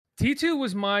T2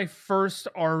 was my first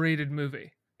R-rated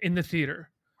movie in the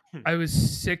theater. I was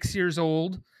 6 years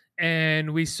old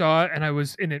and we saw it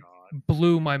and it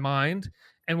blew my mind.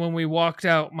 And when we walked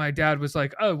out, my dad was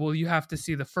like, "Oh, well, you have to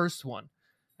see the first one."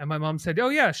 And my mom said, "Oh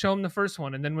yeah, show him the first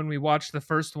one." And then when we watched the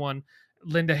first one,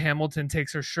 Linda Hamilton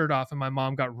takes her shirt off and my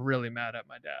mom got really mad at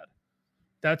my dad.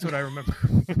 That's what I remember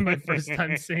from my first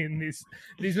time seeing these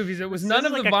movies. It was none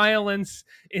of the violence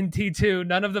in T2,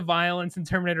 none of the violence in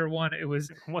Terminator 1. It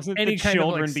wasn't any the kind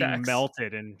children of like being sex.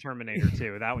 melted in Terminator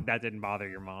 2. That didn't bother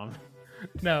your mom.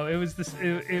 No, it was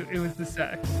it was the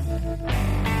sex.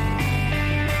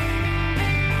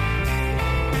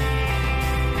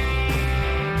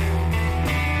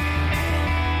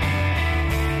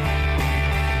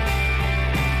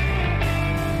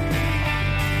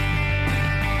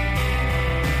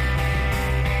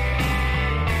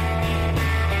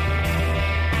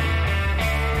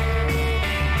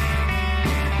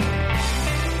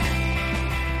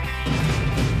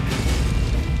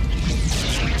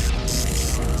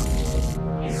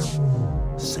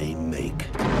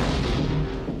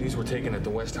 Taken at the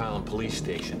West Highland Police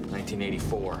Station,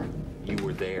 1984. You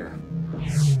were there.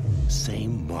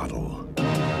 Same model.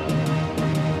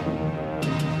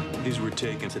 These were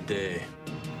taken today.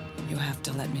 You have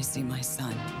to let me see my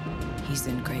son. He's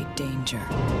in great danger.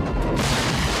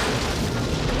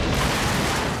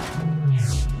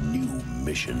 New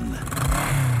mission.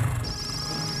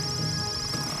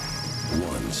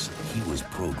 Once, he was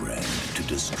programmed to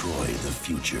destroy the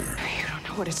future. You don't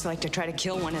know what it's like to try to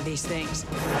kill one of these things.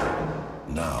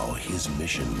 Now, his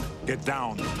mission... Get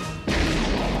down.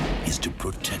 ...is to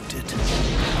protect it.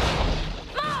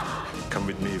 Mom! Come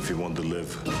with me if you want to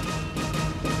live.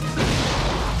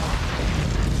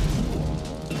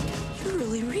 You're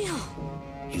really real.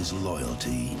 His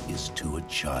loyalty is to a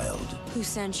child. Who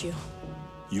sent you?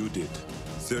 You did.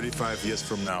 35 years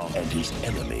from now. And his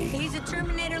enemy... He's a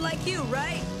Terminator like you,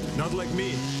 right? Not like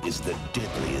me. ...is the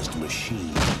deadliest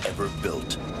machine ever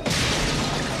built.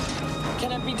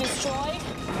 Can it be destroyed?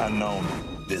 Unknown.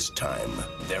 This time,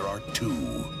 there are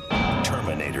two.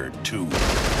 Terminator 2. You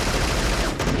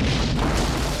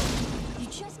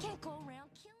just can't go around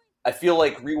killing... I feel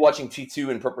like rewatching T2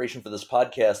 in preparation for this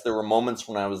podcast, there were moments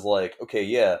when I was like, okay,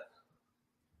 yeah,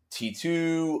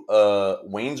 T2,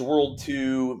 Wayne's World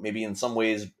 2, maybe in some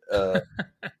ways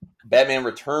Batman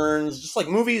Returns, just like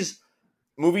movies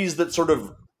that sort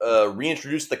of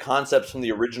reintroduce the concepts from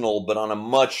the original, but on a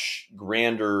much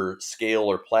grander scale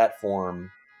or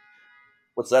platform.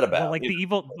 What's that about? Well, like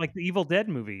the Evil Dead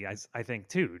movie, I think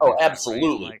too. Oh,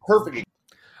 absolutely, right? Perfect.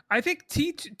 I think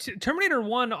Terminator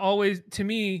 1 always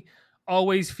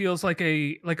feels like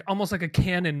almost like a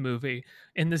canon movie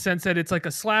in the sense that it's like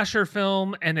a slasher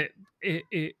film and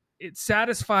it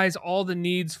satisfies all the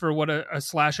needs for what a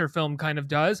slasher film kind of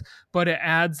does, but it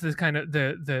adds this kind of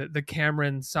the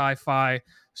Cameron sci-fi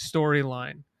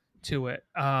storyline to it.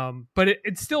 But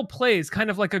it still plays kind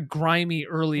of like a grimy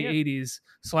early 80s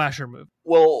slasher movie.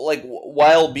 Well, like,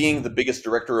 while being the biggest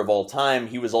director of all time,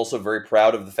 he was also very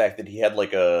proud of the fact that he had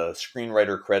like a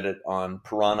screenwriter credit on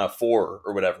Piranha 4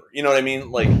 or whatever. You know what I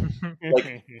mean? Like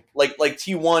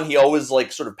T1, he always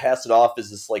like sort of passed it off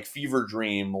as this like fever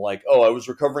dream, like, oh, I was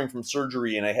recovering from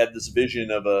surgery and I had this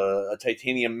vision of a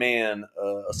titanium man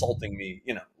assaulting me.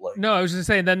 You know, like. No, I was just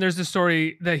saying. Then there's the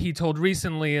story that he told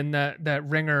recently in that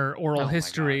Ringer oral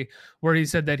history where he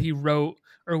said that he wrote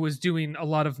or was doing a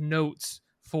lot of notes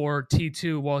for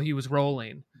T2 while he was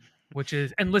rolling,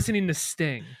 and listening to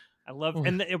Sting. I love,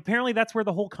 and apparently that's where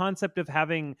the whole concept of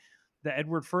having the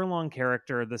Edward Furlong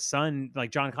character, the son, like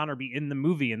John Connor, be in the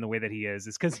movie in the way that he is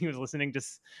because he was listening to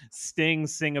Sting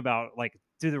sing about like,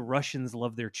 do the Russians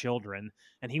love their children?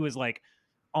 And he was like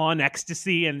on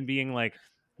ecstasy and being like,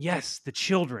 yes, the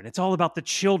children. It's all about the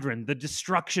children, the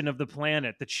destruction of the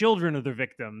planet, the children of the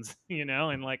victims, you know?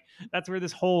 And like, that's where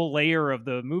this whole layer of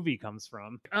the movie comes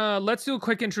from. Let's do a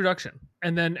quick introduction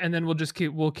and then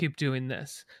we'll keep doing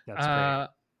this. That's great.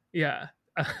 Yeah.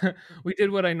 We did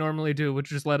what I normally do,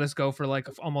 which is let us go for like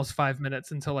almost 5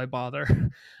 minutes until I bother.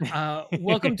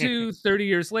 Welcome to 30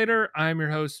 Years Later. I'm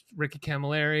your host, Ricky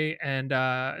Camilleri, and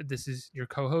this is your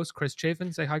co-host, Chris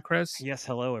Chafin. Say hi, Chris. Yes,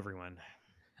 hello, everyone.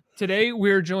 Today,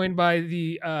 we're joined by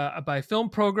by film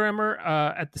programmer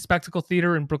at the Spectacle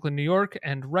Theater in Brooklyn, New York,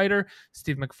 and writer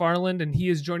Steve McFarland, and he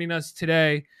is joining us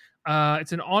today.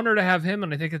 It's an honor to have him,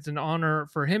 and I think it's an honor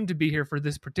for him to be here for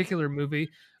this particular movie.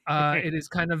 It is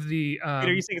kind of the...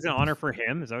 Are you saying it's an honor for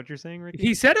him? Is that what you're saying, Ricky?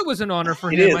 He said it was an honor for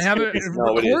him. I have it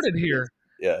recorded here.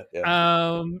 Yeah.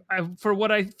 For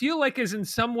what I feel like is in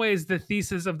some ways the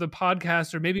thesis of the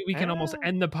podcast, or maybe we can almost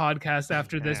end the podcast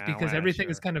after this because everything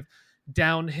is kind of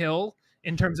downhill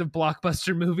in terms of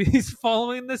blockbuster movies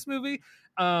following this movie.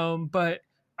 But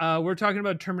we're talking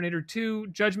about Terminator 2.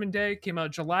 Judgment Day came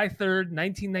out July 3rd,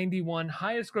 1991.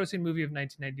 Highest grossing movie of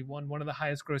 1991. One of the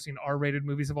highest grossing R-rated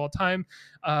movies of all time.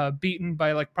 Beaten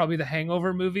by like probably the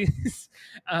Hangover movies.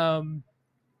 And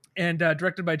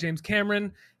directed by James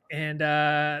Cameron. And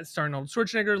starring Arnold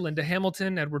Schwarzenegger, Linda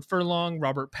Hamilton, Edward Furlong,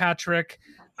 Robert Patrick,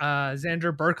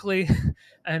 Xander Berkeley,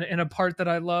 and in a part that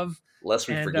I love. Lest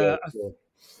we forget.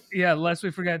 Lest we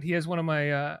forget. He has one of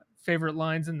my favorite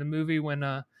lines in the movie when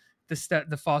the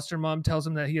foster mom tells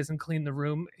him that he hasn't cleaned the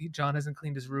room. John hasn't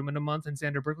cleaned his room in a month, and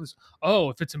Xander Berkeley's, "Oh,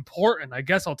 if it's important, I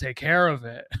guess I'll take care of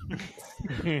it."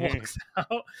 Walks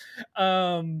out.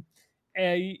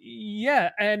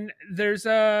 And there's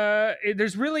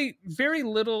really very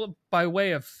little by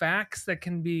way of facts that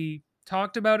can be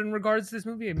talked about in regards to this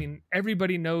movie. I mean,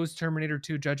 everybody knows Terminator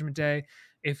 2 Judgment Day.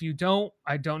 If you don't,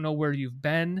 I don't know where you've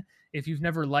been. If you've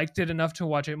never liked it enough to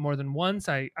watch it more than once,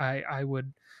 I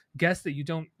would guess that you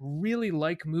don't really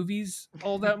like movies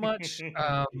all that much.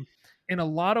 In a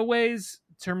lot of ways,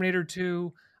 Terminator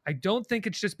 2, I don't think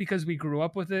it's just because we grew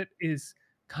up with it, is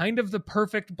kind of the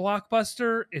perfect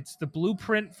blockbuster. It's the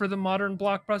blueprint for the modern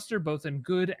blockbuster, both in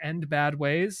good and bad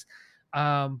ways.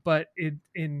 But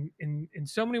in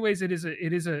so many ways, it is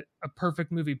a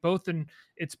perfect movie, both in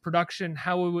its production,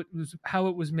 how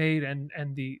it was made,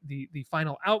 and the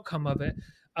final outcome of it.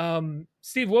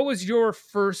 Steve, what was your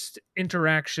first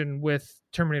interaction with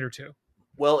Terminator 2?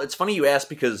 Well, it's funny you asked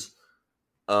because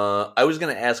I was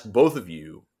going to ask both of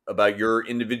you about your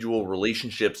individual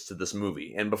relationships to this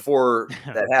movie. And before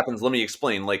that happens, let me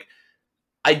explain. Like,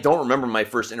 I don't remember my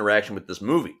first interaction with this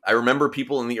movie. I remember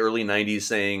people in the early 90s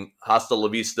saying, "Hasta la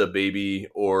vista, baby,"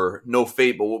 or "No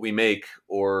fate but what we make,"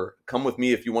 or "Come with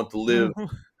me if you want to live."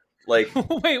 Like,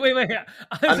 wait.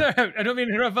 I'm sorry, I don't mean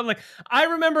to interrupt, but like, I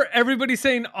remember everybody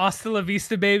saying "Hasta la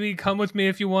vista, baby, come with me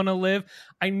if you want to live."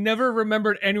 I never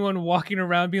remembered anyone walking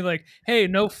around being like, "Hey,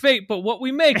 no fate, but what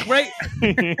we make," right?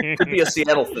 Could be a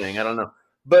Seattle thing. I don't know.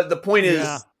 But the point is,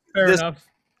 fair enough.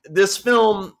 This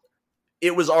film,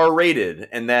 it was R-rated,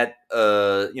 and that,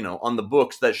 on the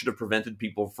books, that should have prevented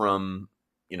people from,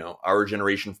 our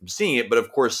generation from seeing it. But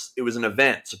of course, it was an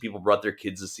event, so people brought their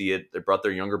kids to see it. They brought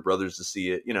their younger brothers to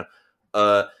see it.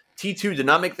 T2 did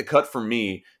not make the cut for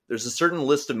me. There's a certain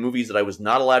list of movies that I was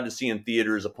not allowed to see in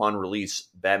theaters upon release.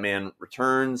 Batman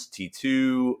Returns,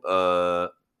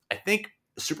 T2. I think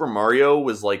Super Mario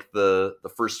was like the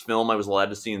first film I was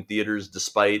allowed to see in theaters,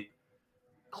 despite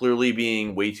clearly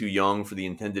being way too young for the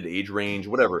intended age range,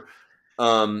 whatever.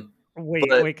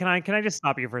 Wait, can I just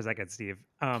stop you for a second, Steve?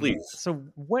 Please.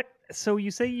 So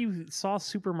you say you saw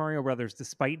Super Mario Brothers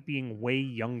despite being way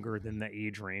younger than the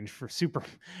age range for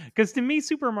because to me,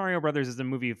 Super Mario Brothers is a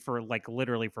movie for like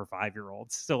literally for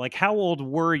 5-year-olds. So like, how old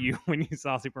were you when you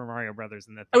saw Super Mario Brothers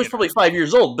in the theater? I was probably 5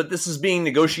 years old, but this is being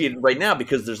negotiated right now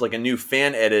because there's like a new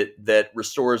fan edit that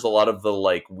restores a lot of the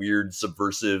like weird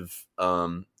subversive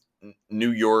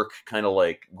New York kind of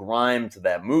like grime to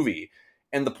that movie.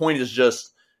 And the point is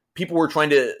just, people were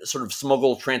trying to sort of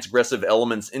smuggle transgressive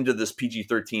elements into this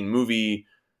PG-13 movie,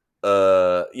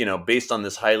 based on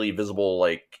this highly visible,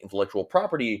 like, intellectual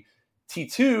property.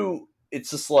 T2,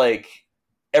 it's just like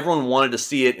everyone wanted to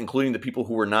see it, including the people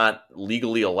who were not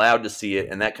legally allowed to see it,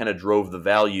 and that kind of drove the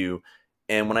value.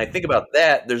 And when I think about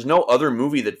that, there's no other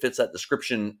movie that fits that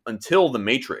description until The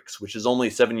Matrix, which is only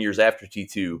 7 years after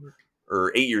T2,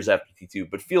 or 8 years after T2,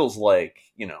 but feels like,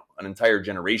 an entire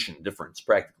generation difference,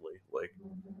 practically. Like,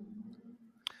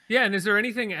 yeah, and is there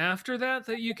anything after that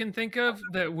you can think of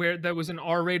that was an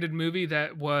R-rated movie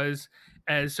that was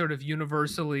as sort of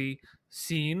universally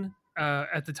seen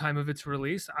at the time of its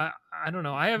release? I don't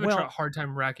know. I have a hard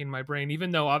time racking my brain,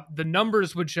 even though the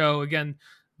numbers would show, again,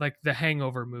 like the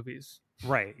Hangover movies.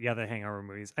 Right. Yeah, the Hangover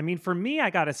movies. I mean, for me, I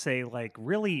got to say, like,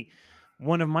 really,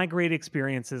 one of my great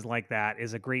experiences like that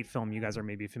is a great film you guys are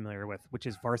maybe familiar with, which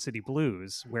is Varsity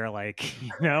Blues, where, like,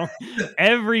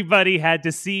 everybody had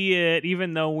to see it,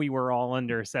 even though we were all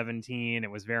under 17.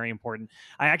 It was very important.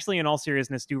 I actually, in all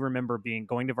seriousness, do remember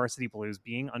going to Varsity Blues,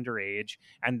 being underage,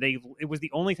 and it was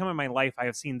the only time in my life I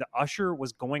have seen the usher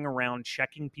was going around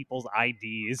checking people's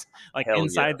IDs, like,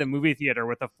 inside the movie theater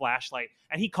with a flashlight,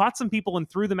 and he caught some people and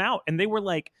threw them out, and they were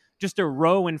like just a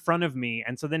row in front of me.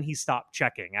 And so then he stopped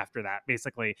checking after that,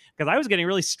 basically, because I was getting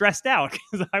really stressed out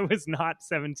because I was not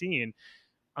 17.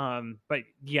 But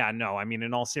yeah, no, I mean,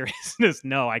 in all seriousness,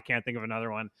 no, I can't think of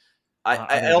another one.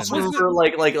 I also remember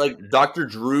like Dr.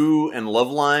 Drew and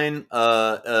Loveline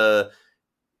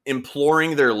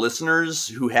imploring their listeners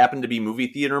who happen to be movie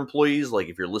theater employees, like,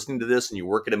 if you're listening to this and you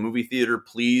work at a movie theater,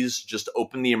 please just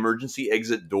open the emergency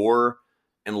exit door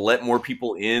and let more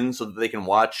people in so that they can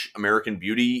watch American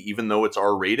Beauty, even though it's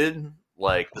R-rated.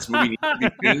 Like, this movie needs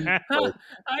to be seen.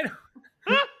 Like,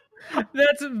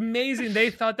 That's amazing.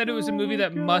 They thought that it was a movie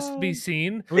that must be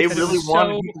seen. they that it really was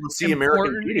wanted so people to see American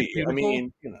important and Beauty. I beautiful.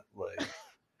 mean, you know, like,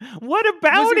 What Was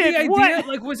about it the it? idea? What?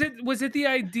 Like, was it the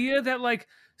idea that like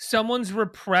someone's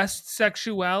repressed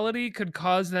sexuality could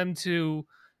cause them to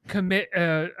commit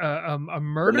a the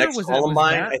murder? next Was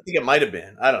Columbine, that? I think it might have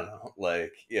been. I don't know.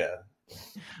 Like, yeah.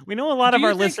 We know a lot Do of you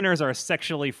our think- listeners are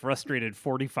sexually frustrated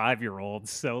 45-year-olds,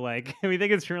 so like we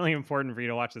think it's really important for you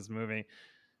to watch this movie.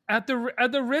 At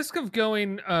the risk of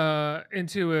going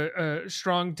into a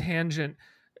strong tangent,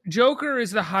 Joker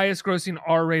is the highest grossing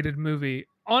R-rated movie,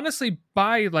 honestly,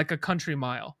 by like a country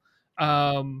mile.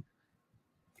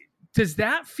 Does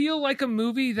that feel like a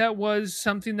movie that was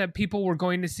something that people were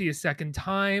going to see a second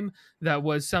time? That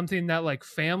was something that like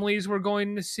families were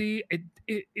going to see?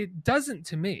 It doesn't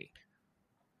to me.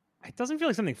 It doesn't feel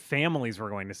like something families were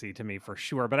going to see to me for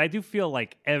sure, but I do feel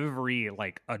like every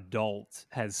like adult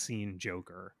has seen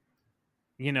Joker.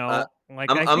 You know, like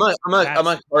I'm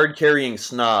a card carrying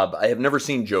snob. I have never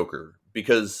seen Joker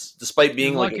because, despite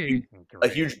being You're like lucky. a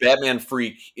huge Batman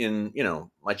freak in, you know,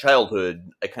 my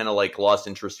childhood, I kind of like lost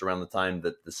interest around the time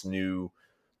that this new.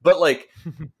 But like,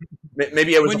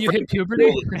 maybe I was When you afraid hit to puberty?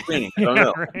 feel the screen. I don't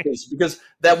know. Right. Because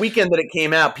that weekend that it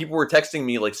came out, people were texting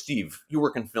me like, "Steve, you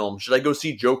work in film. Should I go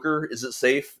see Joker? Is it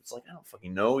safe?" It's like, I don't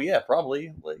fucking know. Yeah,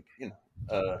 probably. Like, you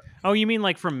know. Oh, you mean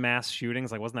like from mass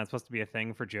shootings? Like, wasn't that supposed to be a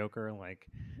thing for Joker? Like,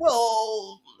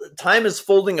 Well, time is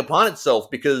folding upon itself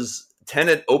because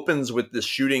Tenet opens with this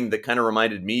shooting that kind of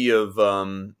reminded me of,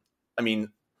 I mean,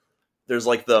 there's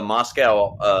like the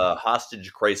Moscow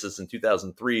hostage crisis in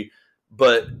 2003,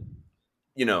 but,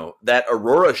 you know, that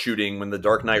Aurora shooting when The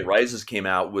Dark Knight Rises came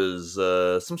out was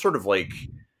some sort of like,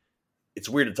 it's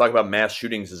weird to talk about mass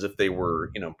shootings as if they were,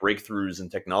 you know, breakthroughs in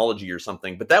technology or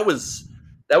something, but that was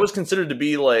considered to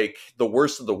be like the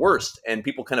worst of the worst, and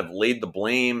people kind of laid the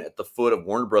blame at the foot of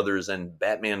Warner Brothers and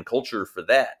Batman culture for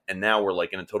that. And now we're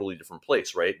like in a totally different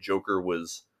place, right? Joker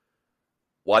was,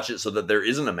 watch it so that there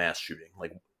isn't a mass shooting.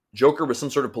 Like, Joker was some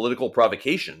sort of political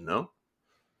provocation, no?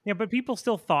 yeah, but people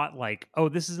still thought like, oh,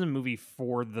 this is a movie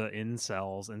for the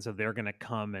incels, and so they're gonna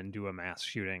come and do a mass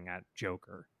shooting at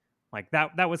Joker. Like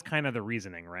that was kind of the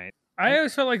reasoning, right? I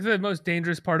always felt like the most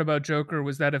dangerous part about Joker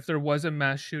was that if there was a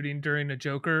mass shooting during a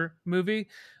Joker movie,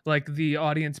 like the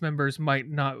audience members might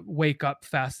not wake up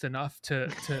fast enough to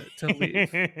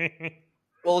leave.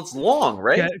 Well, it's long,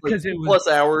 right? Yeah, Like 'cause it 2 was- plus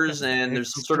hours, and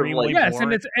it's there's sort of like, extremely Yes,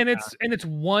 boring. and it's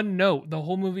one note. The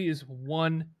whole movie is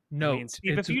one note.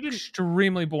 Steve, it's if you didn't-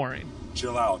 extremely boring.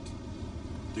 Chill out,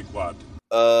 dickwad.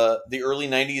 the early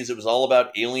 90s, it was all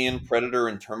about Alien, Predator,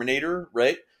 and Terminator,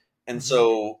 right? And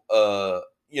so,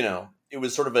 you know, it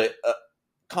was sort of a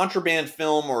contraband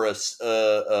film or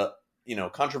a you know,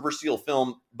 controversial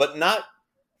film, but not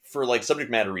for like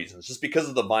subject matter reasons, just because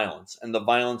of the violence. And the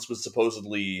violence was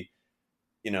supposedly,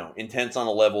 you know, intense on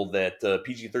a level that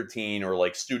PG-13 or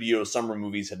like studio summer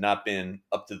movies had not been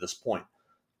up to this point.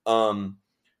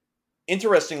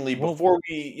 Interestingly, before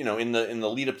we, you know, in the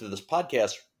lead up to this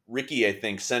podcast, Ricky, I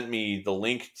think, sent me the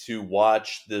link to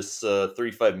watch this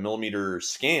 35 millimeter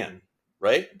scan,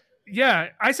 right? Yeah,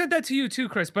 I sent that to you too,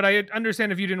 Chris. But I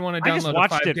understand if you didn't want to I just download a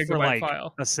watched 5 it for gigabyte like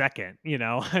file. a second, you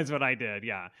know, is what I did.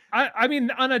 Yeah. I mean,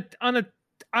 I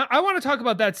want to talk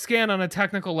about that scan on a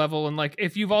technical level, and like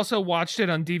if you've also watched it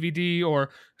on DVD or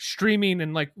streaming,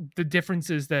 and like the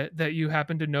differences that you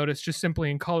happen to notice just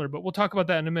simply in color. But we'll talk about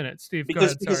that in a minute. Steve, go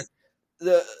ahead.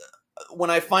 Sorry.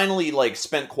 When I finally like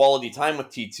spent quality time with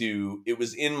T2, it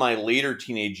was in my later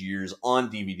teenage years on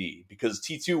DVD, because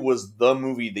T2 was the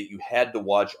movie that you had to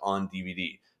watch on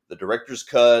DVD. The director's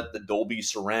cut, the Dolby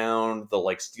surround, the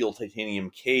like steel titanium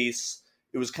case.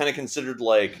 It was kind of considered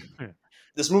like,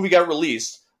 this movie got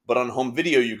released, but on home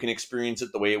video you can experience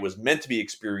it the way it was meant to be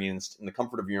experienced in the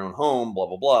comfort of your own home, blah,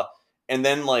 blah, blah. And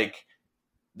then like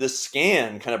this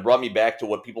scan kind of brought me back to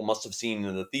what people must have seen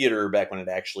in the theater back when it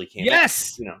actually came out.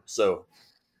 Yes. You know, so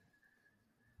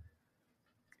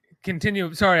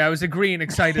Continue. Sorry, I was agreeing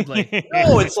excitedly.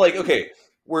 no, it's like, okay,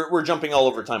 we're jumping all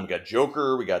over time. We got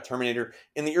Joker, we got Terminator.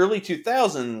 In the early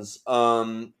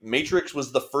 2000s, Matrix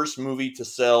was the first movie to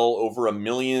sell over 1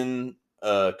 million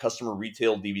customer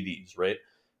retail DVDs, right?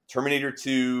 Terminator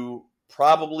 2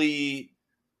 probably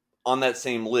on that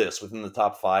same list, within the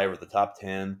top 5 or the top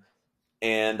 10.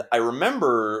 And I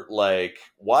remember like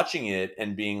watching it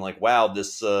and being like, wow,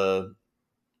 this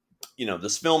you know,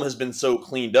 this film has been so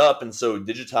cleaned up and so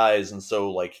digitized and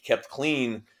so like kept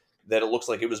clean that it looks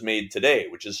like it was made today,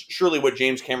 which is surely what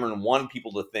James Cameron wanted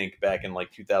people to think back in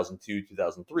like 2002,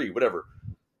 2003, whatever.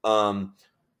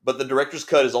 But the director's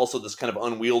cut is also this kind of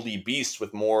unwieldy beast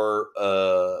with more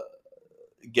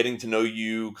getting to know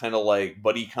you, kind of like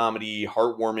buddy comedy,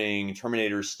 heartwarming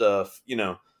Terminator stuff, you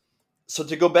know. So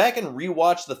to go back and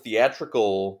rewatch the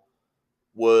theatrical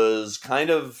was kind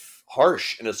of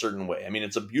harsh in a certain way. I mean,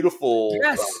 it's a beautiful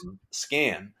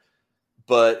scan,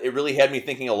 but it really had me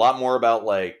thinking a lot more about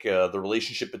like the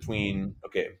relationship between,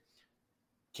 okay,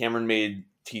 Cameron made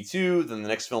T2, then the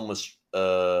next film was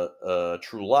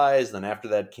True Lies, then after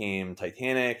that came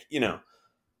Titanic, you know,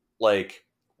 like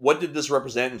what did this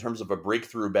represent in terms of a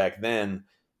breakthrough back then?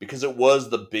 Because it was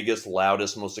the biggest,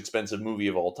 loudest, most expensive movie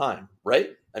of all time, right?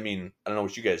 I mean, I don't know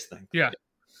what you guys think. Yeah.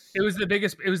 It was the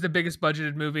biggest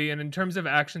budgeted movie, and in terms of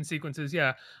action sequences,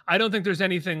 yeah, I don't think there's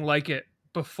anything like it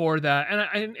before that,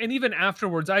 and even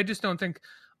afterwards, I don't think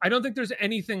there's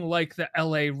anything like the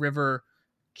L.A. River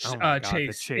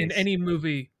chase in any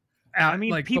movie. I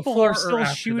mean, like people are still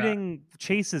shooting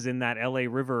chases in that L.A.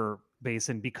 River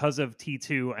basin because of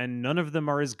T2, and none of them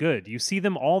are as good. You see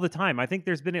them all the time. I think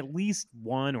there's been at least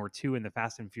 1 or 2 in the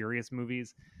Fast and Furious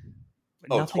movies.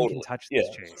 But nothing can touch this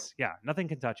chase. Yeah, nothing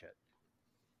can touch it.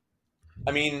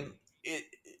 I mean,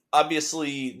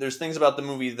 obviously, there's things about the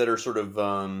movie that are sort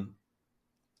of,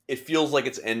 it feels like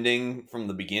it's ending from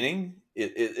the beginning.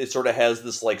 It sort of has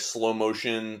this like slow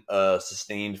motion,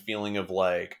 sustained feeling of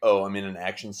like, oh, I'm in an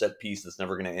action set piece that's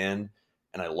never going to end,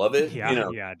 and I love it. Yeah, you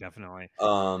know? Yeah, definitely.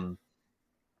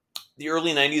 The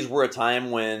early 90s were a time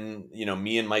when, you know,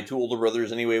 me and my 2 older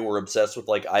brothers anyway were obsessed with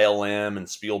like ILM and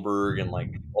Spielberg and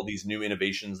like all these new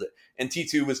innovations and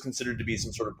T2 was considered to be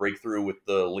some sort of breakthrough with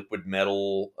the liquid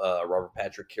metal Robert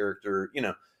Patrick character, you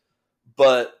know.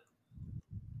 But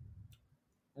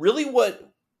really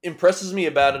what impresses me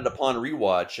about it upon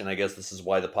rewatch, and I guess this is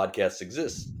why the podcast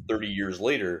exists 30 years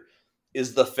later,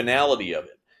 is the finality of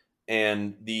it.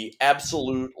 And the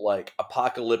absolute like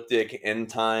apocalyptic end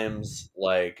times,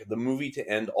 like the movie to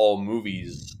end all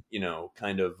movies, you know,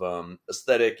 kind of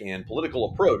aesthetic and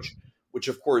political approach, which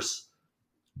of course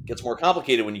gets more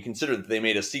complicated when you consider that they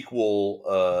made a sequel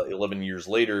 11 years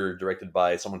later, directed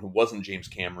by someone who wasn't James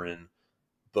Cameron,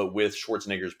 but with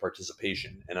Schwarzenegger's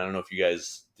participation. And I don't know if you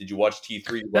guys, did you watch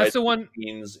T3? That's the one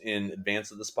in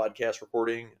advance of this podcast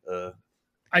recording.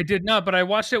 I did not, but I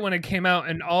watched it when it came out,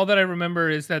 and all that I remember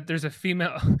is that there's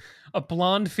a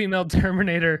blonde female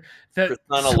Terminator that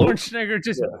Schwarzenegger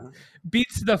just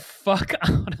beats the fuck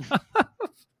out of.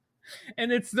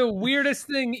 And it's the weirdest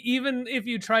thing, even if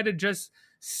you try to just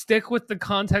stick with the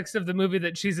context of the movie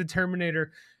that she's a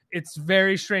Terminator, it's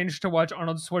very strange to watch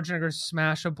Arnold Schwarzenegger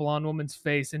smash a blonde woman's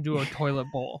face into a toilet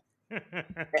bowl.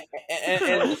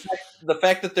 and the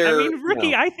fact that they're, I mean, Ricky,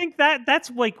 you know, I think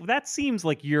that's like, that seems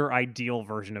like your ideal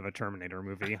version of a Terminator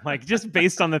movie. Like, just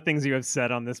based on the things you have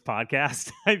said on this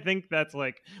podcast, I think that's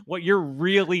like what you're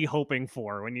really hoping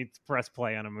for when you press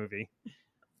play on a movie.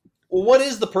 Well, what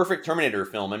is the perfect Terminator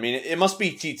film? I mean, it must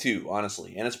be T2,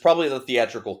 honestly, and it's probably the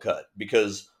theatrical cut,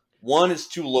 because 1 is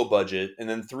too low budget, and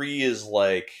then 3 is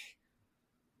like,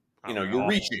 you know, you're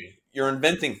reaching. You're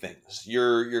inventing things.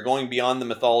 You're going beyond the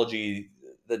mythology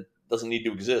that doesn't need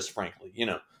to exist, frankly. You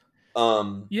know.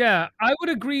 Yeah, I would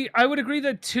agree. I would agree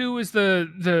that 2 is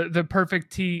the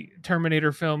perfect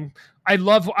Terminator film. I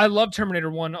love Terminator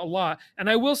 1 a lot, and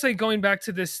I will say, going back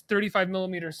to this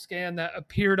 35mm scan that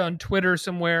appeared on Twitter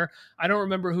somewhere, I don't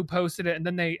remember who posted it, and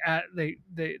then they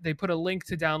put a link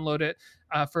to download it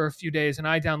for a few days, and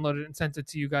I downloaded it and sent it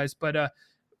to you guys. But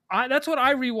that's what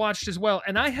I rewatched as well.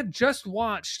 And I had just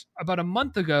watched about a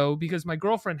month ago, because my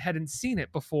girlfriend hadn't seen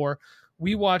it before.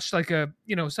 We watched like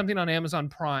something on Amazon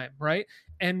Prime, right?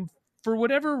 And for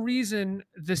whatever reason,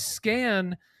 the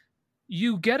scan,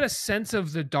 you get a sense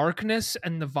of the darkness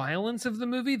and the violence of the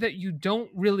movie that you don't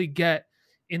really get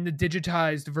in the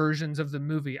digitized versions of the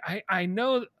movie. I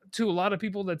know to a lot of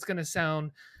people that's going to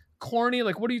sound corny,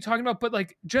 like, what are you talking about? But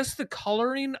like, just the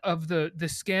coloring of the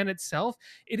scan itself,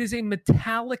 it is a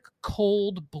metallic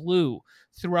cold blue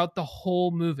throughout the whole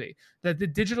movie that the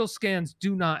digital scans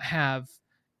do not have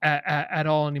at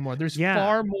all anymore. There's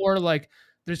far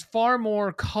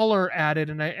more color added,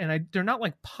 and they're not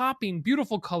like popping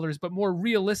beautiful colors, but more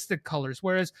realistic colors.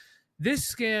 Whereas this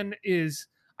scan is,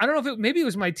 I don't know if maybe it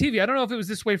was my TV. I don't know if it was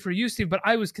this way for you, Steve, but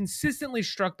I was consistently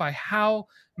struck by how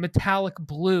metallic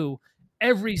blue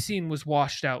every scene was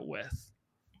washed out with.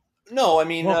 No, I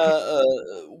mean,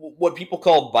 what people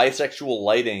call bisexual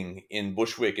lighting in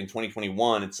Bushwick in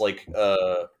 2021, it's like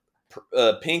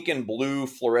pink and blue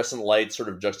fluorescent lights sort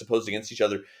of juxtaposed against each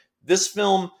other. This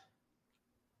film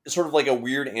sort of like a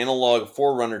weird analog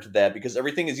forerunner to that, because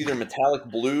everything is either metallic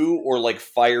blue or like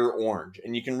fire orange,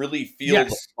 and you can really feel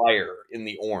the fire in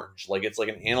the orange. Like it's like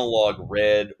an analog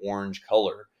red orange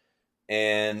color,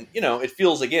 and it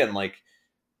feels again like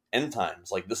end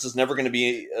times. Like this is never going to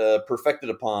be perfected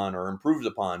upon or improved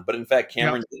upon, but in fact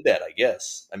Cameron did that, I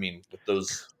guess. I mean, with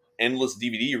those endless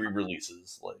DVD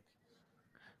re-releases. Like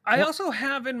I also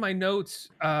have in my notes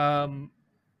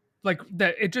like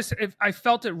that I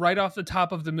felt it right off the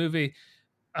top of the movie,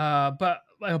 but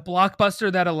a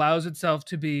blockbuster that allows itself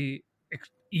to be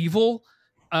evil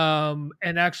and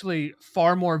actually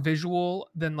far more visual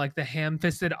than like the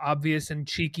ham-fisted, obvious and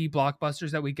cheeky blockbusters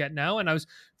that we get now. And I was,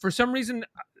 for some reason,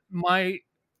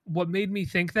 what made me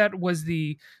think that was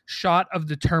the shot of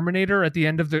the Terminator at the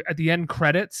end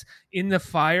credits in the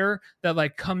fire that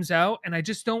like comes out, and I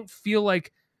just don't feel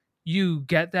like you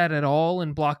get that at all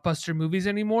in blockbuster movies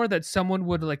anymore, that someone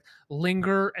would like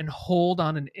linger and hold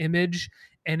on an image,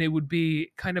 and it would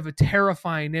be kind of a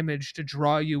terrifying image to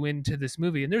draw you into this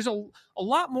movie. And there's a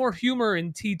lot more humor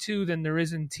in T2 than there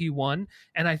is in T1,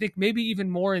 and I think maybe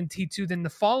even more in T2 than the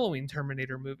following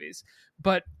Terminator movies.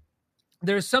 But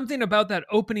there's something about that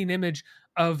opening image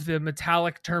of the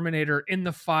metallic Terminator in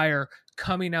the fire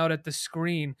coming out at the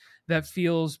screen that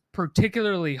feels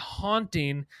particularly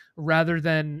haunting rather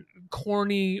than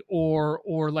corny or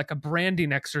like a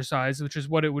branding exercise, which is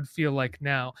what it would feel like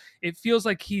now. It feels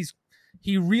like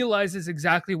he realizes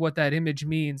exactly what that image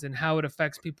means and how it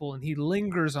affects people, and he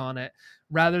lingers on it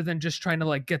rather than just trying to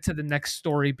like get to the next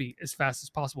story beat as fast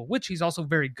as possible, which he's also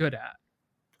very good at.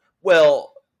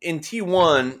 Well, in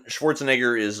T1,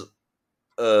 Schwarzenegger is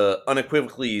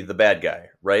unequivocally the bad guy,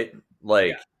 right?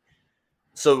 Like,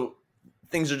 so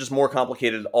things are just more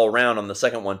complicated all around on the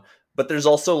second one. But there's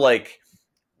also like,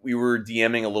 we were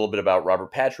DMing a little bit about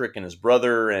Robert Patrick and his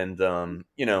brother, and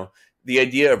the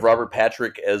idea of Robert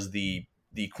Patrick as the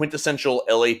quintessential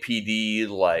LAPD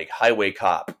like highway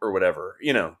cop or whatever,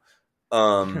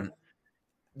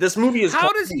 This movie is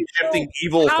shifting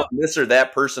evil from this or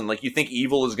that person. Like, you think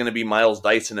evil is going to be Miles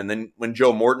Dyson, and then when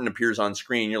Joe Morton appears on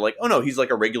screen, you're like, oh no, he's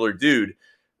like a regular dude.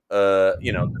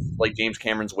 Like James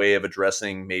Cameron's way of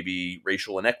addressing maybe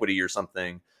racial inequity or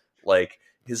something. Like,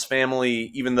 his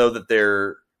family, even though that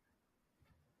they're,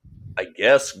 I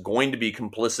guess, going to be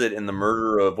complicit in the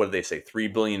murder of, what do they say, 3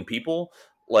 billion people?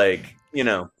 Like,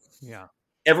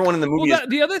 everyone in the movie is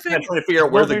the other thing, trying to figure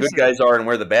out where the good guys are and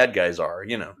where the bad guys are,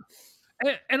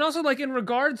 And also, like, in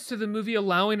regards to the movie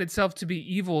allowing itself to be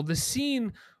evil, the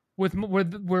scene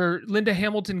where Linda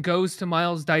Hamilton goes to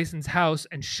Miles Dyson's house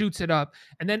and shoots it up,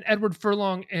 and then Edward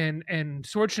Furlong and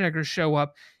Schwarzenegger show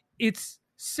up, it's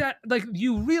set, like,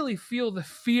 you really feel the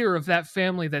fear of that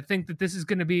family that think that this is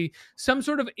going to be some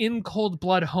sort of in cold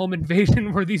blood home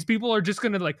invasion where these people are just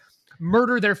going to like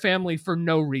murder their family for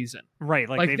no reason. Right.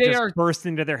 Like they just burst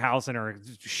into their house and are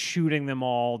shooting them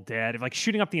all dead, like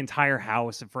shooting up the entire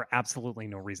house for absolutely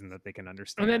no reason that they can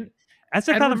understand. And then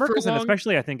Estefania Merkelson,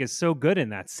 especially, I think, is so good in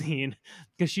that scene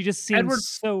because she just seems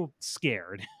so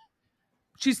scared.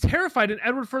 She's terrified, and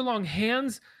Edward Furlong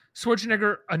hands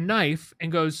Schwarzenegger a knife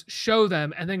and goes, show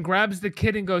them, and then grabs the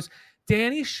kid and goes,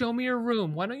 Danny, show me your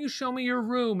room. Why don't you show me your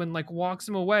room? And like walks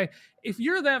him away. If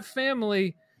you're that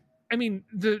family, I mean,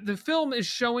 the film is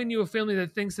showing you a family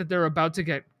that thinks that they're about to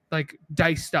get like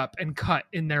diced up and cut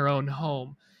in their own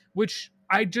home, which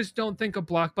I just don't think a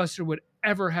blockbuster would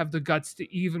ever have the guts to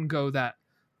even go that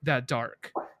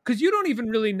dark. Because you don't even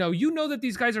really know. You know that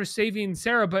these guys are saving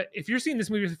Sarah, but if you're seeing this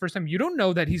movie for the first time, you don't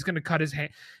know that he's going to cut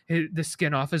the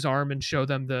skin off his arm and show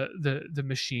them the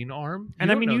machine arm.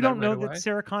 And I mean, you don't know that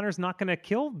Sarah Connor's not going to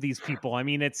kill these people. I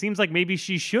mean, it seems like maybe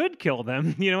she should kill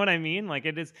them. You know what I mean? Like,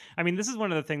 it is. I mean, this is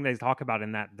one of the things they talk about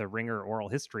in the Ringer oral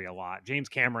history a lot. James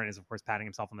Cameron is, of course, patting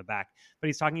himself on the back, but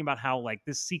he's talking about how like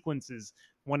this sequence is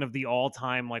one of the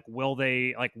all-time, like,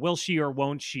 will she or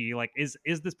won't she, like, is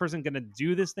this person going to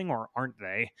do this thing or aren't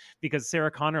they? Because Sarah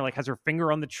Connor like has her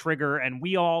finger on the trigger, and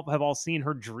we all have seen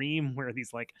her dream where these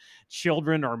like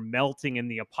children are melting in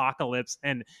the apocalypse,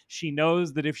 and she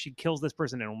knows that if she kills this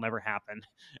person, it'll never happen.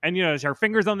 And her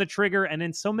finger's on the trigger, and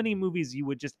in so many movies you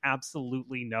would just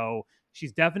absolutely know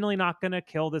she's definitely not going to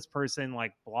kill this person,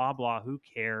 like, blah blah, who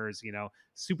cares,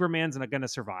 Superman's not going to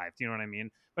survive, do you know what I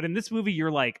mean? But in this movie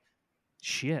you're like,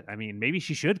 shit, I mean, maybe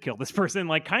she should kill this person.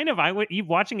 Like, kind of,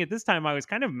 watching it this time, I was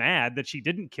kind of mad that she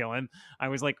didn't kill him. I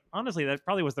was like, honestly, that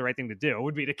probably was the right thing to do,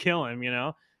 would be to kill him,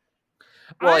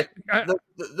 Well,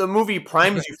 the movie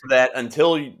primes you for that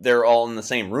until they're all in the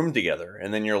same room together.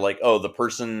 And then you're like, oh, the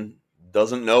person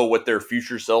doesn't know what their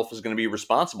future self is going to be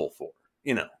responsible for.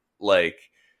 Like,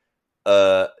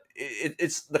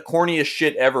 it's the corniest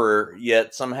shit ever.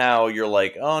 Yet somehow you're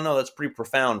like, oh no, that's pretty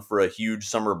profound for a huge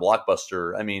summer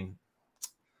blockbuster. I mean,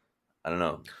 I don't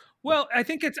know. Well, I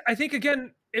think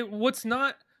again, what's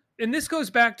not, and this goes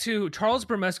back to Charles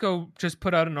Bramesco just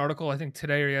put out an article, I think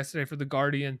today or yesterday for The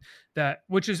Guardian,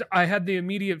 which is, I had the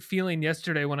immediate feeling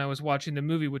yesterday when I was watching the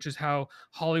movie, which is how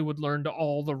Hollywood learned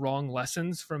all the wrong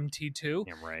lessons from T2.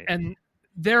 Yeah, right. And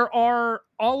there are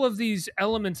all of these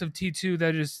elements of T2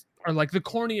 that are like the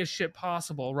corniest shit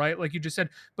possible, right? Like you just said,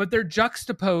 but they're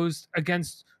juxtaposed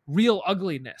against real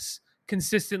ugliness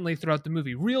consistently throughout the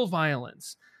movie, real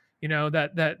violence,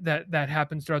 that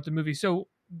happens throughout the movie. So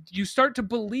you start to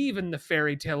believe in the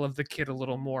fairy tale of the kid a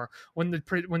little more when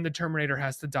the Terminator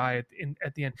has to die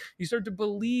at the end. You start to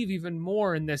believe even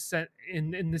more in this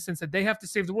in the sense that they have to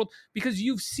save the world because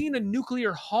you've seen a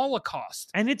nuclear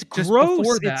holocaust, and it's just gross.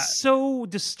 before that. It's so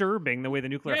disturbing the way the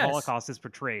nuclear Yes. holocaust is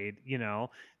portrayed.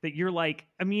 That you're like,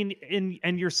 I mean,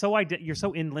 and you're so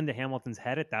in Linda Hamilton's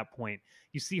head at that point.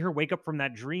 You see her wake up from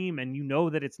that dream, and you know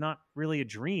that it's not really a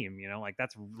dream. Like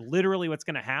that's literally what's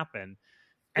going to happen.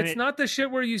 And it's not the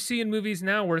shit where you see in movies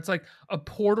now where it's like a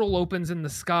portal opens in the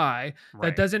sky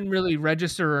that doesn't really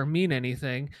register or mean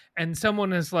anything. And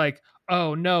someone is like,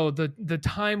 oh no, the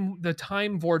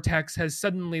time vortex has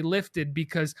suddenly lifted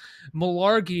because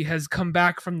Malarkey has come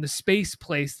back from the space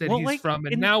place that he's from,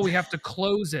 and now we have to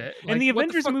close it. In the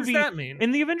Avengers what movie, does that mean?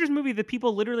 In the Avengers movie, the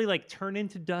people literally like turn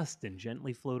into dust and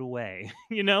gently float away.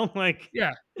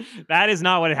 Yeah. That is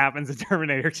not what happens in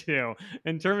Terminator 2.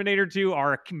 In Terminator 2,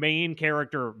 our main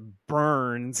character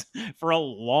burns for a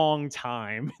long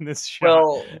time in this show.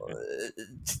 Well,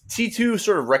 T2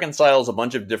 sort of reconciles a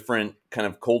bunch of different kind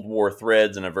of Cold War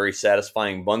threads in a very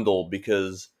satisfying bundle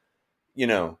because,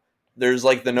 there's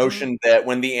like the notion that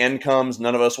when the end comes,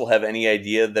 none of us will have any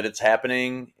idea that it's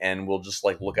happening, and we'll just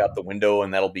like look out the window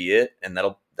and that'll be it, and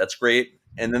that's great.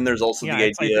 And then there's also the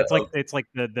idea it's like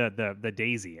the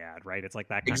Daisy ad, right? It's like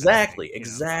that kind exactly, of thing,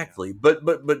 exactly. But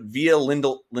via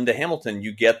Linda Hamilton,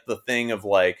 you get the thing of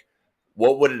like,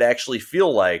 what would it actually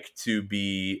feel like to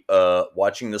be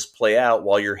watching this play out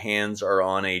while your hands are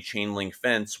on a chain link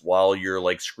fence, while you're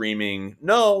like screaming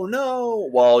no,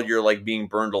 while you're like being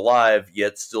burned alive,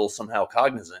 yet still somehow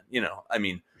cognizant. I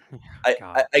mean,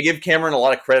 I give Cameron a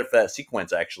lot of credit for that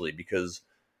sequence actually, because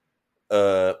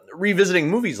revisiting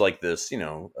movies like this,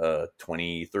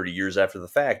 20, 30 years after the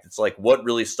fact, it's like what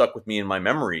really stuck with me in my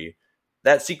memory.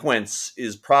 That sequence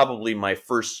is probably my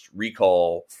first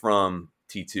recall from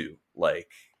T2, like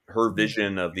her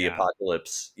vision of the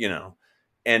apocalypse,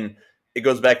 and it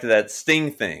goes back to that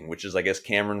Sting thing, which is, I guess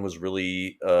Cameron was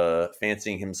really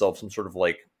fancying himself some sort of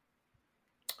like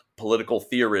political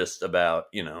theorist about,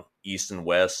 East and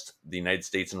West, the United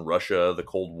States and Russia, the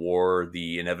Cold War,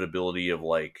 the inevitability of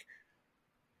like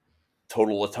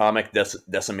total atomic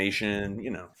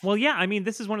decimation, Well, yeah, I mean,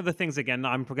 this is one of the things, again,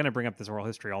 I'm going to bring up this oral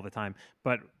history all the time,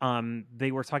 but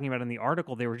they were talking about in the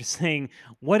article, they were just saying,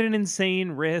 what an insane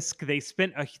risk. They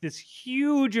spent this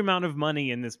huge amount of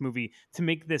money in this movie to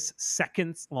make this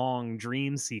seconds-long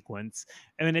dream sequence,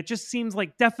 and it just seems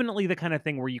like definitely the kind of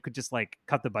thing where you could just like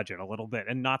cut the budget a little bit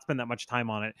and not spend that much time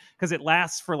on it, because it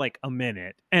lasts for like a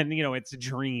minute, and it's a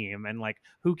dream, and like,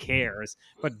 who cares?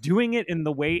 But doing it in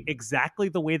exactly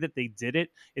the way that they did it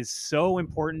is so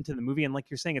important to the movie, and like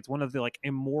you're saying, it's one of the like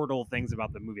immortal things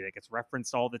about the movie that gets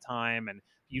referenced all the time, and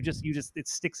you just it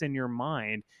sticks in your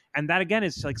mind. And that again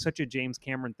is like such a James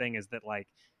Cameron thing, is that like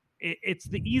it's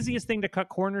the easiest thing to cut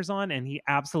corners on, and he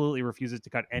absolutely refuses to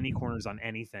cut any corners on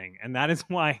anything, and that is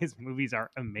why his movies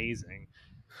are amazing.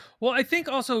 Well, I think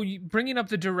also bringing up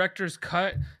the director's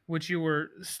cut, which you were,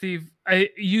 Steve,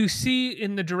 you see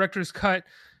in the director's cut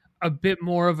a bit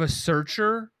more of a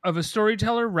searcher of a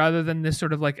storyteller rather than this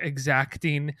sort of like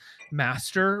exacting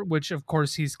master, which of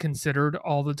course he's considered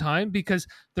all the time, because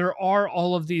there are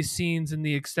all of these scenes in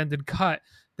the extended cut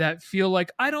that feel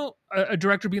like a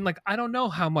director being like, I don't know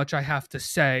how much I have to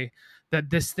say that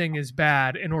this thing is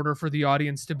bad in order for the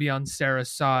audience to be on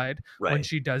Sarah's side when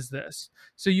she does this.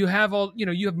 So you have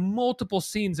you have multiple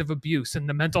scenes of abuse in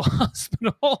the mental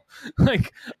hospital,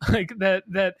 like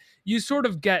that you sort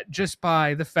of get just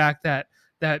by the fact that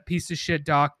that piece of shit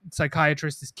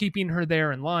psychiatrist is keeping her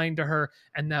there and lying to her,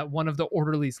 and that one of the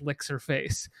orderlies licks her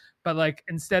face. But like,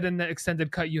 instead in the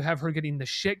extended cut, you have her getting the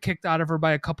shit kicked out of her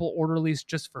by a couple orderlies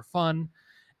just for fun.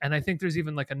 And I think there's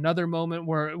even like another moment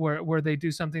where they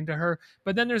do something to her.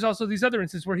 But then there's also these other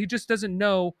instances where he just doesn't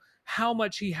know how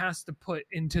much he has to put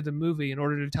into the movie in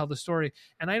order to tell the story.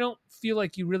 And I don't feel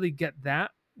like you really get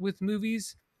that with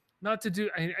movies not to do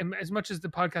as much as the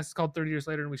podcast is called 30 Years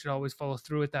Later and we should always follow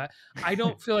through with that. I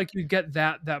don't feel like you get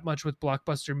that much with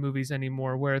blockbuster movies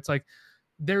anymore, where it's like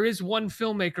there is one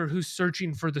filmmaker who's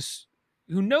searching for this,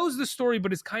 who knows the story,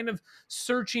 but is kind of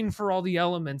searching for all the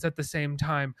elements at the same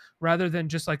time, rather than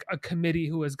just like a committee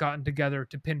who has gotten together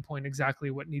to pinpoint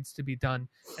exactly what needs to be done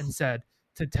and said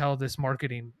to tell this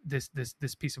marketing, this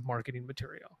piece of marketing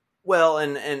material. Well,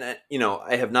 and you know,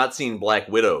 I have not seen Black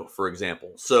Widow, for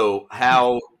example. So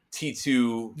how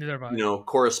T2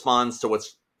 corresponds to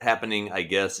what's happening, I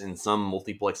guess, in some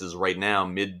multiplexes right now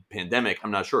mid-pandemic,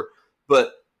 I'm not sure.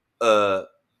 But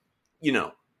you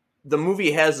know, the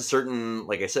movie has a certain,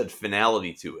 like I said,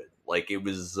 finality to it. Like, it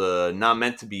was not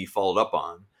meant to be followed up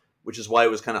on, which is why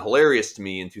it was kind of hilarious to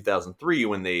me in 2003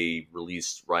 when they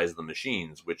released Rise of the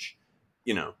Machines, which,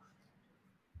 you know,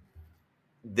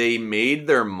 they made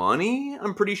their money,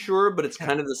 I'm pretty sure, but it's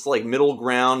kind of this like middle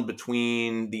ground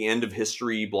between the end of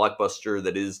history blockbuster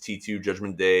that is T2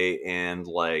 Judgment Day and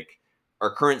like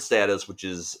our current status, which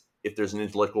is if there's an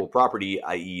intellectual property,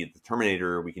 i.e. the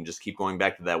Terminator, we can just keep going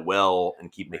back to that well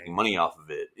and keep making money off of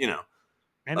it, you know.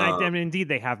 And I mean, indeed,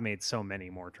 they have made so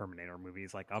many more Terminator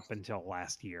movies, like up until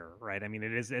last year, right? I mean,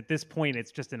 it is at this point,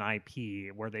 it's just an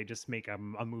IP where they just make a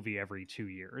movie every 2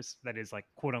 years that is like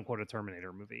quote unquote a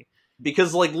Terminator movie.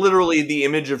 Because like literally the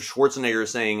image of Schwarzenegger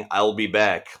saying "I'll be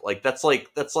back," like that's like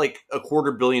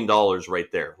 $250 million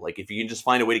right there. Like if you can just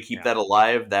find a way to keep that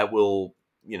alive, that will,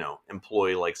 you know,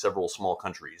 employ like several small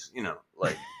countries, you know,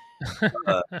 like.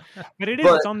 But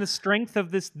it's on the strength of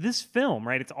this film,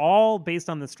 right? It's all based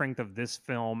on the strength of this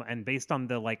film and based on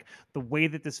the way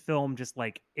that this film just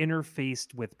like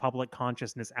interfaced with public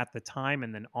consciousness at the time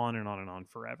and then on and on and on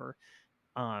forever.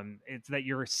 It's that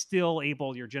you're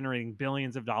generating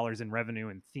billions of dollars in revenue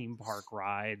and theme park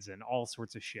rides and all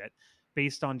sorts of shit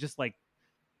based on just like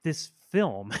this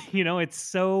film. You know, it's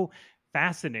so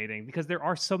fascinating because there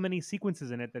are so many sequences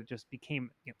in it that just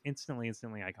became, you know, instantly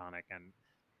iconic, and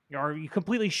you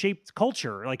completely shaped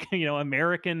culture, like, you know,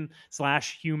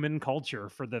 American/human culture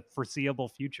for the foreseeable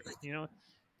future, you know?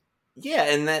 Yeah,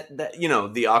 and that you know,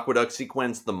 the aqueduct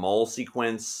sequence, the mall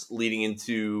sequence leading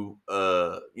into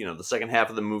you know, the second half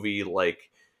of the movie, like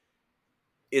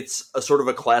it's a sort of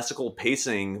a classical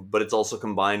pacing, but it's also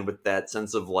combined with that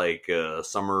sense of like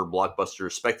summer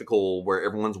blockbuster spectacle where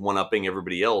everyone's one-upping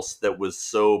everybody else that was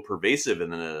so pervasive in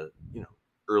the, you know,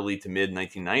 early to mid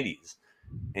 1990s.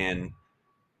 And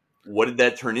what did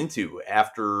that turn into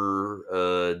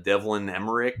after Devlin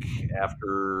Emmerich,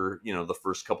 after, you know, the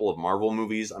first couple of Marvel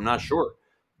movies? I'm not sure,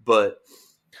 but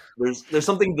there's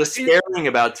something despairing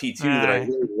about T2 that I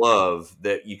really love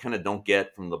that you kind of don't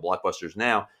get from the blockbusters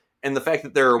now. And the fact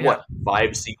that there are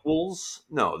 5 sequels?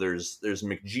 No, there's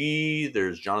McG,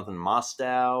 there's Jonathan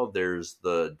Mostow, there's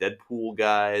the Deadpool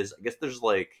guys. I guess there's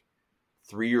like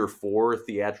 3 or 4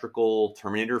 theatrical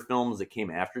Terminator films that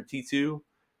came after T2.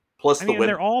 Plus,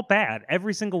 they're all bad.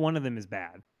 Every single one of them is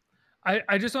bad.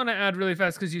 I just want to add really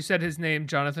fast, because you said his name,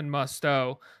 Jonathan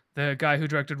Mostow, the guy who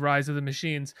directed Rise of the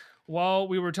Machines. While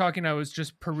we were talking, I was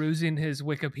just perusing his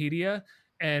Wikipedia,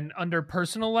 and under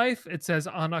personal life, it says,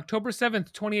 on October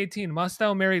 7th, 2018,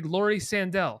 Mostow married Laurie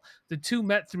Sandel. The two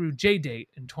met through J-Date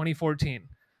in 2014.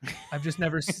 I've just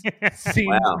never seen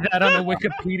that on a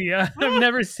Wikipedia. I've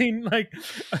never seen like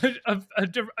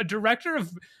a director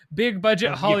of big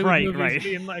budget Hollywood movies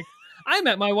being like, I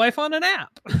met my wife on an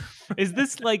app. Is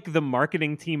this like the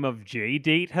marketing team of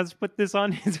J-Date has put this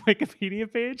on his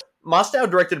Wikipedia page? Mostow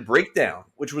directed Breakdown,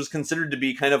 which was considered to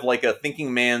be kind of like a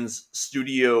thinking man's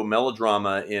studio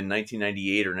melodrama in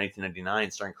 1998 or 1999,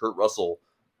 starring Kurt Russell.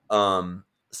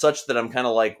 Such that I'm kind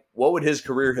of like, what would his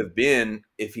career have been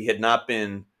if he had not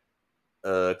been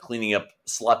cleaning up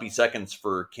sloppy seconds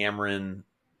for Cameron,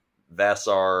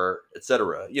 Vassar,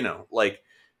 etc. You know, like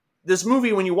this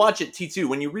movie, when you watch it, T2,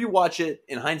 when you rewatch it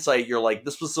in hindsight, you're like,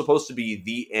 this was supposed to be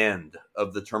the end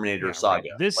of the Terminator saga.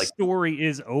 Right. This story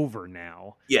is over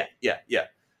now. Yeah.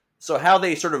 So how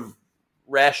they sort of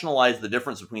rationalize the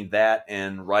difference between that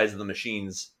and Rise of the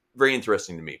Machines, very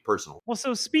interesting to me, personally. Well,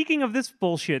 so speaking of this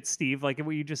bullshit, Steve, like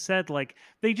what you just said, like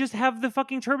they just have the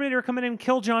fucking Terminator come in and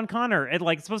kill John Connor. And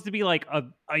like it's supposed to be like a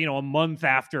month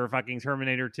after fucking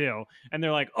Terminator 2. And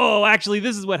they're like, oh, actually,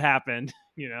 this is what happened,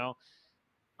 you know?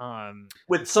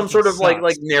 With some sort of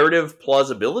like narrative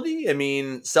plausibility. I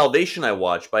mean, Salvation I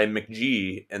watched by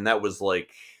McG, and that was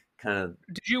like kind of.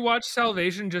 Did you watch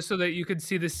Salvation just so that you could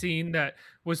see the scene that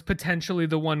was potentially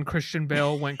the one Christian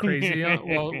Bale went crazy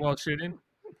while shooting?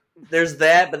 There's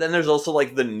that, but then there's also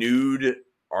like the nude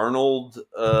Arnold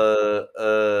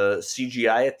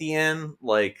CGI at the end,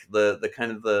 like the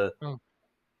kind of the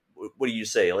what do you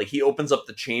say? Like he opens up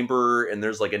the chamber and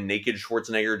there's like a naked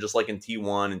Schwarzenegger, just like in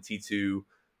T1 and T2.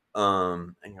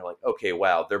 And you're like, okay,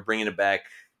 wow, they're bringing it back,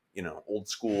 old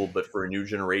school, but for a new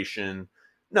generation.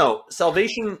 No,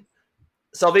 Salvation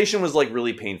was like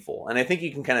really painful. And I think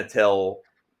you can kind of tell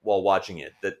while watching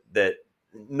it that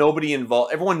nobody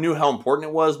involved, everyone knew how important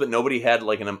it was, but nobody had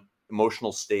like an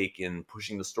emotional stake in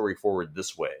pushing the story forward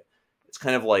this way. It's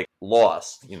kind of like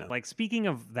lost, Like speaking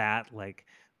of that, like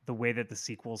the way that the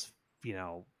sequels,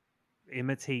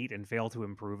 imitate and fail to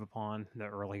improve upon the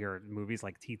earlier movies,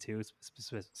 like T2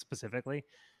 specifically.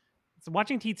 So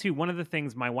watching T2, one of the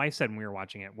things my wife said when we were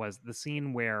watching it was the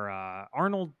scene where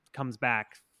Arnold comes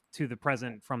back to the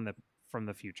present from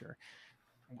the future.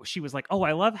 She was like, "Oh,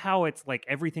 I love how it's like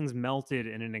everything's melted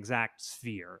in an exact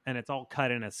sphere and it's all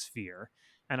cut in a sphere."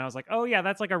 And I was like, "Oh yeah,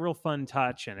 that's like a real fun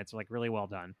touch and it's like really well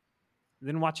done."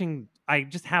 Then I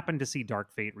just happened to see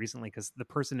Dark Fate recently because the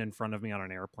person in front of me on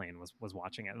an airplane was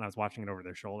watching it, and I was watching it over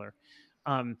their shoulder.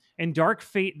 In Dark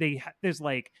Fate, there's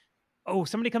like, oh,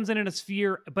 somebody comes in a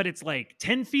sphere, but it's like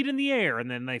 10 feet in the air,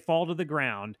 and then they fall to the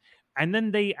ground. And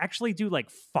then they actually do like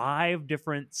 5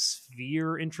 different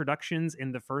sphere introductions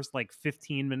in the first like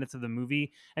 15 minutes of the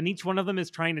movie. And each one of them is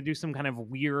trying to do some kind of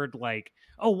weird, like,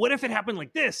 oh, what if it happened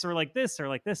like this or like this or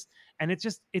like this? And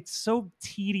it's so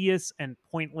tedious and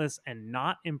pointless and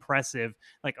not impressive,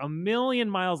 like a million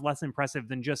miles less impressive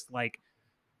than just like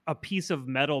a piece of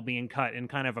metal being cut in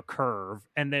kind of a curve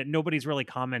and that nobody's really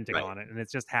commenting on it and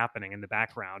it's just happening in the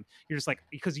background. You're just like,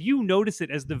 because you notice it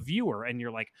as the viewer and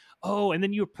you're like, oh, and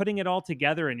then you're putting it all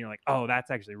together and you're like, oh, that's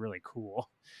actually really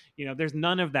cool. There's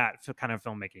none of that kind of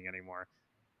filmmaking anymore.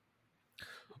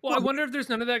 Well, I wonder if there's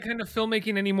none of that kind of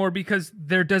filmmaking anymore because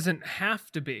there doesn't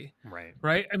have to be.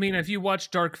 Right. I mean, if you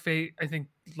watch Dark Fate, I think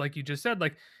like you just said,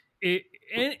 like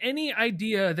any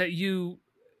idea that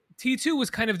T2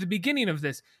 was kind of the beginning of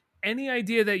this. Any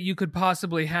idea that you could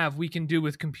possibly have, we can do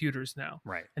with computers now.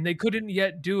 Right. And they couldn't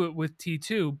yet do it with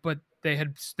T2, but they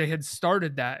had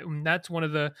started that. And that's one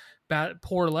of the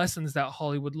poor lessons that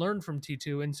Hollywood learned from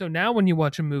T2. And so now when you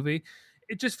watch a movie,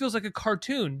 it just feels like a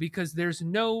cartoon because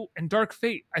and Dark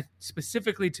Fate,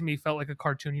 specifically to me, felt like a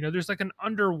cartoon. There's like an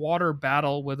underwater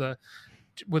battle with a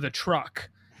truck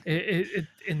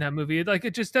in that movie.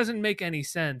 It just doesn't make any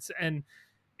sense. And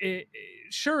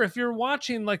sure, if you're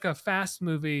watching like a fast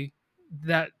movie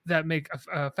that make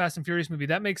a Fast and Furious movie,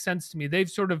 that makes sense to me. They've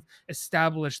sort of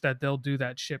established that they'll do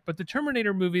that shit. But the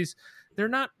Terminator movies, they're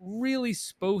not really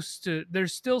supposed to. They're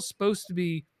still supposed to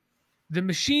be. The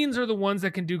machines are the ones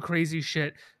that can do crazy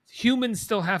shit. Humans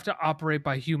still have to operate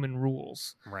by human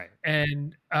rules. Right.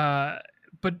 And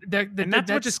but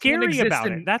that's what's scary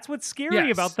about it. That's what's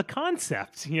scary about the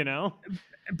concept.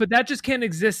 But that just can't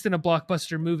exist in a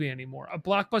blockbuster movie anymore. A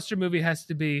blockbuster movie has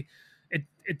to be,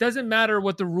 it doesn't matter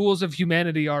what the rules of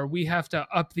humanity are. We have to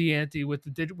up the ante with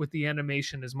the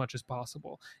animation as much as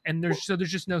possible. And there's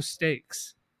just no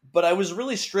stakes. But I was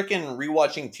really stricken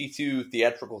rewatching T2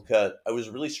 theatrical cut. I was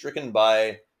really stricken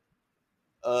by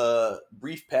a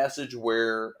brief passage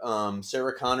where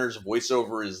Sarah Connor's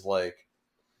voiceover is like,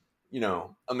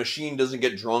 a machine doesn't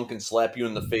get drunk and slap you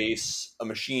in the face. A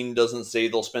machine doesn't say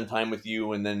they'll spend time with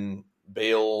you and then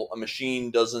bail. A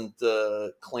machine doesn't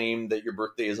claim that your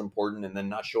birthday is important and then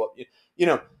not show up.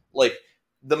 Like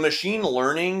the machine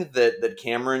learning that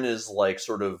Cameron is like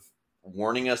sort of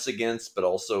warning us against, but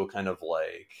also kind of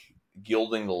like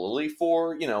gilding the lily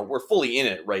for, we're fully in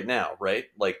it right now, right?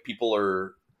 Like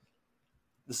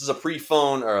this is a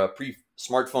pre-phone or a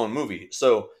pre-smartphone movie.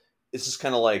 So it's just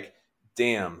kind of like,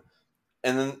 damn.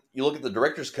 And then you look at the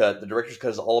director's cut. The director's cut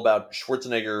is all about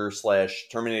Schwarzenegger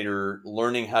 / Terminator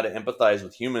learning how to empathize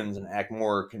with humans and act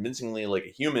more convincingly like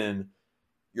a human.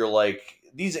 You're like,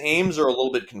 these aims are a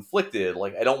little bit conflicted.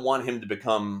 Like, I don't want him to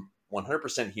become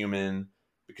 100% human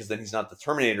because then he's not the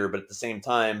Terminator. But at the same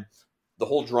time, the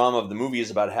whole drama of the movie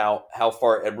is about how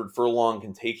far Edward Furlong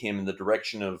can take him in the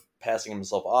direction of passing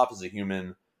himself off as a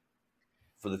human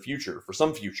for the future, for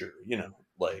some future,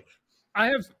 like.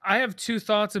 I have 2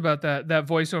 thoughts about that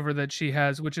voiceover that she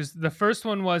has, which is the first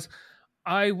one was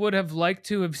I would have liked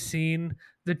to have seen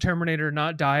the Terminator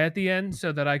not die at the end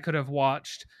so that I could have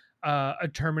watched a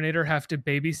Terminator have to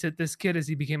babysit this kid as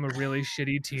he became a really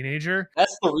shitty teenager.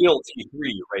 That's the real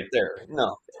T3 right there.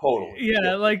 No, totally.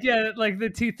 Yeah, like the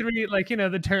T3, like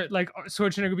like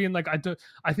Schwarzenegger being like,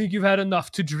 I think you've had enough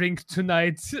to drink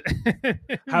tonight.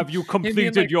 Have you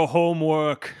completed your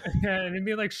homework? Yeah, and he'd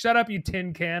be like, shut up, you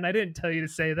tin can. I didn't tell you to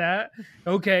say that.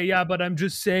 Okay, yeah, but I'm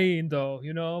just saying though,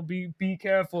 be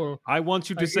careful. I want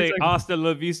you to say hasta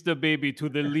la vista, baby, to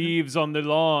the leaves on the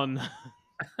lawn.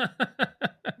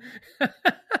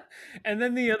 And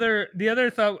then the other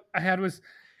thought I had was,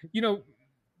 you know,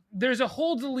 there's a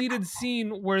whole deleted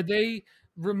scene where they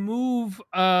remove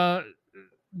the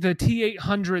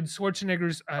T-800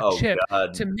 Schwarzenegger's Oh chip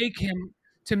God.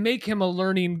 to make him a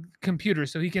learning computer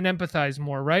so he can empathize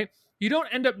more, right? You don't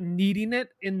end up needing it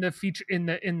in the feature in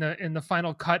the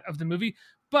final cut of the movie,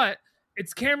 but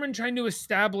it's Cameron trying to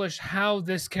establish how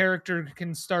this character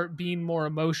can start being more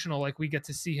emotional, like we get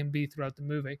to see him be throughout the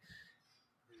movie.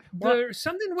 There's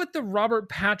something with the Robert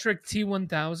Patrick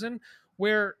T-1000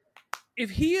 where if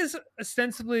he is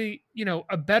ostensibly, you know,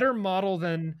 a better model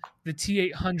than the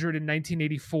T-800 in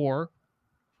 1984,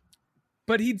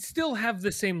 but he'd still have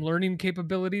the same learning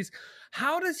capabilities,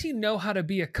 how does he know how to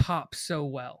be a cop so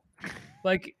well?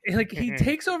 Like he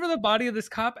takes over the body of this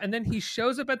cop, and then he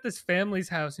shows up at this family's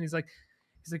house, and he's like,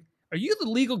 "Are you the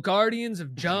legal guardians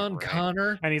of John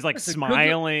Connor?" And he's like That's a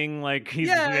smiling, like he's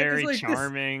very like,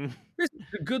 charming. This is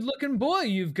a good-looking boy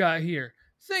you've got here.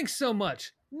 Thanks so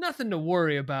much. Nothing to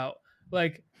worry about.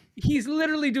 Like, he's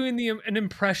literally doing an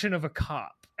impression of a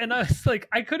cop. And I was like,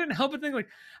 I couldn't help but think, like,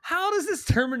 how does this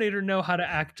Terminator know how to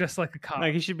act just like a cop?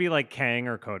 Like, he should be like Kang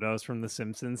or Kodos from The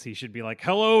Simpsons. He should be like,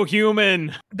 "Hello,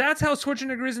 human." That's how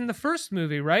Schwarzenegger is in the first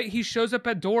movie, right? He shows up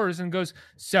at doors and goes,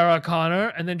 "Sarah Connor,"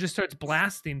 and then just starts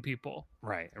blasting people.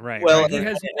 Right. Well, He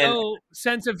has no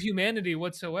sense of humanity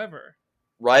whatsoever.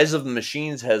 Rise of the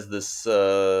Machines has this,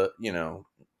 you know,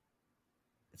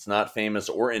 it's not famous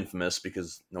or infamous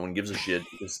because no one gives a shit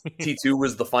because T2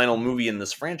 was the final movie in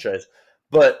this franchise.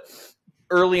 But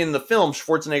early in the film,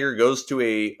 Schwarzenegger goes to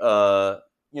a,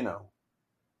 you know,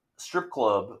 strip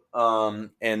club,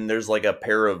 and there's like a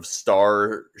pair of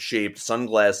star-shaped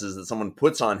sunglasses that someone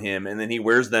puts on him, and then he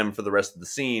wears them for the rest of the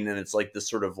scene, and it's like this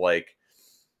sort of like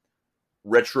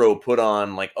retro put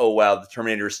on, like, oh wow, the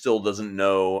Terminator still doesn't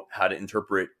know how to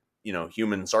interpret, you know,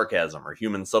 human sarcasm or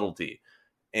human subtlety.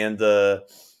 And I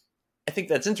think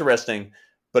that's interesting,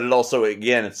 but it also,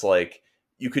 again, it's like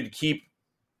you could keep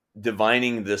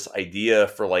divining this idea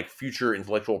for like future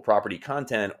intellectual property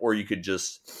content, or you could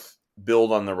just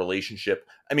build on the relationship.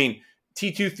 I mean,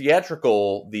 T2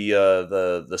 theatrical,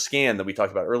 the scan that we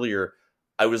talked about earlier,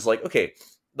 I was like, okay,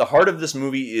 the heart of this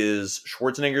movie is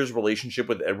Schwarzenegger's relationship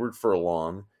with Edward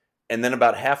Furlong, and then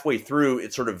about halfway through,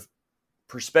 it sort of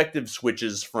perspective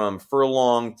switches from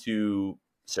Furlong to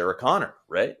Sarah Connor,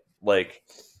 right? Like,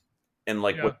 and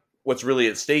like what's really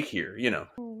at stake here, you know?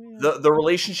 The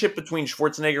relationship between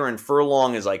Schwarzenegger and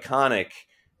Furlong is iconic,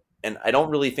 and I don't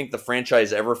really think the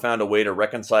franchise ever found a way to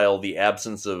reconcile the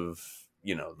absence of,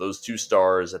 you know, those two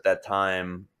stars at that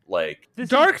time. Like,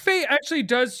 Dark Fate actually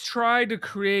does try to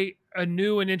create a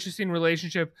new and interesting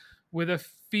relationship with a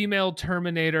female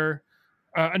Terminator,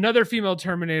 another female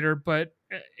Terminator, but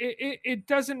it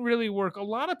doesn't really work. A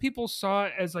lot of people saw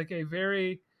it as like a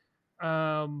very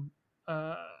sort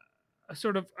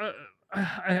of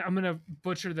I'm gonna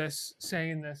butcher this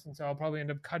saying this, and so I'll probably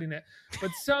end up cutting it,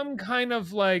 but some kind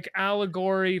of like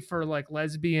allegory for like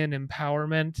lesbian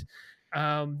empowerment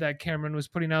that Cameron was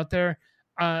putting out there.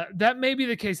 That may be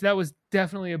the case. That was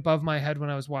definitely above my head when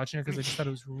I was watching it because I just thought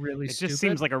it was really It stupid. just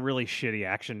seems like a really shitty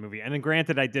action movie. And then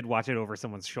granted, I did watch it over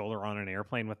someone's shoulder on an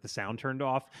airplane with the sound turned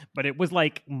off, but it was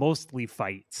like mostly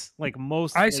fights. Like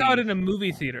mostly, I saw it in a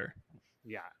movie theater.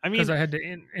 Yeah, I mean, because I had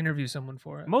to interview someone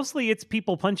for it. Mostly it's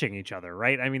people punching each other,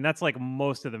 right? I mean, that's like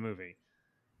most of the movie.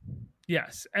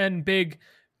 Yes, and big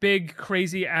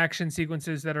crazy action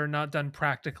sequences that are not done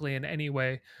practically in any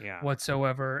way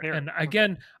whatsoever. And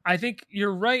again, I think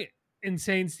you're right in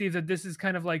saying, Steve, that this is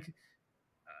kind of like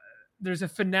there's a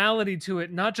finality to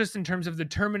it, not just in terms of the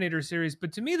Terminator series,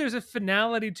 but to me there's a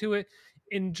finality to it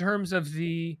in terms of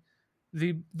the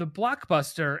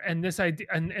blockbuster and this idea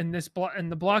and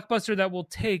the blockbuster that will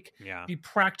take the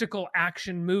practical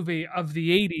action movie of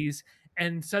the 80s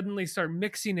and suddenly start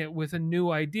mixing it with a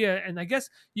new idea. And I guess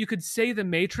you could say The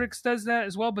Matrix does that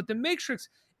as well, but The Matrix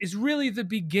is really the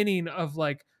beginning of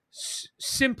like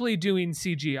simply doing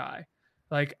CGI.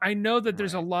 Like, I know that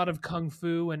there's a lot of kung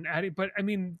fu and but I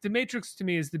mean, The Matrix to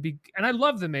me is and I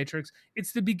love The Matrix.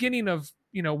 It's the beginning of,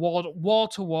 you know, wall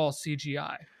to wall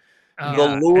CGI.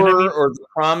 The lure or the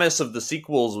promise of the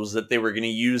sequels was that they were going to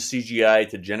use CGI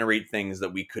to generate things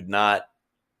that we could not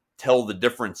tell the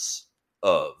difference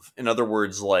of. In other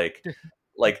words, like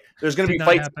there's going to be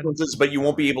fight sequences, but you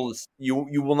won't be able to.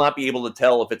 You will not be able to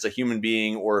tell if it's a human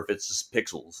being or if it's just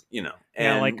pixels. You know,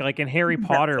 and like in Harry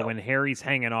Potter when Harry's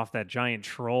hanging off that giant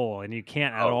troll, and you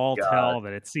can't at all tell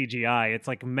that it's CGI. It's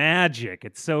like magic.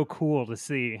 It's so cool to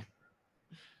see.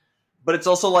 But it's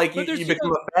also like you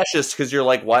become a fascist because you're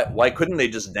like, why couldn't they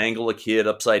just dangle a kid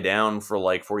upside down for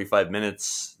like 45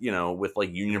 minutes, you know, with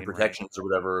like union protections or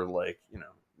whatever, like, you know,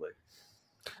 like.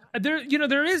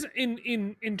 there is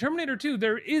in Terminator 2,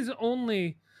 there is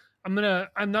only, I'm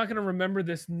not gonna remember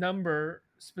this number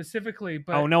specifically,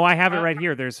 but Oh no, I have it right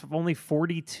here. There's only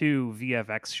 42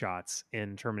 VFX shots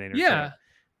in Terminator 2.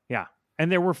 Yeah,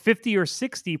 and there were 50 or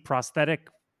 60 prosthetic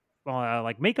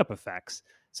like makeup effects.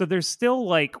 So there's still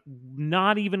like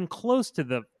not even close to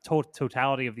the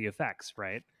totality of the effects,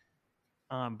 right?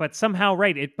 But somehow,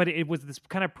 right? It was this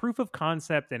kind of proof of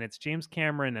concept, and it's James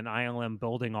Cameron and ILM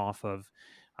building off of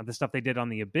the stuff they did on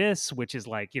The Abyss, which is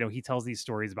like, he tells these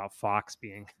stories about Fox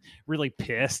being really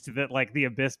pissed that like The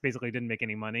Abyss basically didn't make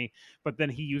any money, but then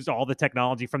he used all the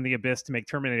technology from The Abyss to make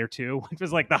Terminator 2, which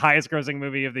was like the highest grossing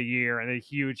movie of the year and a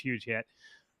huge hit.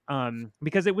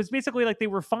 Because it was basically like they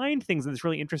refined things in this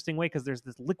really interesting way, because there's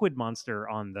this liquid monster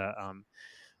on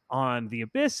the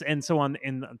Abyss, and so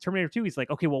in Terminator 2 he's like,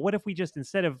 okay, well, what if we just,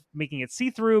 instead of making it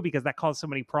see-through, because that caused so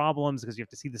many problems because you have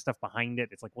to see the stuff behind it,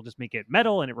 it's like, we'll just make it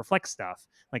metal and it reflects stuff.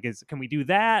 Like, can we do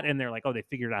that? And they're like, oh, they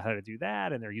figured out how to do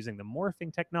that, and they're using the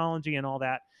morphing technology and all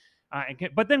that.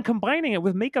 But then combining it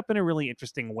with makeup in a really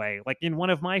interesting way, like in one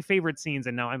of my favorite scenes,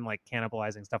 and now I'm like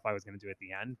cannibalizing stuff I was going to do at the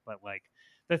end, but like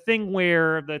the thing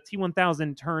where the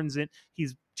T-1000 turns it,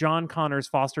 he's John Connor's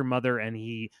foster mother, and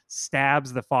he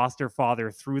stabs the foster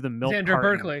father through the milk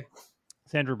carton.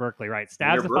 Sandra Berkeley, right.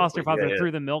 Stabs the foster father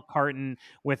through the milk carton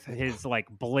with his like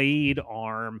blade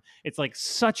arm. It's like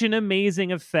such an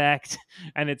amazing effect.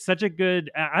 And it's such a good,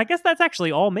 I guess that's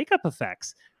actually all makeup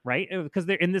effects, right? Because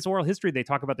they're in this oral history, they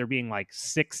talk about there being like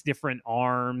 6 different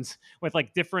arms with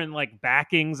like different like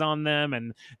backings on them.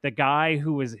 And the guy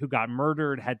who got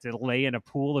murdered had to lay in a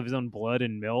pool of his own blood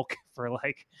and milk for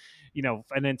like,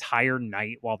 an entire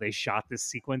night while they shot this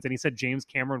sequence. And he said James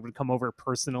Cameron would come over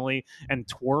personally and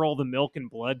twirl the milk and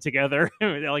blood together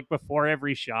like before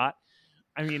every shot.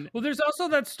 I mean, well, there's also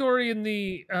that story in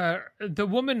the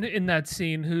woman in that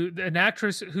scene, an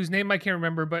actress whose name I can't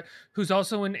remember, but who's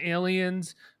also in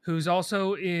Aliens, who's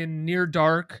also in Near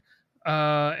Dark,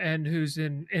 and who's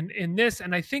in this,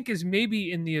 and I think is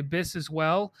maybe in The Abyss as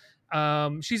well.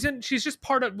 She's just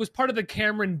part of the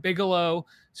Cameron Bigelow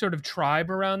sort of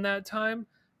tribe around that time.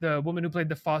 The woman who played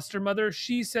the foster mother,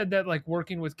 she said that like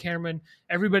working with Cameron,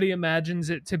 everybody imagines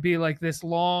it to be like this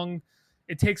long,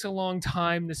 it takes a long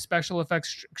time, this special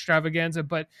effects extravaganza,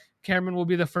 but Cameron will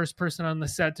be the first person on the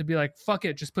set to be like, fuck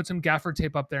it, just put some gaffer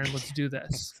tape up there and let's do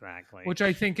this. Exactly. Which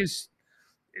I think is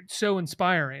so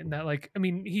inspiring that, like, I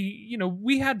mean,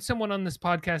 we had someone on this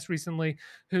podcast recently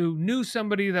who knew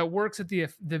somebody that works at the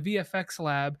VFX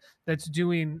lab that's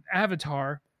doing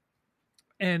Avatar,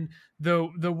 and the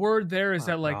word there is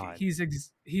that like God.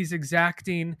 he's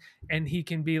exacting and he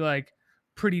can be like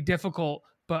pretty difficult,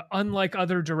 but unlike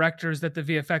other directors that the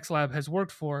VFX lab has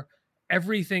worked for,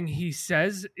 everything he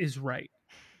says is right.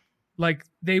 Like,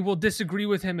 they will disagree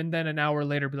with him and then an hour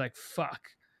later be like, fuck,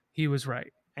 he was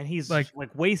right. And he's like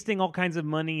wasting all kinds of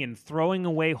money and throwing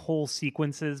away whole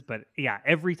sequences. But yeah,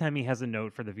 every time he has a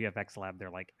note for the VFX lab, they're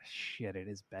like, shit, it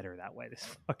is better that way. This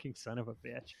fucking son of a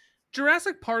bitch.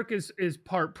 Jurassic Park is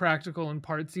part practical and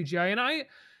part CGI.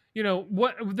 And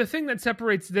what the thing that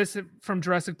separates this from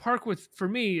Jurassic Park for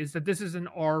me is that this is an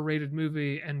R-rated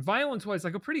movie, and violence-wise,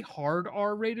 like a pretty hard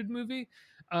R-rated movie.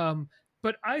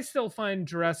 But I still find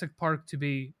Jurassic Park to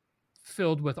be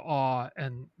filled with awe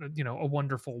and a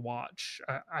wonderful watch.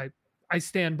 I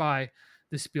stand by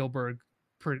the Spielberg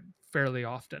fairly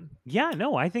often. Yeah,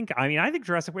 no, I think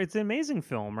Jurassic Park, it's an amazing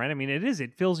film, right? I mean,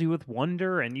 it fills you with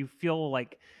wonder, and you feel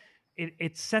like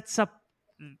it sets up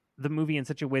the movie in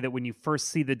such a way that when you first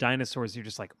see the dinosaurs, you're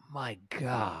just like, my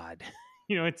God,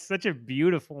 it's such a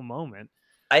beautiful moment.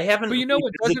 I haven't, but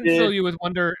it doesn't fill you with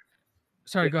wonder.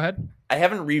 Sorry, go ahead. I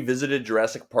haven't revisited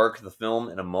Jurassic Park, the film,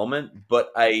 in a moment,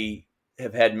 but I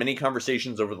have had many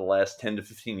conversations over the last 10 to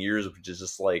 15 years, which is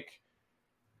just like,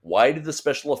 why did the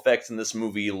special effects in this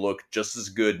movie look just as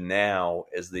good now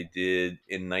as they did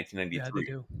in 1993? Yeah, they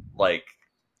do. Like,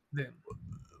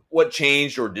 what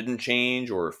changed or didn't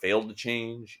change or failed to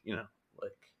change?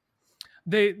 Like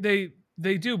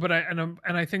they do, but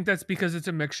I think that's because it's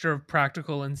a mixture of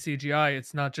practical and CGI.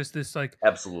 It's not just this like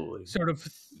absolutely sort of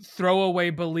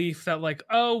throwaway belief that like,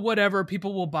 oh, whatever,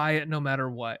 people will buy it no matter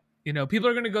what. People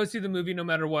are going to go see the movie no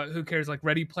matter what. Who cares? Like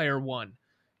Ready Player One,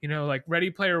 like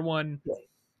Ready Player One.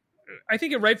 I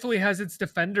think it rightfully has its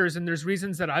defenders, and there's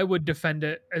reasons that I would defend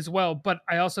it as well. But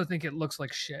I also think it looks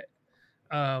like shit,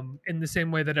 in the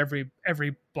same way that every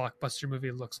blockbuster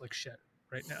movie looks like shit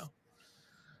right now.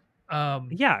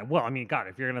 Yeah, well, I mean, God,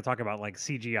 if you're going to talk about like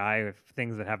CGI of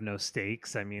things that have no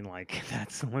stakes, I mean, like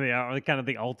that's like kind of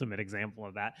the ultimate example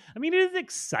of that. I mean, it is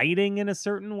exciting in a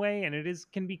certain way, and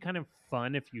can be kind of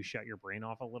fun if you shut your brain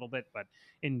off a little bit. But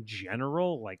in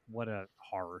general, like, what a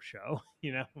horror show,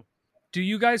 you know? Do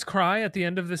you guys cry at the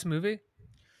end of this movie?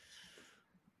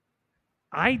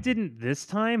 I didn't this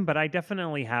time, but I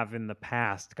definitely have in the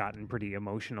past gotten pretty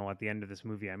emotional at the end of this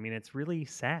movie. I mean, it's really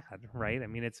sad, right? I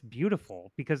mean, it's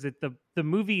beautiful because the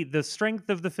movie, the strength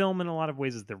of the film in a lot of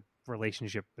ways is the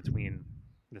relationship between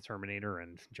the Terminator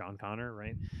and John Connor,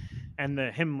 right? And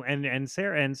him and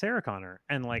Sarah Connor,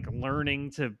 and like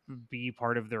learning to be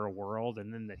part of their world,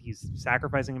 and then that he's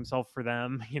sacrificing himself for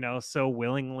them, you know, so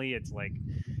willingly. It's like,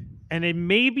 and it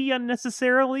may be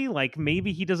unnecessarily, like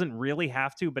maybe he doesn't really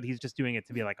have to, but he's just doing it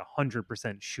to be like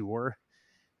 100% sure.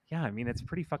 Yeah, I mean, it's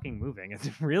pretty fucking moving. It's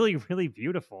really, really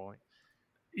beautiful.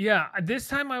 Yeah, this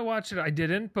time I watched it, I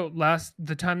didn't, but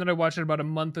the time that I watched it about a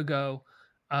month ago,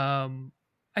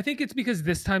 I think it's because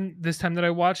this time that I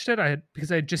watched it, because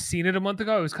I had just seen it a month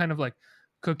ago, I was kind of like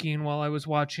cooking while I was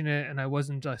watching it, and I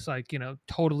wasn't just like, you know,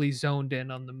 totally zoned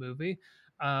in on the movie.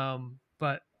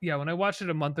 But yeah, when I watched it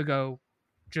a month ago,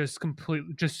 just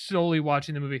solely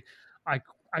watching the movie, I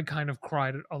kind of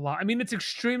cried a lot. I mean, it's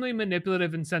extremely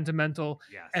manipulative and sentimental,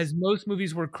 Yes. as most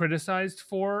movies were criticized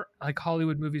for, like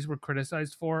Hollywood movies were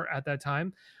criticized for at that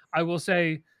time. I will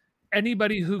say,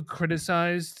 anybody who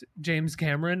criticized James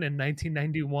Cameron in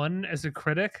 1991 as a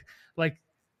critic, like,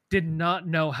 did not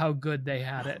know how good they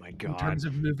had it in terms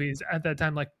of movies at that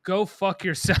time. Like, go fuck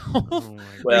yourself.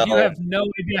 Like, you have no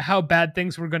idea how bad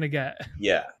things were going to get.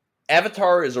 Yeah.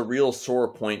 Avatar is a real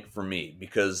sore point for me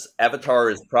because Avatar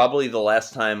is probably the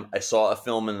last time I saw a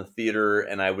film in the theater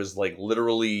and I was like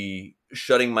literally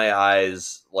shutting my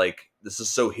eyes like, this is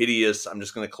so hideous. I'm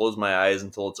just going to close my eyes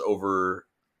until it's over.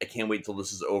 I can't wait till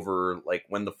this is over. Like,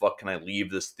 when the fuck can I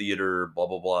leave this theater? Blah,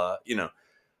 blah, blah, you know.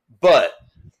 But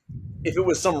if it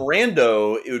was some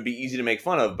rando, it would be easy to make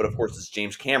fun of. But of course, it's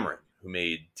James Cameron who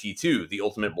made T2, the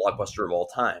ultimate blockbuster of all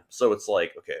time. So it's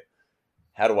like, okay,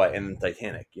 how do I end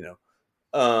Titanic, you know?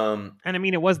 And I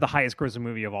mean, it was the highest grossing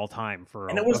movie of all time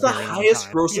and it was the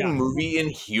highest grossing movie in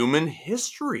human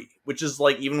history, which is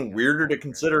like even weirder to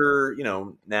consider, you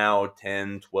know, now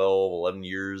 10, 12, 11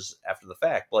 years after the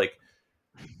fact. Like,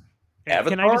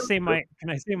 Avatar? Can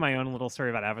I say my own little story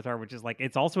about Avatar, which is like,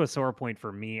 it's also a sore point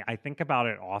for me. I think about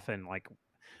it often, like,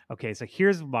 okay, so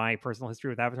here's my personal history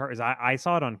with Avatar. Is I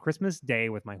saw it on Christmas Day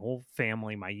with my whole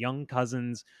family, my young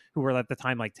cousins who were at the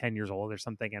time like 10 years old or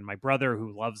something, and my brother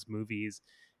who loves movies,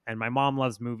 and my mom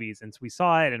loves movies. And so we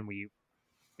saw it, and we,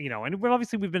 you know, and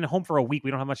we've been home for a week. We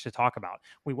don't have much to talk about.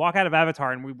 We walk out of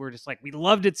Avatar and we were just like, we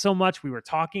loved it so much. We were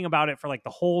talking about it for like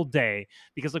the whole day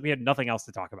because like we had nothing else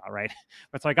to talk about, right?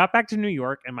 But so I got back to New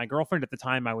York, and my girlfriend at the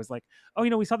time, I was like, oh,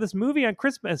 you know, we saw this movie on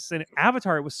Christmas and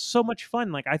Avatar. It was so much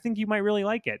fun. Like, I think you might really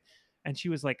like it. And she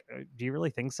was like, do you really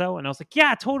think so? And I was like,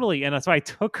 yeah, totally. And so I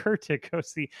took her to go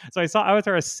see. So I saw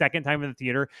Avatar a second time in the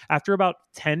theater. After about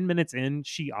 10 minutes in,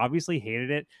 she obviously hated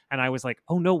it. And I was like,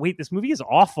 oh no, wait, this movie is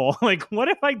awful. Like, what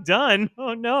have I done?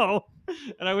 Oh no.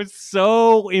 And I was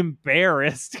so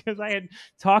embarrassed because I had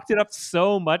talked it up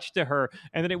so much to her.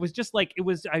 And then it was just like,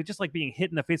 I just like being hit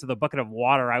in the face with a bucket of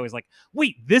water. I was like,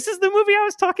 wait, this is the movie I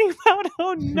was talking about?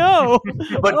 Oh no.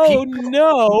 But oh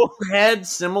no. Had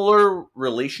similar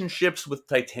relationships with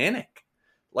Titanic.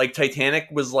 Like, Titanic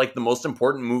was like the most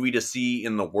important movie to see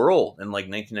in the world in like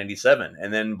 1997.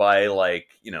 And then by like,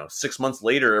 you know, 6 months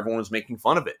later, everyone was making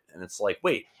fun of it. And it's like,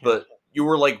 wait, but you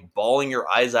were like bawling your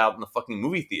eyes out in the fucking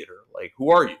movie theater. Like,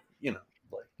 who are you? You know,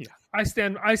 like, yeah.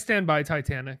 I stand by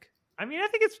Titanic. I mean, I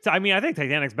think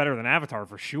Titanic's better than Avatar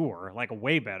for sure. Like,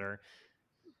 way better.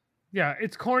 Yeah,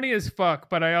 it's corny as fuck,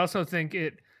 but I also think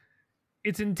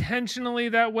it's intentionally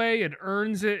that way. It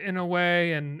earns it in a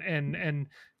way, and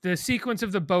the sequence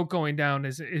of the boat going down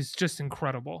is just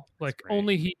incredible. Like,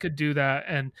 only he could do that,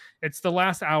 and it's the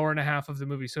last hour and a half of the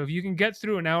movie. So if you can get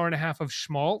through an hour and a half of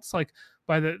schmaltz, like,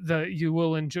 by you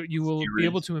will be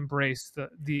able to embrace the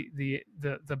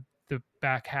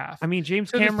back half. I mean,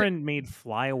 James Cameron made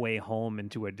Fly Away Home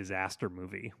into a disaster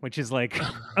movie, which is like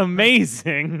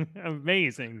amazing.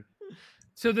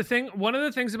 So one of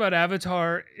the things about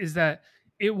Avatar is that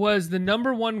it was the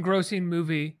number one grossing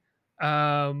movie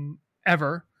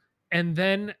ever, and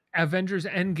then Avengers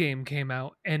Endgame came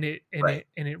out, and it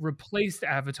replaced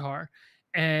Avatar.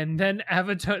 And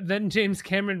then James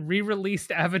Cameron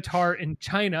re-released Avatar in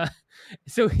China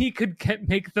so he could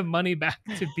make the money back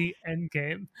to beat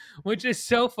Endgame, which is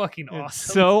so fucking awesome. It's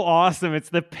so awesome. It's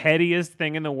the pettiest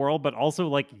thing in the world, but also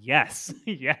like, yes,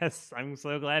 I'm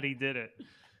so glad he did it.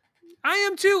 I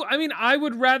am too. I mean, I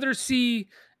would rather see,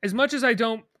 as much as I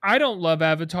don't love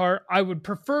Avatar, I would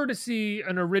prefer to see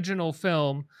an original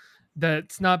film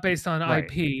that's not based on Right.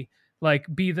 IP like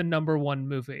be the number one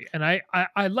movie. And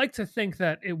I like to think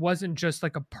that it wasn't just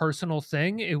like a personal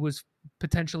thing. It was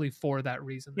potentially for that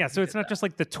reason. Yeah, so it's not just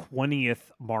like the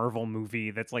 20th Marvel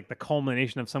movie that's like the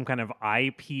culmination of some kind of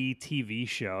IP TV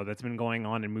show that's been going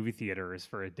on in movie theaters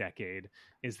for a decade,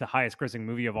 is the highest grossing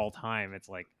movie of all time. It's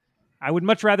like, I would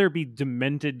much rather be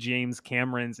demented James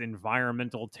Cameron's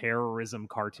environmental terrorism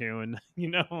cartoon, you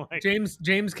know, like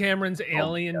James Cameron's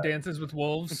Alien God. Dances with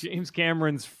Wolves. James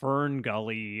Cameron's Fern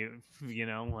Gully, you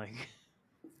know, like.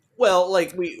 Well,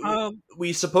 like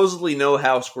we supposedly know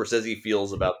how Scorsese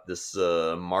feels about this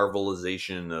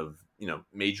Marvelization of, you know,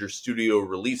 major studio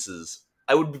releases.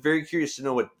 I would be very curious to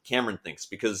know what Cameron thinks,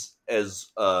 because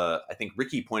as I think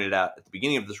Ricky pointed out at the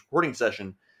beginning of this recording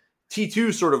session,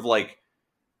 T2 sort of like,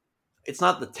 it's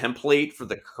not the template for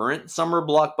the current summer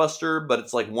blockbuster, but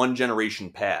it's like one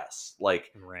generation past.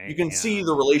 Like, Right, you can see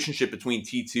the relationship between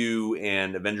T2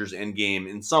 and Avengers Endgame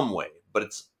in some way, but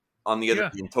it's on the other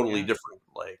hand totally different.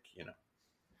 Like, you know.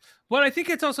 Well, I think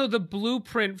it's also the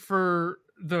blueprint for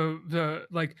the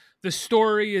like the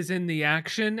story is in the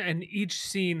action, and each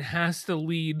scene has to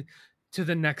lead to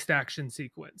the next action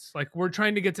sequence. Like, we're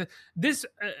trying to get to this.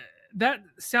 That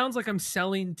sounds like I'm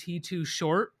selling T2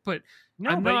 short, but No,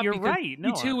 I'm but not, you're because right.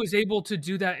 No, T2 was able to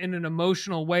do that in an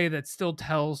emotional way that still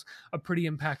tells a pretty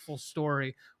impactful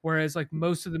story. Whereas like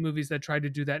most of the movies that try to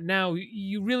do that now,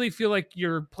 you really feel like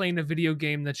you're playing a video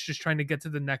game that's just trying to get to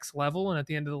the next level. And at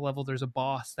the end of the level, there's a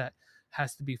boss that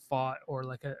has to be fought, or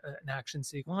like an action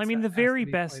sequence. Well, I mean, that the has to very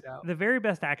be best, played out. the very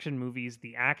best action movies,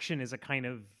 the action is a kind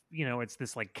of, you know, it's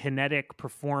this like kinetic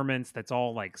performance that's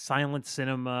all like silent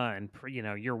cinema, and you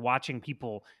know, you're watching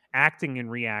people acting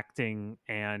and reacting,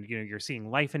 and you know, you're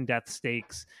seeing life and death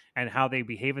stakes and how they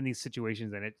behave in these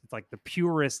situations, and it's like the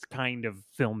purest kind of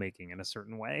filmmaking in a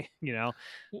certain way, you know.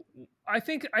 I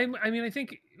think I mean I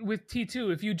think with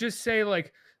T2, if you just say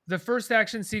like the first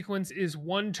action sequence is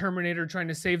one Terminator trying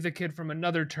to save the kid from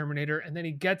another Terminator, and then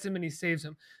he gets him and he saves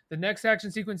him. The next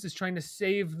action sequence is trying to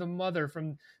save the mother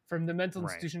from the mental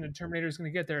institution, and Terminator is going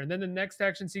to get there. And then the next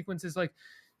action sequence is like,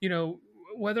 you know,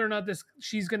 whether or not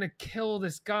she's going to kill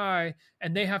this guy,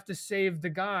 and they have to save the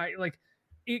guy. Like,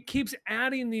 it keeps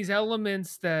adding these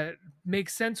elements that make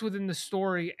sense within the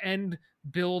story and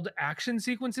build action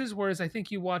sequences. Whereas I think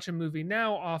you watch a movie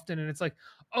now often and it's like,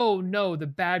 oh no, the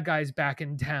bad guy's back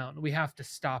in town, we have to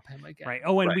stop him again. Right.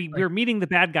 Oh, and we're meeting the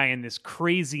bad guy in this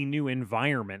crazy new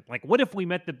environment. Like, what if we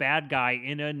met the bad guy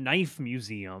in a knife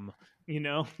museum? You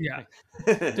know? Yeah.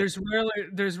 there's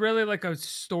really like a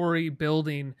story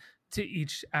building to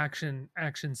each action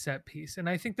set piece. And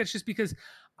I think that's just because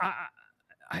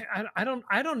I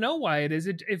don't know why it is.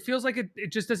 It feels like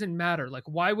it just doesn't matter. Like,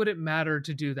 why would it matter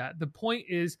to do that? The point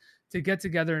is to get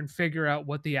together and figure out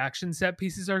what the action set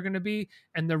pieces are going to be,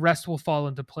 and the rest will fall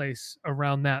into place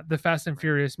around that. The Fast and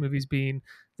Furious movies being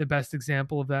the best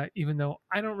example of that, even though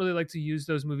I don't really like to use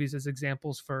those movies as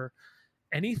examples for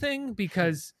anything,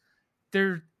 because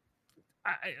they're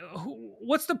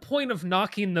what's the point of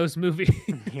knocking those movies?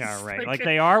 Yeah, right. Like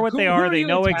they are what they are. They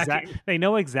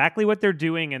know exactly what they're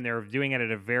doing, and they're doing it at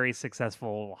a very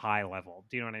successful high level.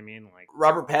 Do you know what I mean? Like,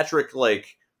 Robert Patrick,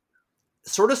 like,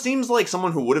 sort of seems like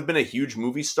someone who would have been a huge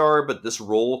movie star, but this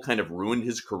role kind of ruined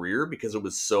his career because it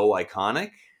was so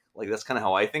iconic. Like, that's kind of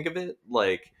how I think of it.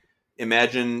 Like,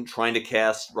 imagine trying to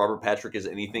cast Robert Patrick as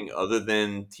anything other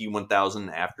than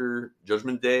T-1000 after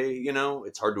Judgment Day. You know,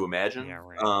 it's hard to imagine. Yeah,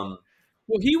 right.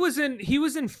 Well, he was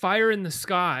in Fire in the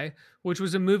Sky, which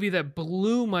was a movie that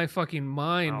blew my fucking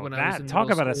mind when I was in talk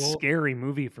middle about school. a scary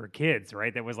movie for kids,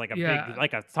 right? That was like a big,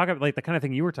 like talk about like the kind of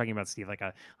thing you were talking about, Steve, like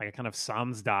a kind of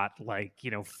Samsdot, like,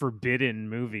 you know, forbidden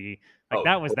movie. Like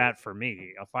that was that for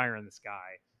me, A Fire in the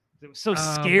Sky. It was so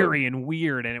scary and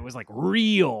weird, and it was like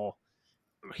real.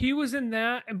 He was in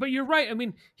that, but you're right. I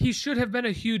mean, he should have been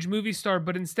a huge movie star,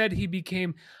 but instead he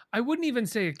became, I wouldn't even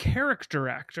say a character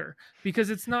actor,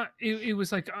 because it's not. It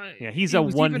was like, he's a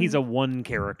one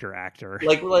character actor.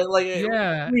 Like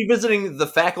revisiting The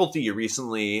Faculty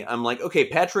recently, I'm like, okay,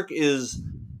 Patrick is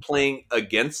playing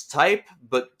against type,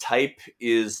 but type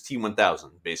is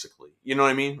T-1000 basically. You know what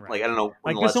I mean? Right. Like, I don't know.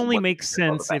 Like, this only makes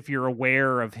sense if you're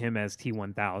aware of him as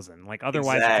T-1000. Like,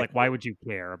 otherwise, it's like, why would you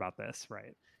care about this,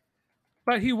 right?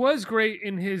 But he was great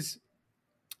in his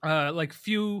like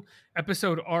few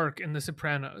episode arc in The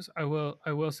Sopranos. I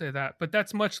will say that. But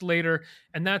that's much later,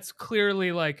 and that's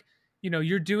clearly like, you know,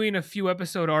 you're doing a few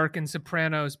episode arc in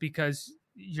Sopranos because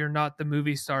you're not the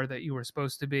movie star that you were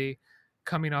supposed to be,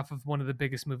 coming off of one of the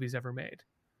biggest movies ever made.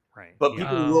 Right. But Yeah.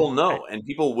 people will know, and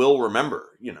people will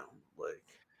remember. Like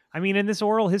I mean, in this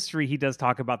oral history, he does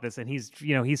talk about this, and he's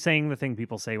saying the thing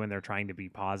people say when they're trying to be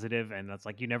positive, and that's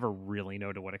like you never really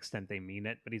know to what extent they mean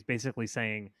it. But he's basically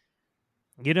saying,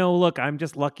 look, I'm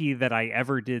just lucky that I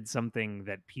ever did something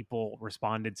that people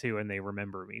responded to and they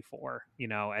remember me for.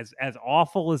 As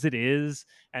awful as it is,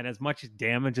 and as much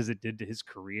damage as it did to his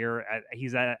career,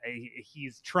 he's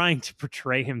trying to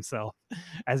portray himself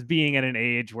as being at an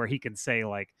age where he can say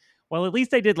like, well, at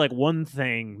least I did like one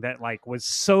thing that like was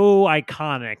so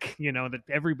iconic, that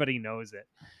everybody knows it.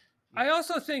 I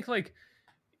also think like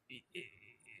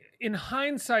in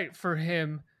hindsight for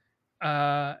him,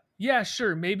 yeah,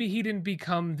 sure, maybe he didn't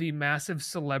become the massive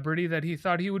celebrity that he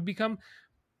thought he would become,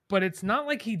 but it's not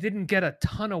like he didn't get a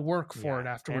ton of work for it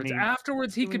afterwards.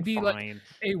 Afterwards, he could be like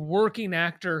a working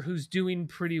actor who's doing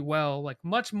pretty well, like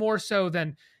much more so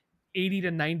than 80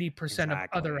 to 90% of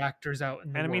other actors out in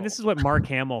the world. And I mean, this is what Mark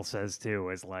Hamill says too,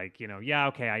 is like, yeah,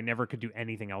 okay, I never could do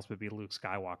anything else but be Luke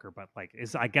Skywalker, but like,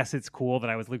 I guess it's cool that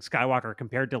I was Luke Skywalker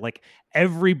compared to like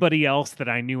everybody else that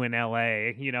I knew in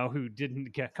LA, who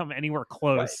didn't come anywhere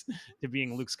close to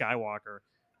being Luke Skywalker.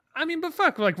 I mean, but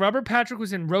fuck, like Robert Patrick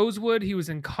was in Rosewood, he was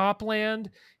in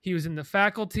Copland, he was in The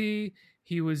Faculty,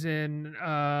 he was in,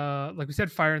 like we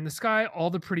said, Fire in the Sky, All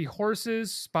the Pretty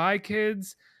Horses, Spy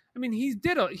Kids. I mean, he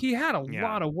had a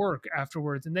lot of work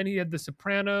afterwards, and then he had The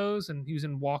Sopranos, and he was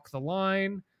in Walk the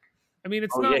Line. I mean,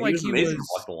 it's not like he was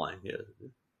Walk the Line.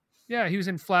 Yeah, he was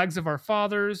in Flags of Our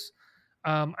Fathers.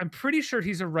 I'm pretty sure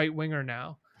he's a right winger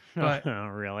now. But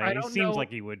really, he seems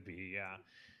like he would be. Yeah,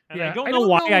 and yeah, I don't know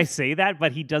why I say that,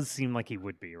 but he does seem like he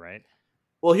would be, right?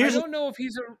 Well, I don't know if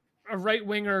he's a right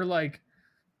winger like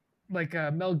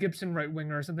a Mel Gibson right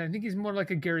winger or something. I think he's more like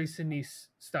a Gary Sinise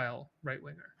style right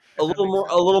winger. A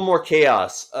little more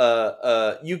chaos.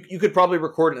 You could probably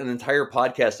record an entire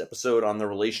podcast episode on the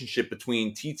relationship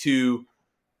between T2,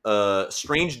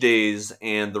 Strange Days,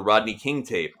 and the Rodney King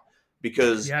tape,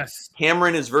 because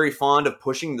Cameron is very fond of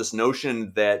pushing this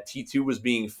notion that T2 was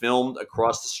being filmed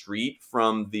across the street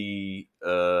from the,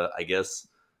 I guess,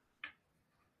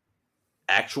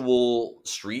 actual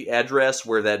street address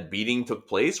where that beating took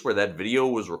place, where that video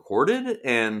was recorded,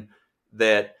 and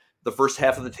that the first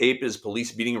half of the tape is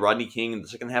police beating Rodney King, and the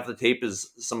second half of the tape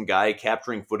is some guy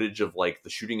capturing footage of like the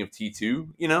shooting of T2,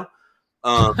 So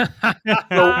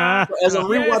as I'm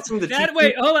rewatching the T2...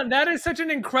 Wait, hold on. That is such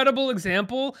an incredible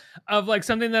example of like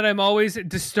something that I'm always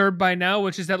disturbed by now,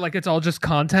 which is that like it's all just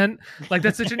content. Like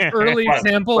that's such an early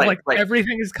example of like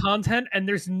everything is content and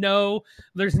there's no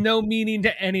meaning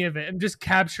to any of it. I'm just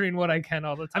capturing what I can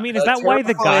all the time. I mean, is that why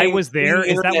the guy was there?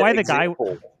 Is that why the guy...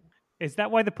 Is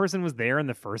that why the person was there in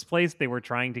the first place? They were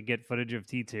trying to get footage of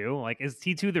T2? Like, is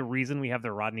T2 the reason we have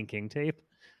the Rodney King tape?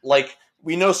 Like,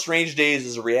 we know Strange Days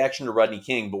is a reaction to Rodney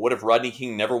King, but what if Rodney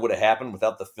King never would have happened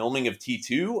without the filming of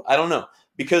T2? I don't know.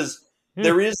 Because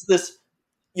there is this,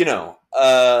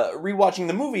 rewatching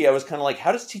the movie, I was kind of like,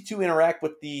 how does T2 interact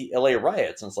with the LA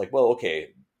riots? And it's like, well,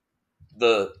 okay,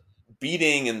 the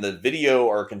beating and the video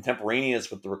are contemporaneous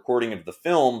with the recording of the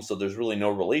film, so there's really no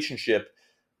relationship.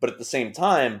 But at the same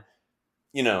time,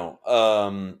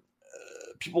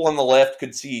 people on the left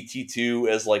could see T2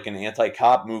 as like an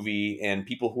anti-cop movie, and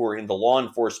people who are into law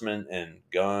enforcement and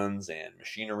guns and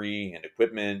machinery and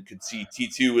equipment could see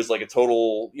T2 as like a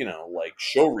total, like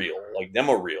show reel, like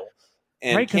demo reel.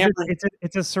 And right, because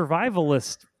it's a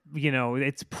survivalist,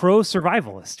 it's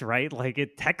pro-survivalist, right? Like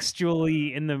it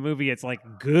textually in the movie, it's like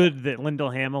good that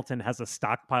Lyndall Hamilton has a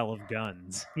stockpile of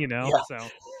guns, so...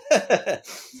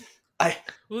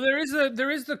 Well, there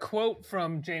is the quote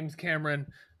from James Cameron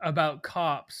about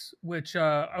cops, which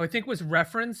I think was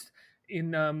referenced in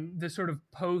the sort of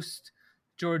post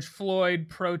George Floyd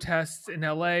protests in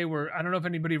LA, where I don't know if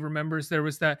anybody remembers, there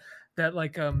was that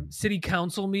like city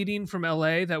council meeting from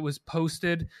LA that was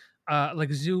posted,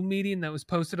 like a Zoom meeting that was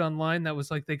posted online, that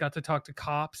was like they got to talk to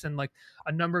cops, and like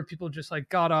a number of people just like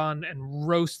got on and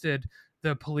roasted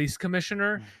the police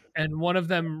commissioner. And one of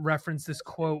them referenced this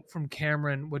quote from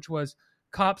Cameron, which was,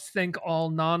 "Cops think all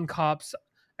non-cops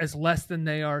as less than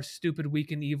they are, stupid,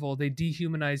 weak, and evil. They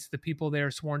dehumanize the people they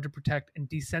are sworn to protect and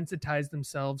desensitize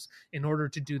themselves in order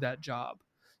to do that job."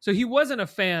 So he wasn't a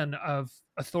fan of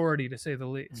authority, to say the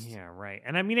least. Yeah, right.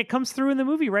 And I mean, it comes through in the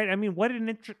movie, right? I mean, what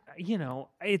an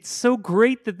it's so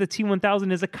great that the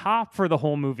T-1000 is a cop for the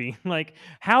whole movie. Like,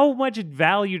 how much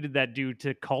value did that do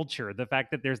to culture? The fact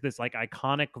that there's this like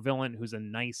iconic villain who's a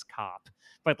nice cop,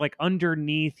 but like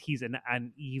underneath he's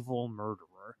an evil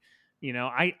murderer. You know,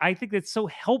 I think it's so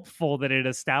helpful that it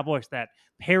established that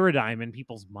paradigm in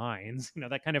people's minds, you know,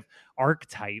 that kind of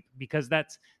archetype, because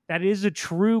that is a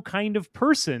true kind of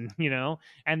person, you know,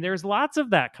 and there's lots of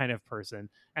that kind of person.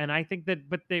 And I think that,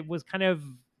 but it was kind of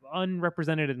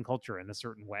unrepresented in culture in a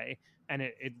certain way. And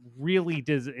it really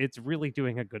does, it's really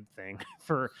doing a good thing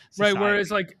for society.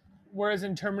 Right. Whereas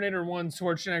in Terminator 1,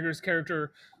 Schwarzenegger's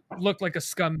character looked like a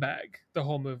scumbag the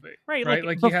whole movie. Right.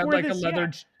 Like he had like this, a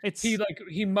leather. Yeah,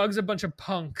 he mugs a bunch of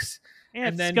punks. Yeah,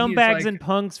 and then scumbags and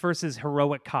punks versus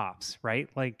heroic cops, right?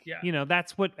 Like, yeah. You know,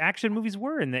 that's what action movies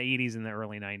were in the 80s and the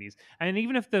early 90s. And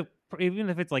even if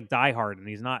it's like Die Hard and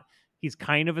he's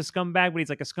kind of a scumbag, but he's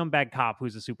like a scumbag cop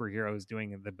who's a superhero who's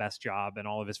doing the best job and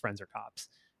all of his friends are cops,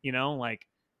 you know, like.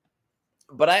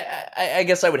 But I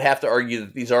guess I would have to argue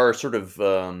that these are sort of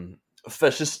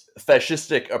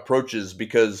fascistic approaches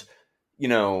because, you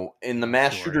know, in the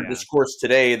mass shooter discourse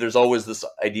today, there's always this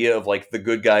idea of like the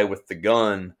good guy with the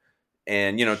gun.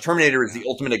 And, you know, Terminator is the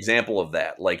ultimate example of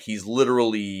that. Like, he's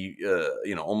literally,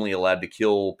 you know, only allowed to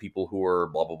kill people who are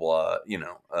blah, blah, blah, you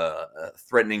know,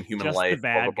 threatening human just life. The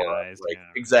bad blah, blah, blah. guys. Like, yeah.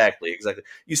 Exactly.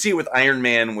 You see it with Iron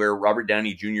Man, where Robert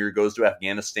Downey Jr. goes to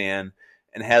Afghanistan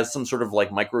and has some sort of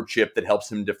like microchip that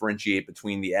helps him differentiate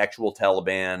between the actual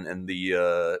Taliban and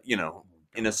the, you know,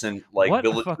 innocent like what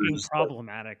villagers. A fucking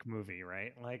problematic movie,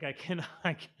 right? Like, I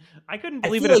couldn't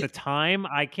believe it at the time.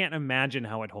 I can't imagine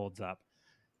how it holds up.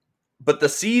 But the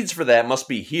seeds for that must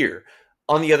be here.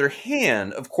 On the other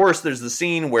hand, of course, there's the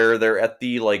scene where they're at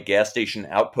the like gas station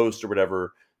outpost or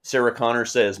whatever. Sarah Connor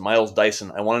says, Miles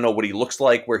Dyson, I want to know what he looks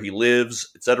like, where he lives,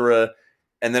 etc.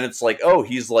 And then it's like, oh,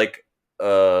 he's like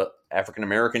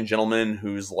African-American gentleman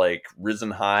who's like risen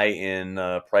high in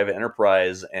private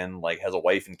enterprise and like has a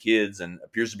wife and kids and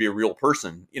appears to be a real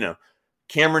person. You know,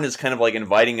 Cameron is kind of like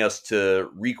inviting us to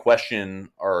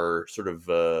re-question our sort of,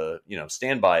 you know,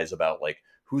 standbys about like,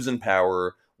 who's in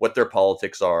power, what their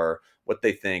politics are, what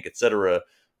they think, etc.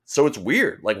 So it's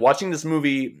weird, like watching this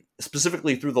movie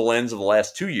specifically through the lens of the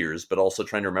last 2 years, but also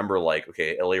trying to remember like,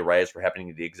 okay, LA riots were happening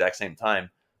at the exact same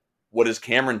time. What does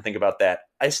Cameron think about that?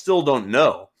 I still don't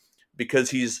know, because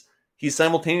he's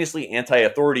simultaneously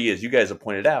anti-authority, as you guys have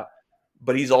pointed out,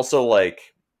 but he's also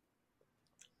like,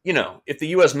 you know, if the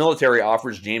U.S. military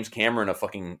offers James Cameron a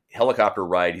fucking helicopter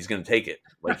ride, he's going to take it.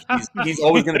 Like he's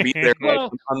always going to be there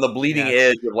like, on the bleeding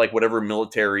edge of like whatever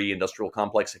military industrial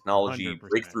complex technology 100%.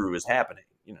 Breakthrough is happening.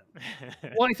 You know.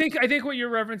 Well, I think what you're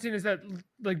referencing is that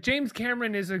like James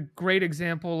Cameron is a great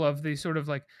example of the sort of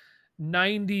like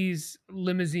 90s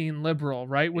limousine liberal,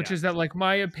 right? Which is that like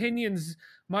my opinions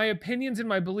and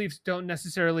my beliefs don't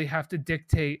necessarily have to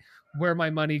dictate where my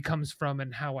money comes from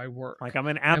and how I work. Like I'm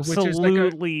an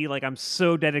absolutely like I'm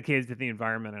so dedicated to the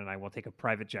environment and I will take a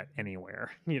private jet anywhere,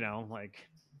 you know, like.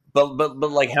 But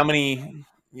like how many,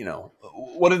 you know,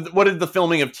 what did the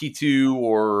filming of T2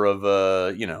 or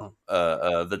of you know,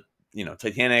 the, you know,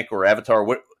 Titanic or Avatar,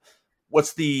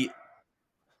 what's the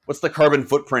carbon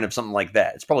footprint of something like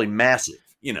that? It's probably massive,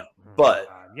 you know. But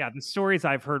yeah, the stories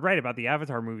I've heard about the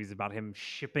Avatar movies about him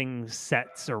shipping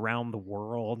sets around the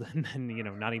world and then, you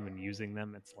know, not even using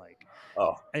them. It's like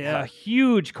a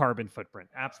huge carbon footprint,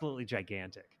 absolutely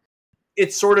gigantic.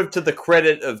 It's sort of to the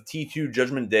credit of T2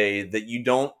 Judgment Day that you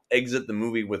don't exit the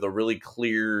movie with a really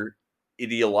clear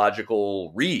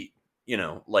ideological read. You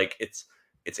know, like it's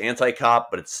anti-cop,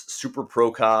 but it's super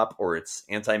pro-cop, or it's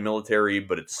anti-military,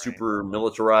 but it's super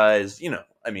militarized. You know,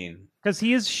 I mean, because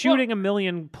he is shooting a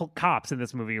million cops in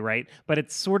this movie, right? But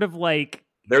it's sort of like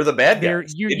they're the bad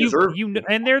guys.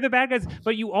 And they're the bad guys,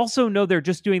 but you also know they're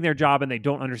just doing their job and they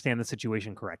don't understand the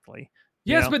situation correctly.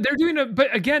 Yes, but they're doing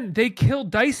but again, they killed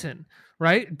Dyson,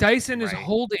 right? Dyson is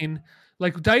holding,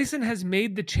 like Dyson has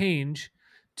made the change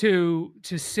to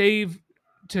save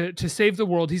the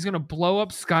world. He's going to blow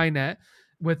up Skynet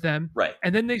with them. Right.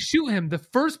 And then they shoot him. The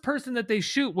first person that they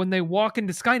shoot when they walk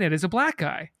into Skynet is a black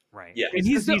guy. Right. Yeah. And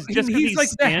he's like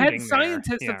the head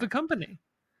scientist of the company.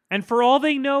 And for all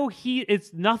they know,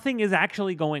 nothing is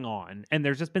actually going on. And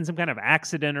there's just been some kind of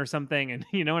accident or something. And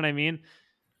you know what I mean?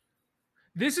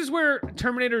 This is where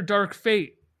Terminator Dark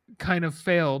Fate kind of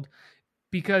failed,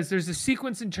 because there's a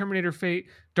sequence in Terminator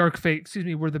Dark Fate,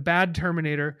 where the bad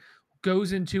Terminator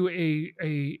goes into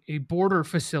a border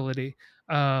facility,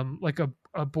 like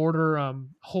a border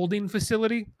holding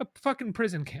facility, a fucking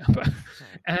prison camp,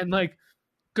 and like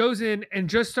goes in and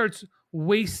just starts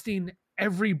wasting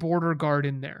every border guard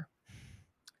in there.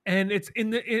 And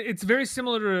it's very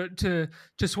similar to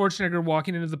Schwarzenegger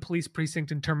walking into the police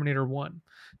precinct in Terminator 1.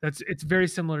 It's very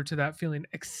similar to that feeling,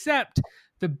 except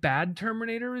the bad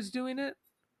Terminator is doing it.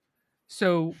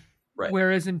 So Right.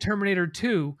 Whereas in Terminator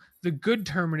 2, the good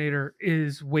Terminator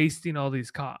is wasting all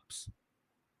these cops.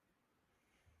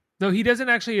 Though he doesn't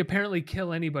actually apparently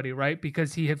kill anybody, right?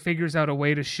 Because he figures out a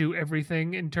way to shoot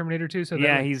everything in Terminator 2. So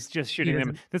yeah, that, he's just shooting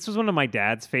them. This was one of my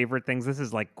dad's favorite things. This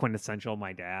is like quintessential.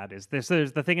 My dad is this.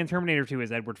 There's the thing in Terminator 2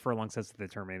 is Edward Furlong says to the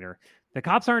Terminator, "The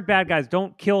cops aren't bad guys.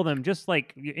 Don't kill them. Just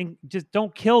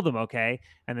don't kill them, okay?"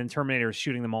 And then Terminator is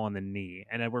shooting them all in the knee,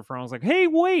 and Edward Furlong's like, "Hey,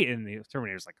 wait!" And the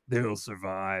Terminator's like, "They'll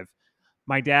survive."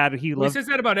 My dad, he says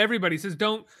that about everybody. He says,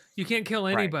 you can't kill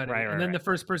anybody. Right, and then the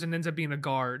first person ends up being a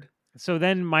guard. So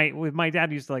then my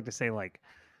dad used to like to say like,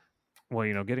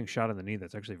 well, getting shot in the knee,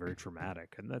 that's actually very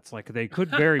traumatic. And that's like, they could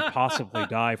very possibly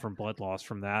die from blood loss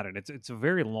from that. And it's a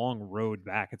very long road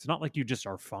back. It's not like you just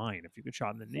are fine if you get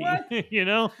shot in the knee, What?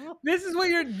 This is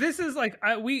like,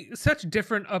 we such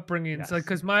different upbringings. Yes. Like,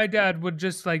 cause my dad would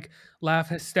just like laugh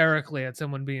hysterically at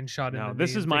someone being shot in the knee.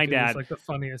 This is and my think it was, dad. like the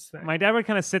funniest thing. My dad would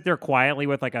kind of sit there quietly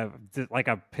with like a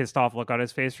pissed off look on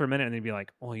his face for a minute. And then be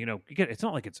like, well, it's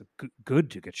not like it's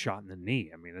good to get shot in the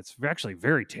knee. I mean, it's actually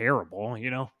very terrible.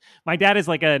 My dad is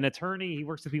like an attorney. He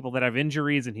works with people that have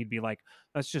injuries, and he'd be like,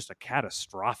 "That's just a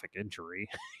catastrophic injury."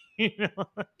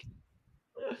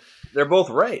 They're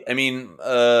both right. I mean,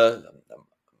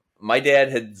 my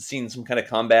dad had seen some kind of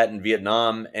combat in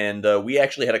Vietnam, and we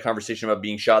actually had a conversation about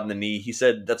being shot in the knee. He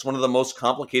said that's one of the most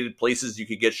complicated places you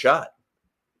could get shot.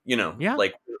 Yeah.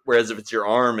 Like, whereas if it's your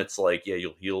arm, it's like, yeah,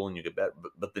 you'll heal and you get better.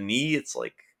 But the knee, it's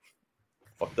like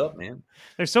fucked up, man.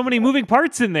 There's so many moving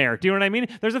parts in there. Do you know what I mean?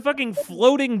 There's a fucking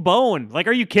floating bone. Like,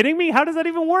 are you kidding me? How does that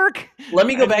even work? Let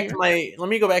me go back to my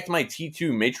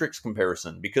T2 Matrix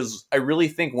comparison, because I really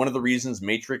think one of the reasons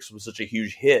Matrix was such a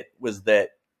huge hit was that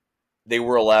they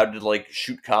were allowed to like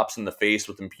shoot cops in the face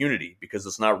with impunity because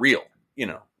it's not real.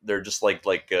 They're just like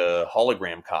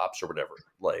hologram cops or whatever.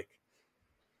 Like,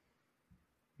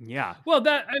 yeah. Well,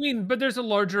 but there's a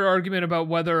larger argument about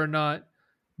whether or not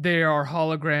they are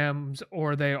holograms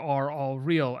or they are all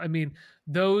real. I mean,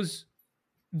 those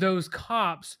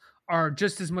cops are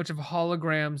just as much of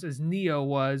holograms as Neo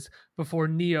was before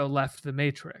Neo left the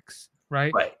Matrix,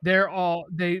 right? Right.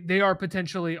 They are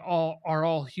potentially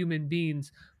all human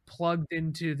beings plugged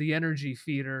into the energy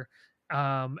feeder,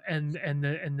 and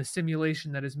the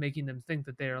simulation that is making them think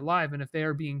that they are alive. And if they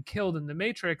are being killed in the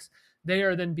Matrix, they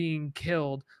are then being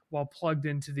killed while plugged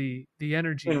into the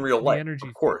energy in real life, energy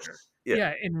of course. feeder.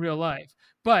 Yeah, in real life.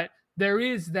 But there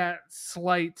is that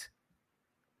slight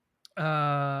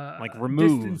like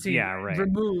remove,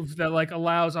 remove that like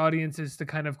allows audiences to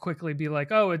kind of quickly be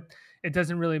like, oh, it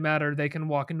doesn't really matter. They can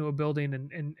walk into a building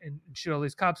and shoot all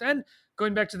these cops. And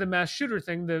going back to the mass shooter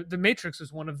thing, the Matrix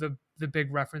is one of the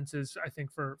big references, I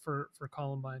think, for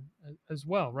Columbine as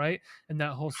well, right? And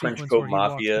that whole French sequence Coat where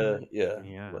Mafia,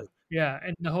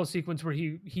 and the whole sequence where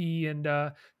he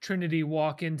and Trinity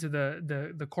walk into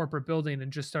the corporate building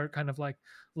and just start kind of like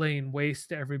laying waste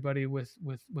to everybody with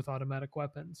automatic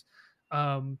weapons.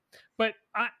 But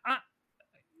I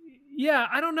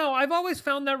don't know. I've always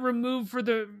found that remove for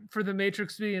the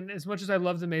Matrix to be, and as much as I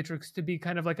love the Matrix, to be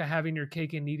kind of like a having your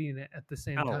cake and eating it at the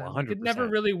same time. 100%. It never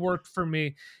really worked for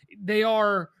me. They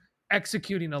are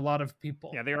executing a lot of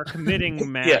people. Yeah, they are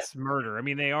committing mass murder. I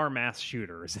mean, they are mass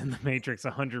shooters in the Matrix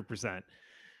 100%.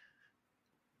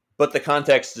 But the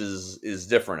context is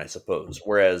different, I suppose.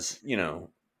 Whereas,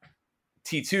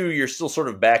 T2, you're still sort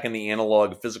of back in the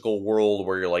analog physical world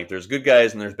where you're like, there's good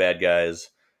guys and there's bad guys.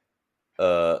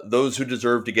 Those who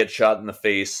deserve to get shot in the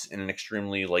face in an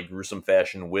extremely like gruesome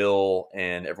fashion will,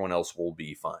 and everyone else will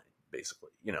be fine,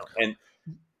 basically. And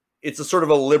it's a sort of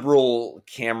a liberal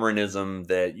Cameronism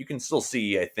that you can still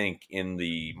see, I think, in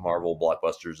the Marvel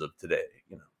blockbusters of today.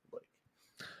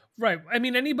 Right. I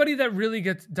mean, anybody that really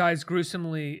dies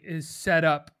gruesomely is set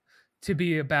up to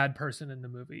be a bad person in the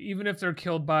movie, even if they're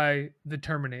killed by the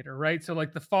Terminator, right? So,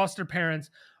 like, the foster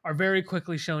parents are very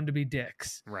quickly shown to be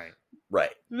dicks. Right. Right.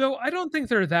 Though I don't think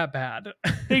they're that bad.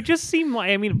 They just seem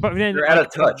like, but then they're out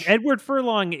of touch. Edward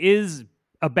Furlong is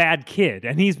a bad kid,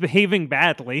 and he's behaving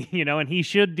badly, and he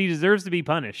deserves to be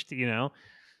punished,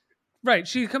 Right.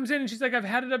 She comes in and she's like, I've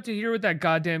had it up to here with that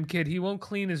goddamn kid. He won't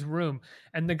clean his room.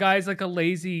 And the guy's like a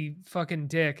lazy fucking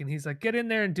dick. And he's like, get in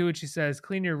there and do what she says.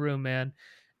 Clean your room, man.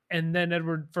 And then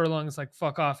Edward Furlong is like,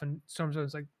 fuck off. And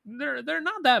Storm's like, they're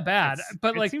not that bad.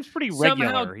 But like, it seems pretty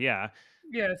regular. Yeah.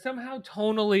 Yeah. Somehow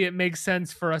tonally it makes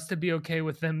sense for us to be okay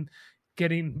with them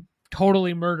getting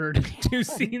totally murdered 2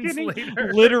 scenes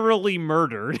later. Literally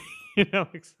murdered.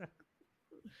 Exactly.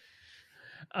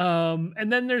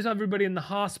 And then there's everybody in the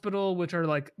hospital, which are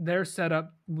like they're set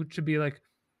up, which should be like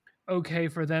okay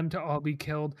for them to all be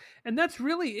killed. And that's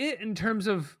really it in terms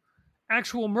of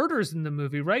actual murders in the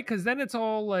movie, right? Because then it's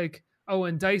all like, oh,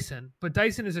 and Dyson, but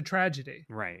Dyson is a tragedy.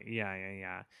 Right.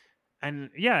 Yeah. And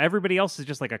yeah, everybody else is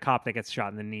just like a cop that gets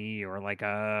shot in the knee, or like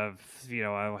a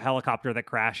helicopter that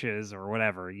crashes or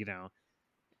whatever,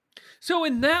 So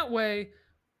in that way,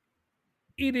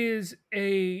 it is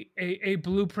a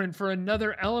blueprint for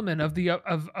another element of the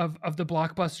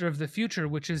blockbuster of the future,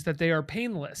 which is that they are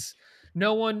painless.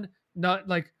 No one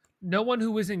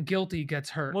who isn't guilty gets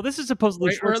hurt. Well, this is supposedly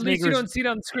right? Or at least you Schwarzenegger's- don't see it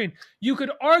on the screen. You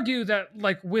could argue that,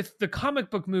 like with the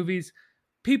comic book movies,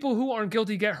 people who aren't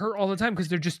guilty get hurt all the time because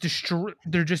they're just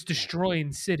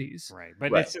destroying cities. Right.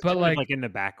 But Right. it's just But, kind of, like in the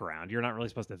background. You're not really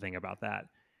supposed to think about that.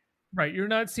 Right. You're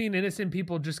not seeing innocent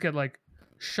people just get like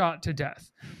shot to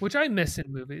death, which I miss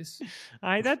in movies.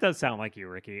 That does sound like you,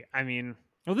 Ricky. I mean,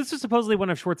 well, this is supposedly one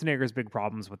of Schwarzenegger's big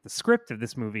problems with the script of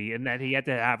this movie, and that he had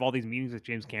to have all these meetings with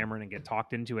James Cameron and get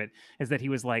talked into it, is that he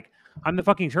was like, I'm the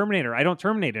fucking Terminator. I don't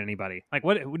terminate anybody. Like,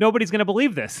 what? Nobody's going to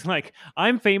believe this. Like,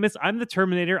 I'm famous. I'm the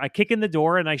Terminator. I kick in the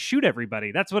door and I shoot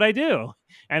everybody. That's what I do.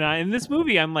 And in this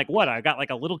movie, I'm like, what? I got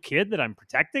like a little kid that I'm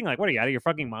protecting? Like, what, are you out of your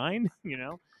fucking mind?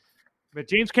 But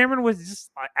James Cameron was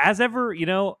just, as ever,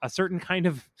 a certain kind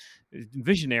of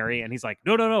visionary, and he's like,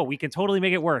 no, we can totally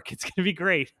make it work. It's gonna be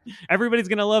great. Everybody's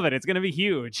gonna love it. It's gonna be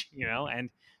huge, and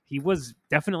he was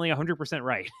definitely 100%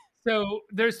 right. So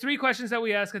there's 3 questions that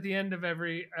we ask at the end of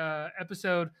every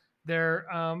episode. They're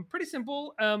pretty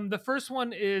simple. The first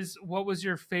one is, what was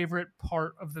your favorite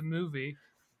part of the movie?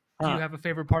 Do you have a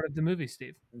favorite part of the movie,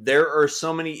 Steve? There are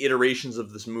so many iterations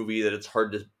of this movie that it's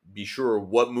hard to be sure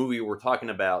what movie we're talking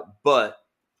about. But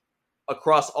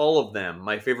across all of them,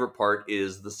 my favorite part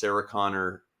is the Sarah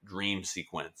Connor dream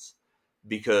sequence.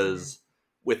 Because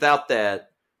without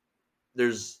that,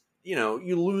 there's,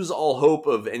 you lose all hope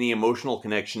of any emotional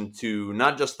connection to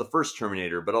not just the first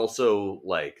Terminator, but also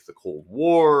like the Cold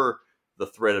War, the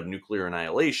threat of nuclear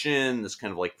annihilation, this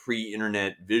kind of like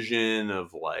pre-internet vision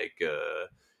of like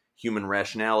human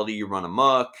rationality run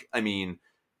amok. I mean,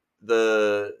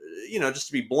 just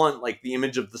to be blunt, like the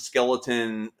image of the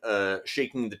skeleton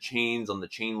shaking the chains on the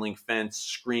chain link fence,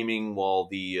 screaming while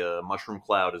the mushroom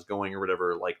cloud is going or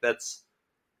whatever, like that's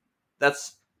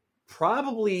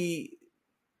probably,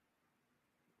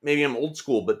 maybe I'm old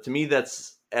school, but to me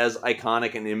that's as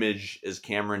iconic an image as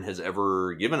Cameron has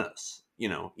ever given us.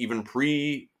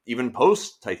 Even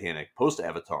post Titanic, post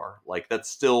Avatar, like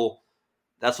that's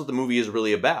what the movie is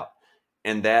really about.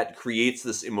 And that creates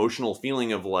this emotional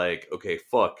feeling of like, okay,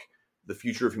 fuck, the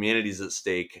future of humanity is at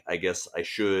stake. I guess I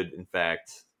should, in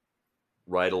fact,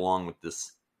 ride along with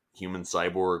this human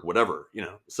cyborg, whatever,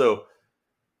 So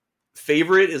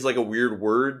favorite is like a weird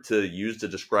word to use to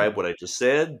describe what I just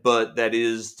said, but that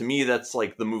is, to me, that's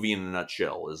like the movie in a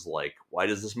nutshell, is like, why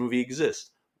does this movie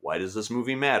exist? Why does this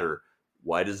movie matter?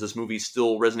 Why does this movie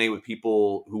still resonate with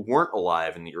people who weren't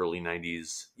alive in the early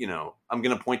 90s? I'm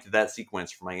going to point to that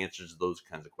sequence for my answers to those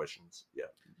kinds of questions.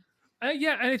 Yeah.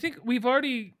 Yeah, and I think we've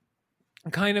already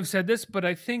kind of said this, but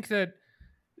I think that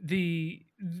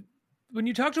when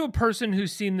you talk to a person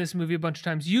who's seen this movie a bunch of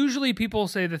times, usually people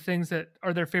say the things that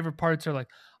are their favorite parts are like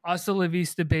Hasta la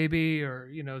Vista Baby, or,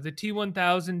 the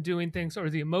T-1000 doing things, or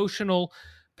the emotional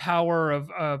power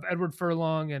of Edward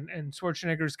Furlong and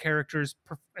Schwarzenegger's characters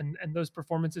and those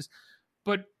performances.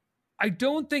 But I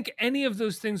don't think any of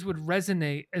those things would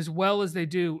resonate as well as they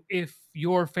do if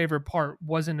your favorite part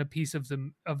wasn't a piece of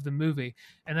the movie.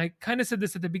 And I kind of said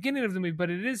this at the beginning of the movie, but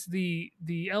it is the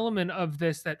element of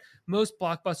this that most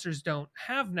blockbusters don't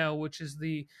have now, which is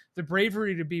the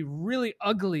bravery to be really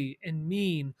ugly and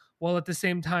mean while at the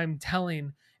same time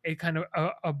telling a kind of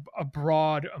a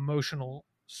broad emotional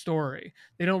story.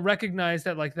 They don't recognize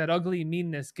that like that ugly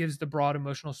meanness gives the broad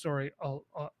emotional story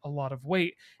a lot of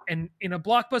weight. And in a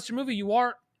blockbuster movie, you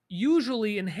are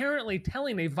usually inherently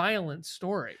telling a violent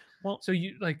story. Well, so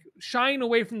you like shying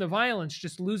away from the violence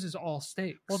just loses all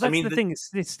stakes. Well, that's the thing.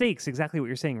 The stakes, exactly what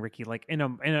you're saying, Ricky. Like in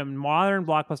a modern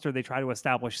blockbuster, they try to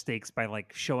establish stakes by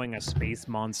like showing a space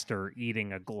monster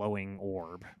eating a glowing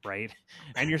orb, right?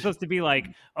 And you're supposed to be like,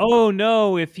 oh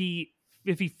no, if he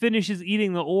finishes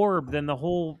eating the orb, then the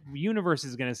whole universe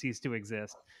is going to cease to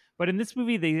exist. But in this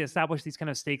movie, they establish these kind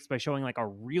of stakes by showing like a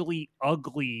really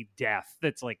ugly death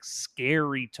that's like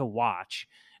scary to watch.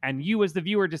 And you as the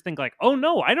viewer just think like, oh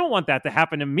no, I don't want that to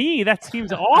happen to me. That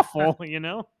seems awful,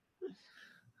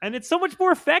 And it's so much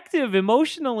more effective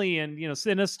emotionally and,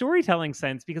 in a storytelling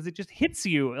sense, because it just hits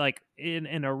you like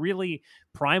in a really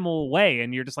primal way.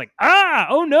 And you're just like,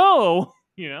 oh no,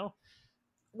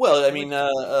 Well, I mean,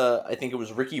 I think it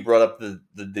was Ricky brought up the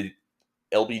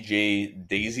LBJ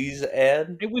Daisy's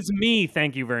ad. It was me.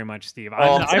 Thank you very much, Steve.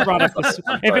 Oh, I brought up I'm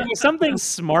sorry. if it was something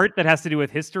smart that has to do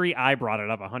with history, I brought it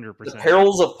up 100%. The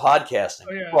perils of podcasting.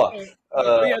 Oh, yeah. Fuck.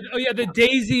 Yeah. The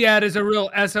Daisy ad is a real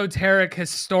esoteric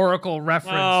historical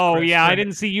reference. Oh, Chris, yeah. I right?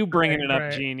 didn't see you bringing it up,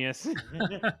 Right. genius.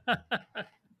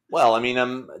 Well, I mean,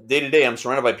 I'm day to day. I'm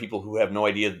surrounded by people who have no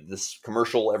idea that this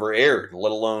commercial ever aired,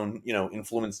 let alone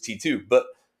influenced T2. But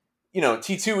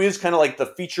T2 is kind of like the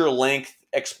feature length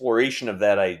exploration of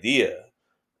that idea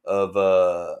of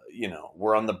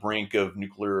we're on the brink of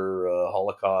nuclear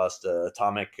holocaust,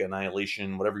 atomic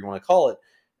annihilation, whatever you want to call it.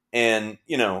 And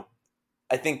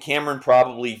I think Cameron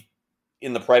probably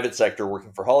in the private sector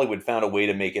working for Hollywood found a way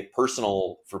to make it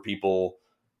personal for people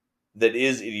that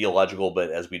is ideological,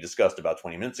 but as we discussed about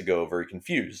 20 minutes ago, very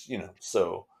confused,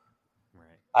 so Right.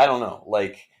 I don't know.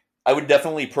 Like, I would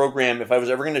definitely program, if I was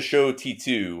ever going to show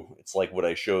T2, it's like, would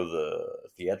I show the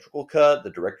theatrical cut, the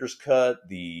director's cut,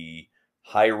 the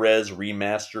high-res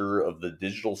remaster of the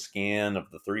digital scan of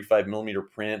the 35 millimeter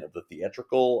print of the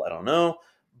theatrical? I don't know.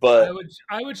 But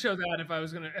I would show that if I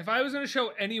was gonna show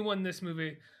anyone this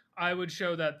movie, I would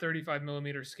show that 35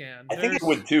 millimeter scan. I think I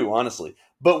would too, honestly.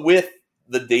 But with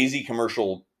the Daisy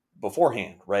commercial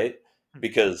beforehand, right?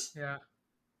 Because Yeah.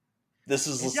 this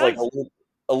is It just like does.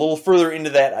 a little further into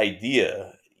that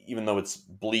idea, even though it's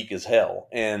bleak as hell.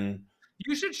 And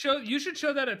You should show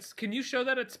that can you show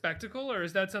that at Spectacle, or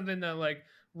is that something that like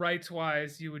rights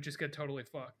wise you would just get totally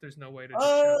fucked? There's no way to just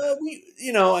show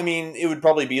that. I mean, it would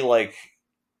probably be like,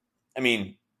 I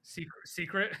mean,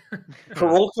 Secret.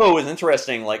 Karolko is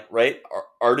interesting, like, right?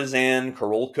 Artisan,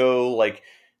 Karolko, like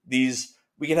these,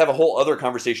 we could have a whole other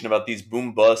conversation about these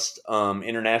boom bust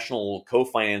international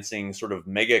co-financing sort of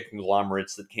mega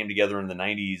conglomerates that came together in the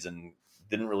 90s and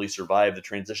didn't really survive the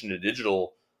transition to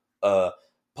digital.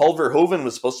 Paul Verhoeven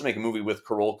was supposed to make a movie with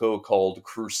Karolko called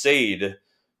Crusade,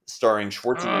 starring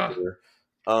Schwarzenegger,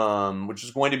 which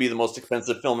was going to be the most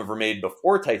expensive film ever made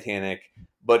before Titanic.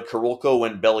 But Karolko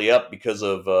went belly up because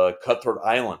of Cutthroat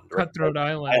Island. Cutthroat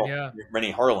Island, yeah. Rennie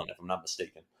Harlan, if I'm not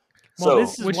mistaken. Well,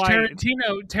 this is Which why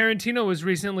Tarantino was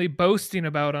recently boasting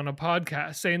about on a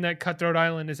podcast, saying that Cutthroat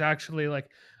Island is actually like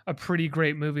a pretty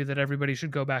great movie that everybody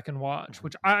should go back and watch.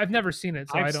 Which I've never seen it,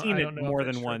 so I've I don't seen I it don't know more if than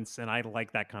it's true. once, and I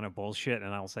like that kind of bullshit.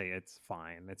 And I'll say it's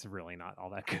fine. It's really not all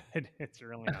that good. It's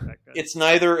really not that good. It's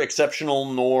neither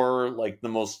exceptional nor like the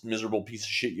most miserable piece of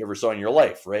shit you ever saw in your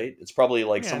life, right? It's probably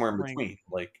like somewhere in between.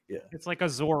 Like, yeah. It's like a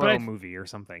Zorro movie or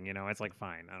something. It's like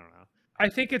fine. I don't know. I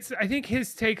think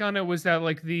his take on it was that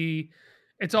like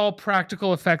it's all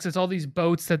practical effects. It's all these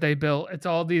boats that they built. It's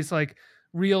all these like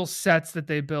real sets that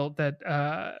they built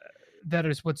that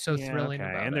is what's so thrilling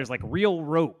about and it. there's like real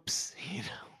ropes,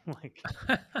 like.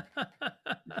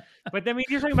 But I mean,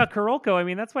 you're talking about Karolko. I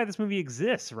mean, that's why this movie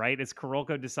exists, right? It's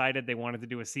Karolko decided they wanted to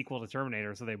do a sequel to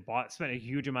Terminator, so they spent a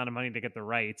huge amount of money to get the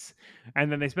rights,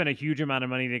 and then they spent a huge amount of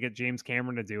money to get James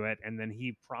Cameron to do it, and then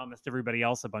he promised everybody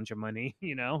else a bunch of money,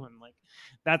 and like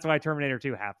that's why Terminator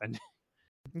 2 happened.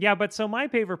 Yeah, but so my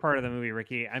favorite part of the movie,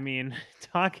 Ricky, I mean,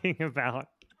 talking about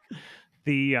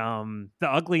the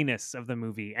ugliness of the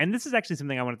movie, and this is actually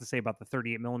something I wanted to say about the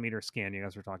 38 millimeter scan you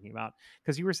guys were talking about,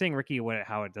 because you were saying, Ricky,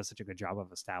 how it does such a good job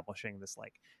of establishing this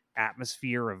like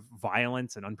atmosphere of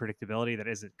violence and unpredictability that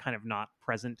is kind of not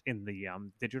present in the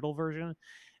digital version.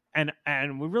 And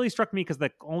what really struck me, because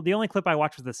the only clip I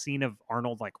watched was the scene of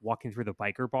Arnold like walking through the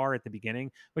biker bar at the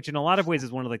beginning, which in a lot of ways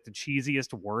is one of like the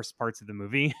cheesiest, worst parts of the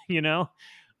movie,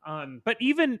 But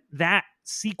even that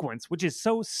sequence, which is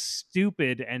so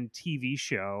stupid and TV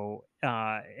show,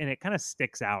 and it kind of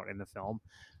sticks out in the film.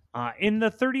 In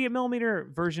the 38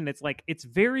 millimeter version, it's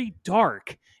very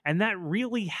dark, and that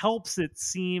really helps it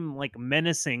seem like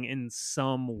menacing in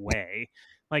some way.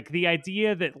 Like the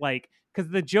idea that because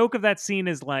the joke of that scene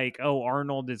is like, oh,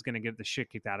 Arnold is going to get the shit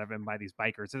kicked out of him by these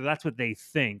bikers. So that's what they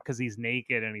think, because he's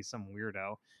naked and he's some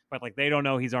weirdo. But like they don't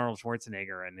know he's Arnold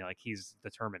Schwarzenegger and like he's the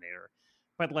Terminator.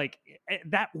 But like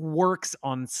that works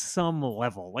on some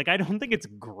level. Like I don't think it's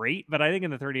great, but I think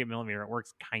in the 38 millimeter it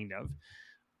works kind of.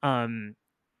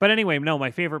 But anyway, no,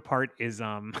 my favorite part is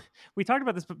we talked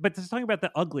about this, but just talking about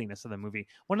the ugliness of the movie.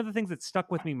 One of the things that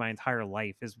stuck with me my entire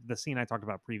life is the scene I talked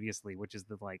about previously, which is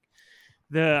the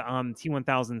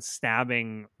T-1000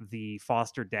 stabbing the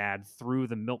foster dad through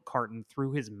the milk carton,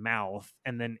 through his mouth,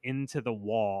 and then into the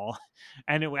wall.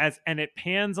 And it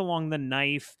pans along the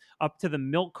knife up to the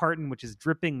milk carton, which is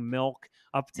dripping milk,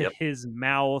 up to his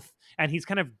mouth, and he's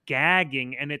kind of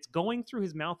gagging, and it's going through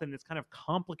his mouth in this kind of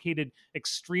complicated,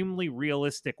 extremely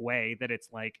realistic way that it's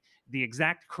like the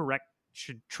exact correct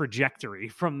trajectory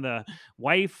from the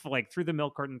wife, like through the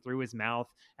milk carton, through his mouth.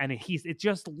 And it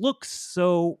just looks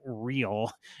so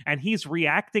real. And he's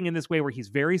reacting in this way where he's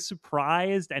very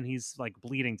surprised and he's like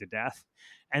bleeding to death.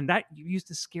 And that used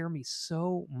to scare me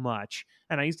so much.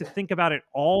 And I used to think about it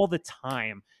all the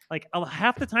time. Like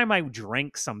half the time I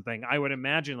drank something, I would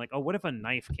imagine like, oh, what if a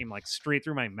knife came like straight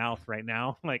through my mouth right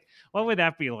now? Like, what would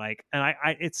that be like? And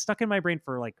I it's stuck in my brain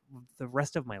for like the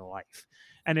rest of my life.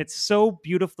 And it's so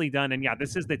beautifully done. And yeah,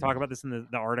 they talk about this in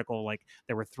the article. Like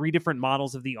there were 3 different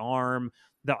models of the arm.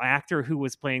 The actor who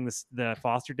was playing the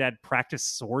foster dad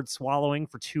practiced sword swallowing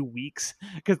for 2 weeks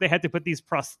because they had to put these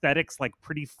prosthetics like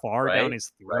pretty far down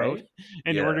his throat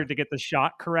in order to get the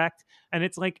shot correct. And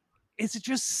it's like, it's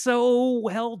just so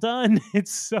well done.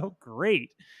 It's so great.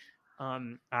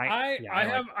 I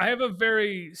have a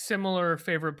very similar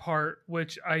favorite part,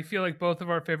 which I feel like both of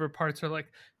our favorite parts are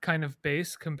like kind of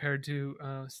base compared to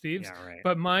Steve's. Yeah, right.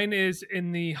 But mine is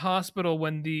in the hospital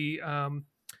when the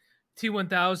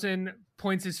T-1000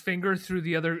 points his finger through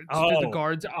through the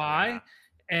guard's eye,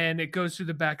 and it goes through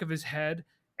the back of his head.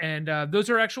 And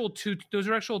those are actual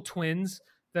twins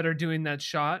that are doing that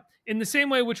shot in the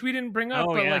same way, which we didn't bring up,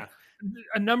 like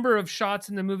a number of shots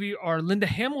in the movie are Linda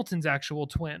Hamilton's actual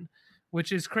twin,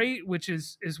 which is great, which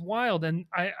is wild. And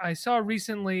I saw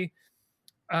recently,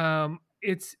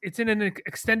 it's in an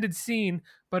extended scene,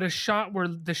 but the shot where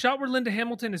Linda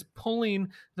Hamilton is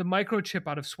pulling the microchip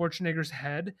out of Schwarzenegger's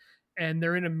head, and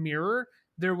they're in a mirror.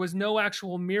 There was no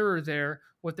actual mirror there.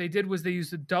 What they did was they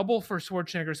used a double for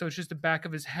Schwarzenegger, so it's just the back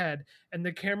of his head, and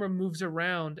the camera moves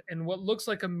around, and what looks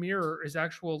like a mirror is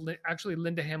actually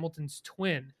Linda Hamilton's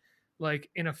twin, like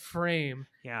in a frame.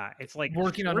 Yeah, it's like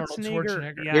working on Arnold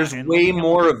Schwarzenegger. Yeah, there's way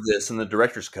more of this in the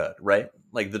director's cut, right?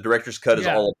 Like the director's cut is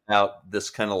all about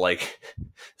this kind of like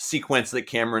sequence that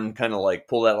Cameron kind of like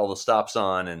pulled out all the stops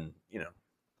on, and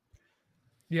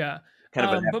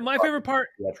kind of. But my favorite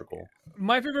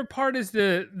part is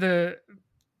the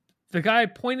guy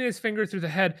pointing his finger through the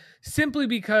head, simply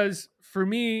because for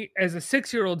me as a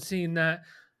 6-year-old seeing that,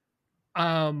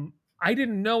 I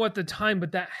didn't know at the time,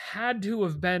 but that had to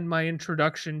have been my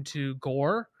introduction to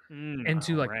gore and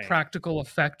to practical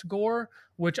effect gore,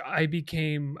 which I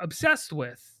became obsessed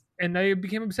with. And I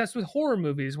became obsessed with horror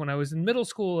movies when I was in middle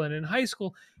school and in high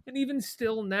school, and even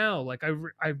still now. Like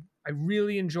I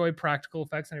really enjoy practical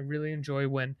effects, and I really enjoy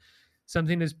when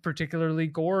something is particularly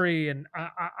gory. And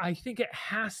I think it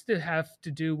has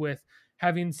to do with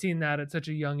having seen that at such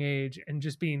a young age and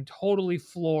just being totally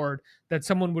floored that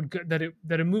someone would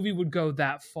that a movie would go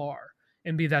that far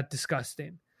and be that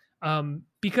disgusting.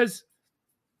 Because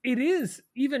it is,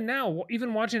 even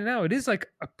watching it now, it is like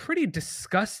a pretty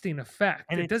disgusting effect.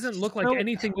 And it doesn't look like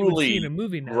anything you would see in a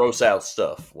movie now. Gross out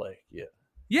stuff,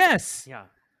 Yes. Yeah.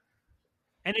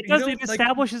 And it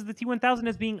establishes the T-1000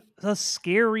 as being a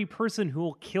scary person who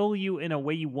will kill you in a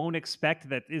way you won't expect,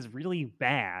 that is really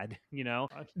bad,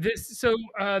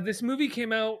 This movie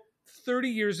came out 30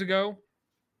 years ago.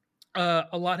 A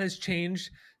lot has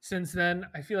changed since then.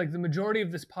 I feel like the majority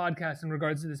of this podcast in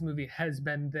regards to this movie has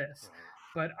been this.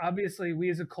 But obviously we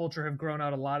as a culture have grown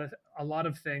out a lot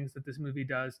of things that this movie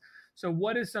does. So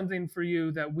what is something for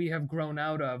you that we have grown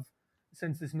out of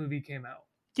since this movie came out?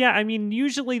 Yeah, I mean,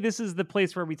 usually this is the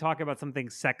place where we talk about something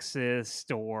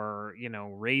sexist or,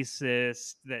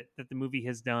 racist that the movie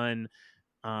has done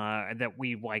that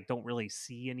we don't really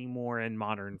see anymore in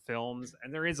modern films.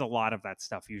 And there is a lot of that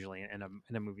stuff usually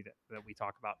in a movie that we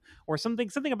talk about, or something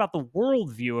about the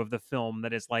worldview of the film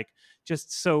that is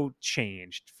just so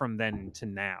changed from then to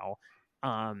now.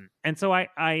 And so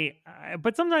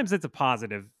but sometimes it's a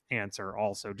positive answer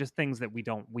also, just things that we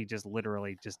just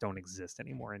literally just don't exist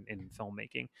anymore in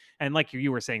filmmaking. And like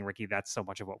you were saying, Ricky, that's so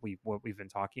much of what we've been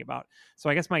talking about. So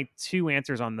I guess my 2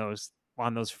 answers on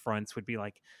those fronts would be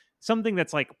something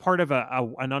that's part of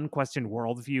an unquestioned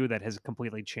worldview that has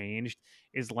completely changed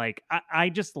is I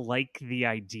just like the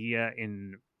idea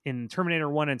in Terminator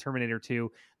 1 and Terminator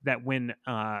 2 that when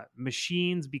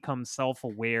machines become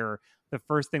self-aware, the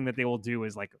first thing that they will do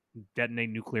is detonate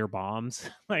nuclear bombs.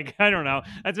 I don't know.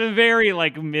 That's a very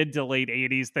mid to late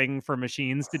 80s thing for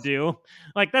machines to do.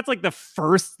 That's the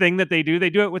first thing that they do. They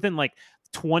do it within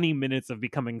 20 minutes of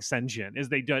becoming sentient, is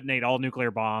they detonate all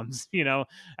nuclear bombs,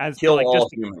 as kill all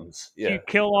humans. Yeah.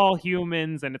 Kill all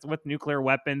humans, and it's with nuclear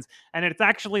weapons. And it's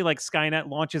actually Skynet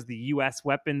launches the US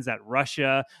weapons at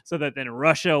Russia so that then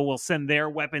Russia will send their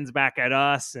weapons back at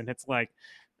us. And it's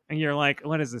And you're like,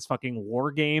 what is this, fucking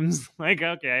War Games? Like,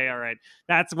 okay, all right.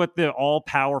 That's what the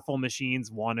all-powerful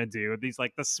machines want to do. These,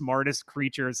 like, the smartest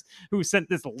creatures who sent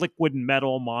this liquid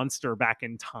metal monster back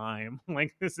in time.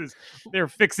 Like, they're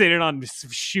fixated on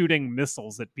shooting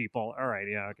missiles at people. All right,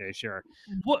 yeah, okay, sure.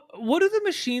 What do the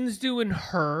machines do in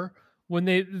Her when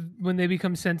they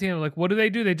become sentient? Like, what do?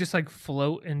 They just like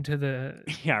float into the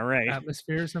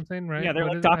atmosphere or something, right? Yeah, they're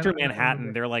What like is it? Dr. I don't Manhattan.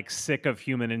 remember. They're like sick of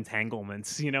human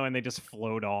entanglements, and they just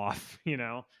float off,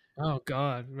 Oh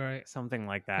God, right. something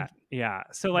like that. Yeah.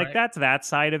 So like Right. that's that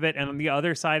side of it. And on the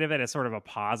other side of it is sort of a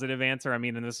positive answer. I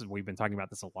mean, and we've been talking about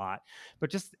this a lot, but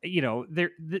just,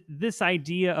 this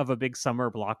idea of a big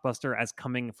summer blockbuster as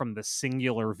coming from the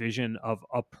singular vision of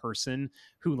a person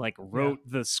who like wrote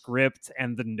the script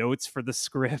and the notes for the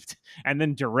script and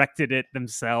then directed it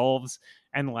themselves.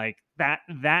 And like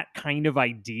that kind of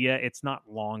idea, it's not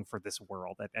long for this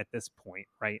world at this point,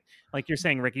 right? Like you're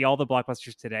saying, Ricky, all the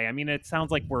blockbusters today, I mean, it sounds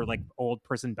like we're like old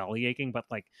person belly aching, but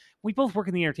like we both work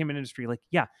in the entertainment industry. Like,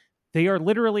 yeah, they are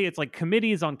literally, it's like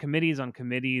committees on committees on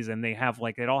committees, and they have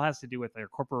like, it all has to do with their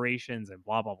corporations and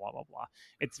blah, blah, blah, blah, blah.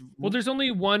 Well, there's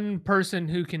only one person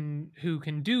who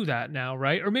can do that now,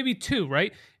 right? Or maybe two,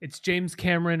 right? It's James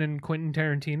Cameron and Quentin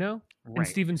Tarantino and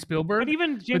Steven Spielberg. But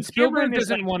even James Spielberg Cameron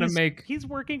doesn't want to make. He's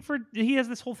working for. He has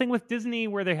this whole thing with Disney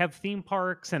where they have theme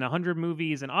parks and 100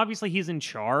 movies, and obviously he's in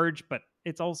charge, but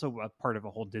it's also a part of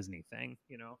a whole Disney thing,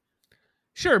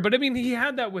 Sure, but I mean, he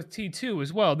had that with T2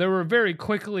 as well. There were very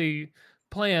quickly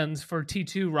plans for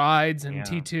T2 rides and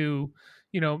T2.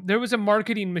 There was a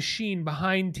marketing machine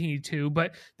behind T2,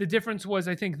 but the difference was,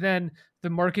 I think then the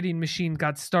marketing machine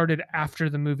got started after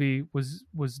the movie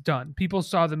was done. People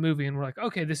saw the movie and were like,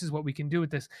 okay, this is what we can do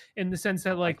with this, in the sense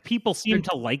that like people seem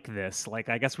to like this. Like,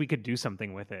 I guess we could do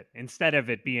something with it instead of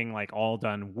it being like all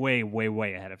done way, way,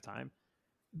 way ahead of time.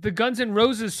 The Guns N'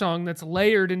 Roses song that's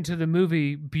layered into the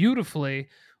movie beautifully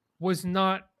was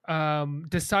not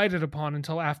decided upon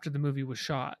until after the movie was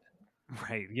shot.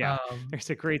 Right. Yeah. There's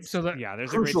a great. There's a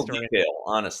great story. Detail,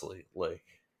 honestly. Like,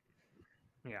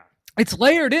 yeah, it's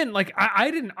layered in. Like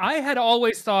I had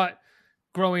always thought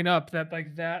growing up that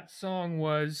like that song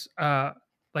was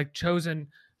like chosen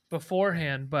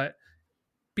beforehand, but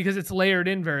because it's layered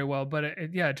in very well. But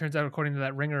it turns out, according to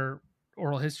that Ringer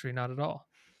oral history, not at all.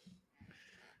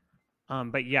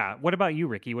 But yeah, what about you,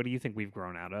 Ricky? What do you think we've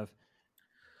grown out of?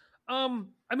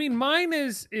 I mean, mine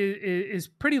is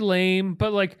pretty lame,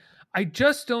 but like I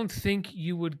just don't think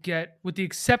you would get, with the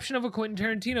exception of a Quentin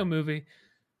Tarantino movie,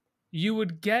 you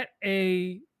would get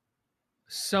a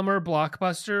summer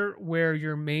blockbuster where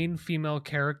your main female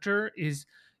character is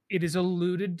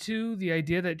alluded to the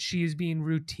idea that she is being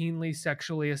routinely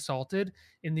sexually assaulted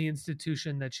in the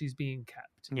institution that she's being kept.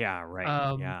 Yeah,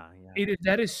 right. Yeah.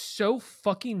 That is so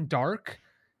fucking dark.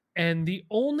 And the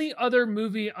only other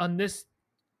movie on this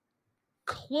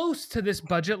close to this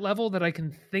budget level that I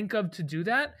can think of to do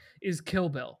that is Kill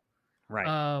Bill. Right.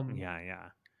 Yeah.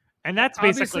 And that's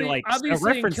basically like a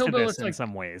reference to this in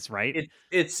some ways, right?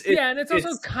 It's and it's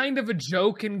also kind of a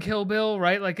joke in Kill Bill,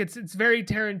 right? Like it's very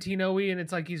Tarantino-y, and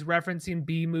it's like he's referencing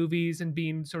B movies and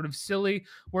being sort of silly.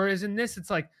 Whereas in this, it's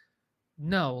like,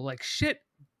 no, like shit,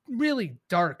 really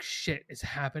dark shit is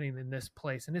happening in this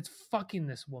place, and it's fucking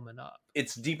this woman up.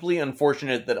 It's deeply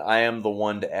unfortunate that I am the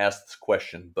one to ask this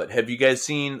question, but have you guys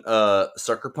seen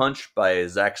Sucker Punch by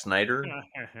Zack Snyder?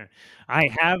 I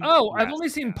have. Oh, yes. I've only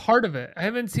seen part of it. I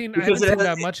haven't seen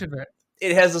that much of it.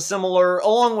 It has a similar,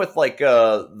 along with like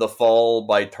The Fall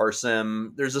by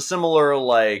Tarsem, there's a similar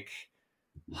like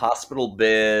hospital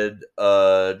bed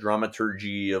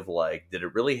dramaturgy of like, did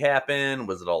it really happen?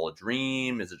 Was it all a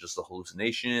dream? Is it just a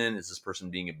hallucination? Is this person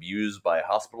being abused by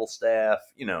hospital staff?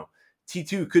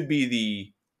 T2 could be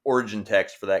the origin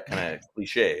text for that kind of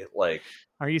cliche. Like,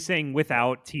 are you saying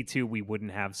without T2 we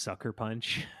wouldn't have Sucker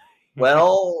Punch?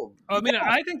 Well, I mean,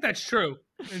 I think that's true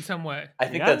in some way. I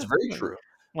think that's very true.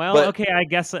 Well, okay, I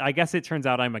guess it turns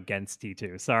out I'm against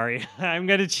T2. Sorry. I'm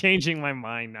going to changing my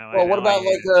mind now. Well, what about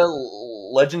like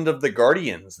Legend of the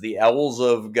Guardians, the Owls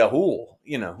of Ga'Hoole?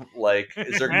 Like,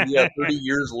 is there going to be a 30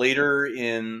 years later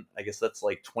in, I guess that's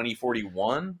like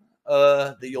 2041,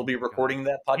 that you'll be recording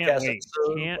that podcast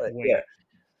episode? Can't wait. Yeah.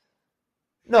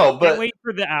 No, but can't wait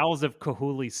for the Owls of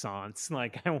Kahuli-sans.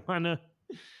 Like, I want to...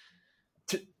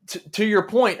 To your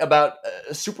point about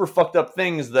super fucked up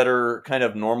things that are kind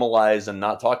of normalized and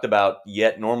not talked about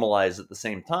yet normalized at the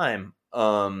same time,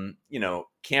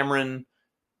 Cameron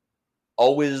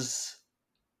always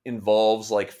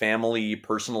involves like family,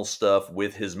 personal stuff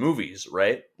with his movies,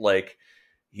 right? Like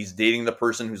He's dating the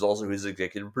person who's also his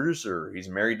executive producer. He's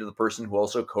married to the person who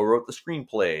also co-wrote the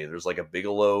screenplay. There's like a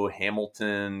Bigelow,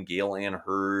 Hamilton, Gail Ann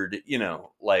Hurd,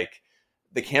 like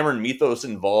the Cameron mythos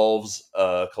involves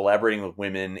collaborating with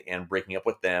women and breaking up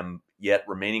with them, yet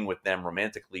remaining with them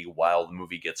romantically while the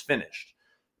movie gets finished.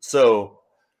 So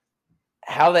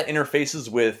how that interfaces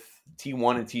with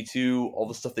T1 and T2, all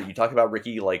the stuff that you talk about,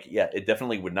 Ricky, like, yeah, it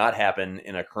definitely would not happen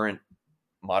in a current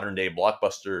modern day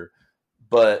blockbuster,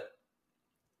 but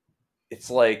it's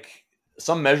like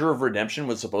some measure of redemption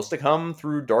was supposed to come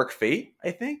through Dark Fate,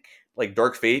 I think. Like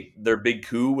Dark Fate, their big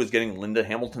coup was getting Linda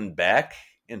Hamilton back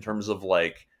in terms of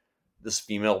like this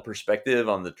female perspective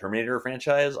on the Terminator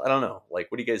franchise. I don't know.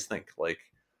 Like, what do you guys think? Like,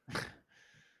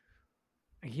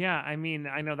 yeah, I mean,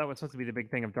 I know that was supposed to be the big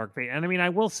thing of Dark Fate. And I mean, I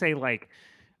will say, like,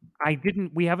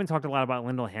 we haven't talked a lot about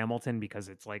Linda Hamilton because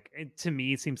it's like, to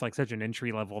me, it seems like such an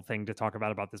entry level thing to talk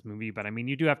about this movie. But I mean,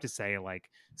 you do have to say, like,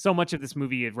 so much of this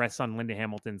movie, it rests on Linda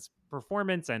Hamilton's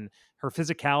performance, and her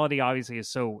physicality obviously is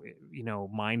so,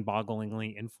 mind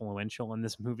bogglingly influential in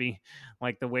this movie.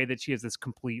 Like the way that she is this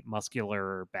complete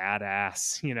muscular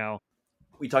badass,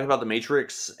 We talked about The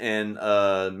Matrix, and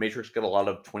Matrix got a lot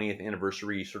of 20th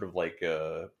anniversary sort of like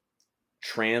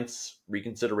trance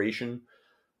reconsideration.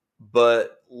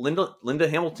 But Linda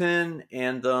Hamilton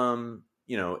and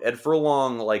Ed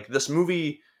Furlong, like this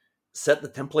movie set the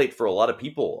template for a lot of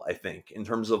people, I think, in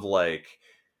terms of like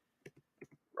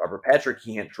Robert Patrick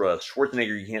you can't trust,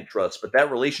 Schwarzenegger you can't trust, but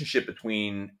that relationship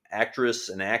between actress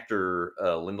and actor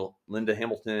Linda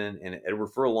Hamilton and Edward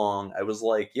Furlong, I was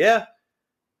like, yeah,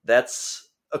 that's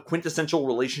a quintessential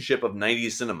relationship of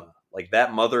 90s cinema. Like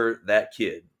that mother, that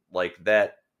kid, like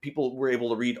that people were able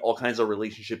to read all kinds of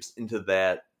relationships into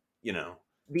that.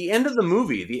 The end of the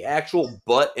movie, the actual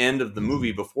butt end of the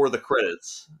movie before the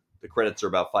credits are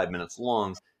about 5 minutes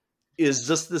long, is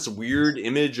just this weird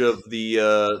image of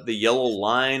the yellow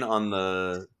line on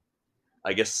the,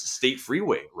 I guess, state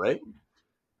freeway, right?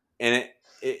 And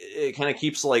it kind of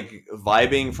keeps like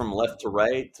vibing from left to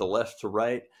right to left to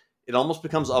right. It almost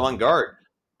becomes avant-garde.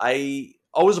 I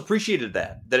always appreciated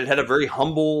that it had a very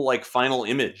humble, like, final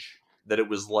image, that it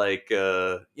was like,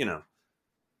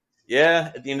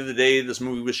 yeah, at the end of the day, this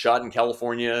movie was shot in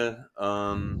California.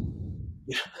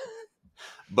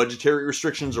 Budgetary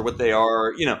restrictions are what they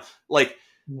are. Like,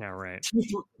 yeah, right.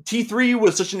 T3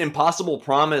 was such an impossible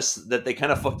promise that they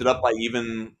kind of fucked it up by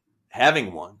even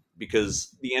having one,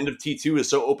 because the end of T2 is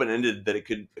so open-ended that it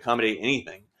could accommodate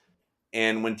anything.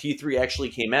 And when T3 actually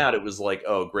came out, it was like,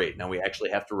 oh, great. Now we actually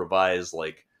have to revise,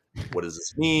 like, what does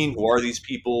this mean? Who are these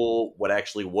people? What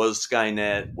actually was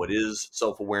Skynet? What is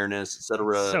self-awareness,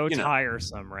 etc.? So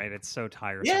tiresome, right? It's so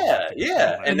tiresome.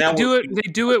 Yeah. And they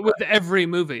do it with every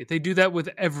movie. They do that with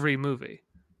every movie.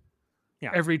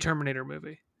 Yeah. Every Terminator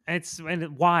movie. And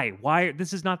why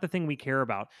this is not the thing we care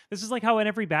about. This is like how in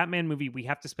every Batman movie we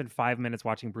have to spend 5 minutes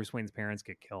watching Bruce Wayne's parents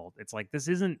get killed. It's like, this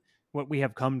isn't what we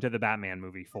have come to the Batman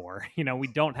movie for. We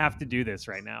don't have to do this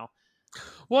right now.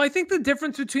 Well, I think the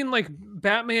difference between like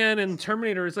Batman and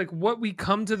Terminator is like what we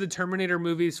come to the Terminator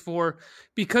movies for,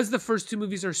 because the first two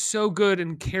movies are so good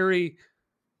and carry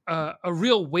a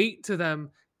real weight to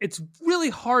them. It's really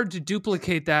hard to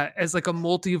duplicate that as like a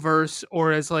multiverse,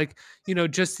 or as like,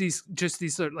 just these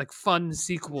sort of like fun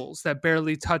sequels that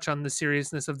barely touch on the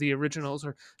seriousness of the originals,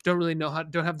 or don't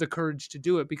have the courage to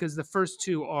do it, because the first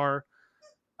two are,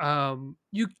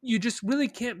 you just really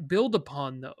can't build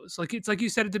upon those. Like, it's like you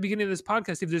said at the beginning of this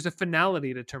podcast, if there's a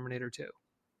finality to Terminator 2.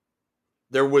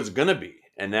 There was gonna be,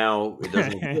 and now it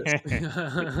doesn't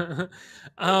exist.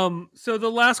 So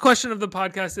the last question of the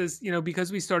podcast is,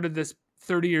 because we started this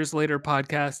 30 years later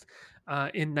podcast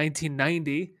in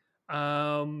 1990,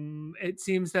 it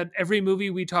seems that every movie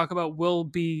we talk about will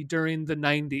be during the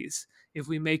 90s if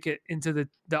we make it into the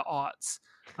aughts,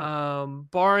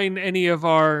 barring any of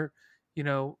our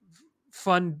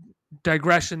fun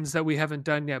digressions that we haven't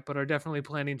done yet, but are definitely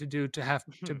planning to do, to have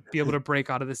to be able to break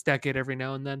out of this decade every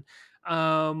now and then.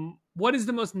 What is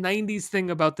the most 90s thing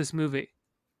about this movie?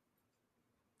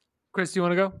 Chris, do you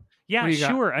want to go? Yeah,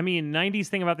 sure. I mean, 90s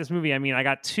thing about this movie. I mean, I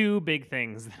got two big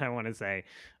things that I want to say.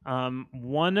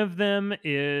 One of them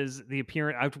is the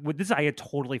appearance. I had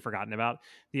totally forgotten about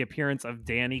the appearance of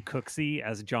Danny Cooksey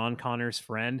as John Connor's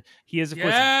friend. He is, of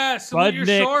course,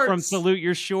 Budnick from Salute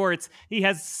Your Shorts. He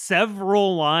has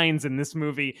several lines in this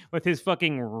movie with his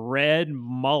fucking red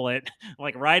mullet,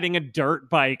 like riding a dirt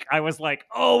bike. I was like,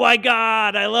 oh my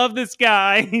God, I love this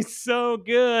guy. He's so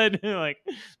good. Like,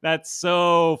 that's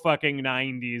so fucking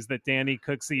 90s that Danny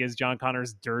Cooksey is John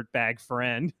Connor's dirtbag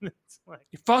friend. It's like,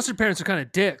 your foster parents are kind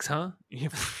of dicks, huh?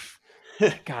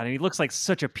 God, and he looks like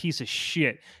such a piece of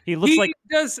shit. He looks like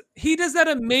he does that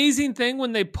amazing thing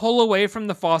when they pull away from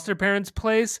the foster parents'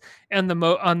 place and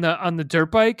on the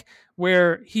dirt bike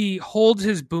where he holds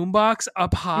his boombox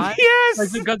up high. Yes, like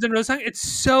the Guns N' Roses song. It's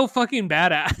so fucking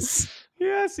badass.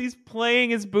 Yes, he's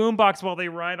playing his boombox while they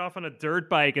ride off on a dirt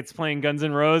bike. It's playing Guns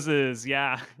N' Roses.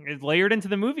 Yeah, it's layered into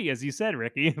the movie, as you said,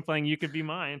 Ricky, playing "You Could Be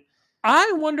Mine."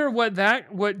 I wonder what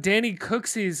Danny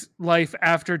Cooksey's life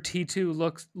after T2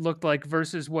 looked like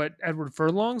versus what Edward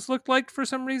Furlong's looked like for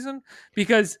some reason.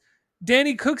 Because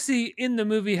Danny Cooksey in the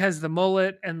movie has the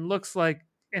mullet and looks like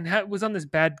was on this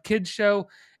Bad Kids show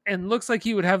and looks like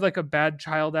he would have like a bad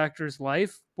child actor's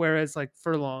life, whereas like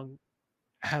Furlong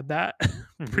had that.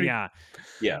 Yeah.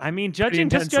 I mean, judging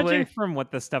from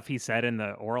what the stuff he said in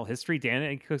the oral history,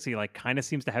 Danny Cooksey like kind of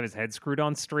seems to have his head screwed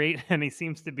on straight, and he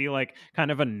seems to be like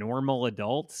kind of a normal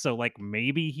adult. So like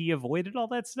maybe he avoided all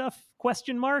that stuff? ?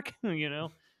 You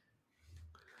know.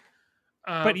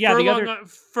 But yeah,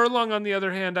 Furlong on the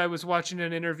other hand, I was watching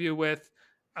an interview with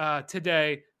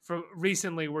today from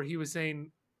recently where he was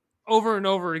saying over and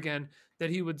over again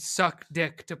that he would suck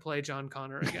dick to play John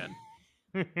Connor again.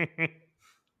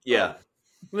 Yeah.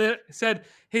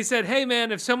 He said, "Hey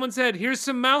man, if someone said, here's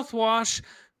some mouthwash,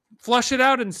 flush it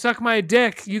out and suck my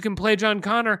dick, you can play John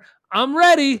Connor, I'm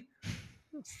ready."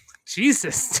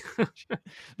 Jesus.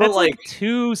 That's like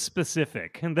too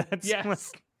specific. And that's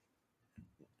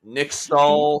Nick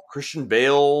Stahl, Christian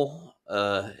Bale,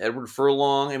 Edward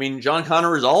Furlong. I mean, John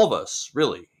Connor is all of us,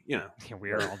 really. You know. Yeah,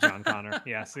 we are all John Connor.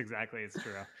 Yes, exactly. It's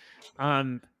true.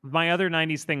 My other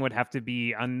 90s thing would have to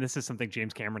be, and this is something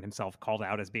James Cameron himself called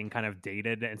out as being kind of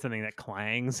dated and something that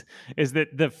clangs, is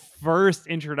that the first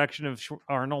introduction of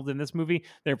Arnold in this movie,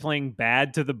 they're playing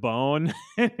Bad to the Bone.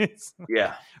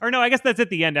 Or no, I guess that's at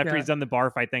the end after he's done the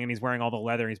bar fight thing and he's wearing all the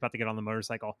leather and he's about to get on the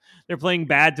motorcycle. They're playing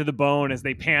Bad to the Bone as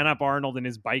they pan up Arnold in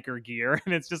his biker gear.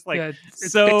 And it's just like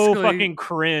it's so fucking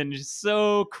cringe.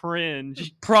 So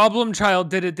cringe. Problem Child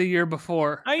did it the year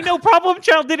before. I know Problem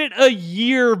Child did it a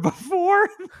year before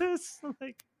this.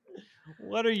 Like,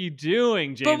 what are you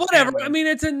doing, James? But whatever. Cameron? I mean,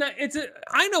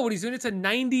 I know what he's doing. It's a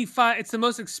 95. It's the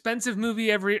most expensive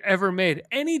movie ever made.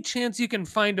 Any chance you can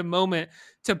find a moment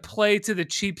to play to the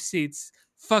cheap seats,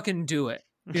 fucking do it.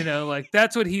 You know, like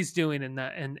that's what he's doing in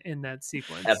that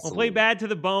sequence. Absolutely. We'll play Bad to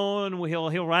the Bone.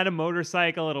 He'll ride a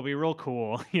motorcycle. It'll be real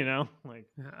cool. You know, like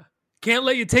can't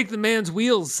let you take the man's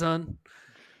wheels, son.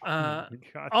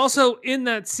 Also, in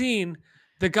that scene,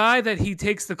 the guy that he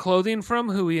takes the clothing from,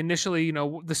 who he initially,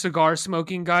 the cigar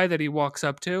smoking guy that he walks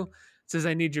up to, says,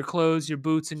 "I need your clothes, your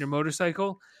boots, and your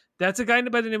motorcycle." That's a guy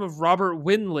by the name of Robert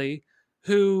Winley,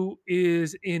 who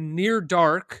is in Near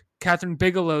Dark, Catherine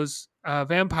Bigelow's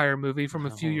vampire movie from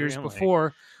a few years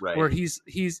before, where he's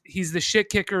the shit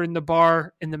kicker in the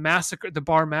bar the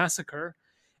bar massacre,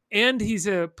 and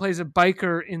plays a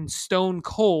biker in Stone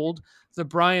Cold, the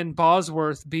Brian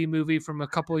Bosworth B movie from a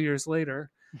couple of years later.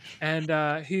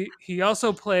 And he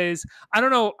also plays, I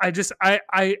don't know,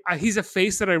 he's a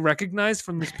face that I recognize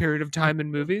from this period of time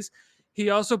in movies.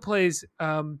 He also plays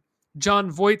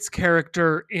John Voight's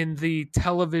character in the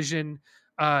television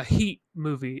Heat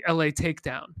movie, LA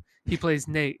Takedown. He plays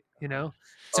Nate,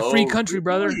 It's a free country,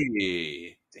 brother.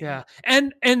 Really? Yeah.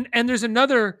 And there's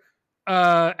another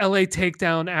LA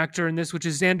Takedown actor in this, which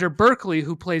is Xander Berkeley,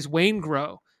 who plays Wayne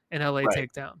Grow in LA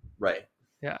Takedown. Right.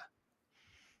 Yeah.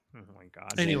 Oh my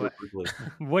God. Anyway,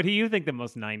 what do you think the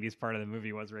most 90s part of the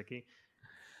movie was, Ricky?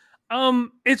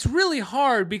 It's really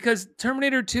hard because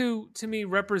Terminator 2 to me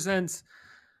represents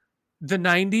the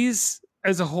 90s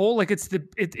as a whole. Like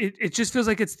it just feels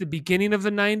like it's the beginning of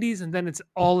the 90s, and then it's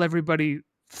all everybody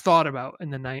thought about in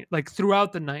the night, like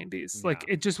throughout the 90s. Yeah. Like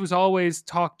it just was always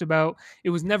talked about. It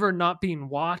was never not being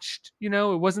watched.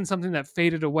 It wasn't something that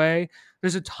faded away.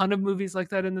 There's a ton of movies like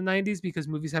that in the 90s because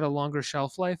movies had a longer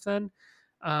shelf life then.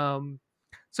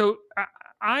 So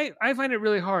I find it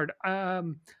really hard.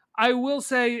 I will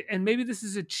say, and maybe this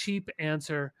is a cheap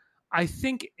answer, I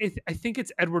think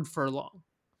it's Edward Furlong.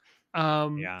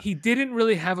 He didn't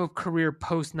really have a career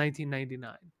post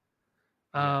 1999.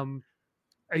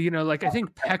 I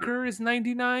think Pecker is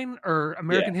 99 or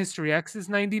American History X is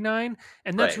 99,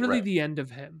 and that's really the end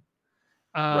of him.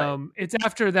 It's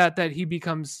after that he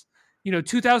becomes,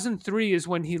 2003 is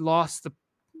when he lost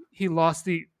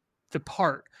the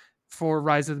part for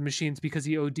Rise of the Machines because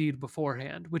he OD'd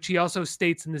beforehand, which he also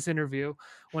states in this interview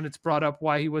when it's brought up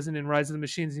why he wasn't in Rise of the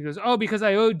Machines. He goes, "Oh, because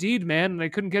I OD'd, man, and I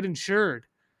couldn't get insured."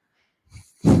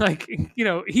 Like,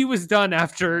 he was done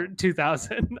after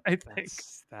 2000, I think.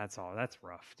 That's all. That's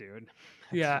rough, dude.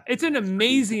 It's an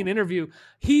amazing interview.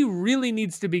 He really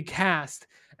needs to be cast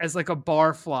as like a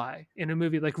barfly in a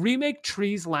movie. Like remake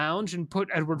Trees Lounge and put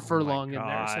Edward Furlong in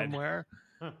there somewhere.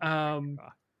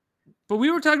 But we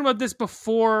were talking about this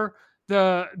before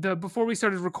before we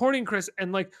started recording, Chris,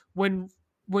 and like when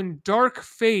Dark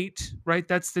Fate, right?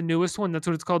 That's the newest one. That's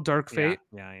what it's called, Dark Fate.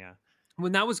 Yeah.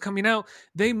 When that was coming out,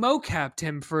 they mocapped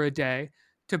him for a day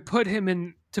to put him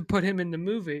in the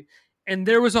movie, and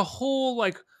there was a whole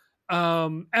like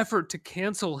effort to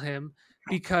cancel him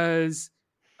because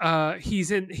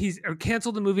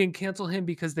cancel the movie and cancel him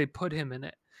because they put him in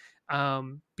it.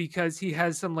 Because he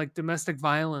has some like domestic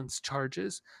violence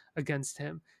charges against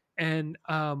him, and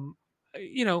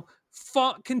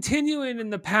continuing in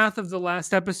the path of the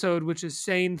last episode, which is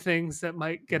saying things that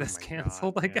might get us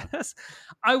canceled. I guess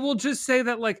I will just say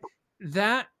that like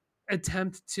that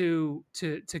attempt to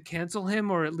cancel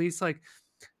him, or at least like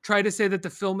try to say that the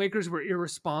filmmakers were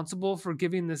irresponsible for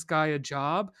giving this guy a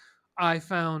job, I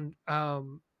found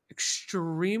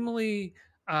extremely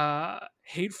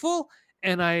hateful.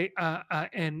 And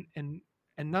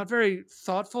and not very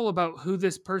thoughtful about who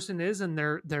this person is and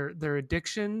their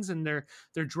addictions and their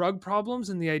drug problems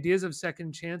and the ideas of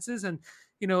second chances. And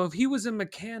if he was a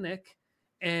mechanic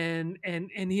and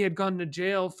he had gone to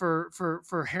jail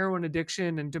for heroin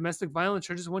addiction and domestic violence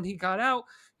charges, when he got out,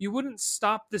 you wouldn't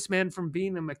stop this man from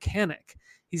being a mechanic.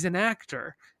 He's an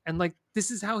actor, and like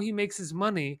this is how he makes his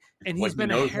money. And he's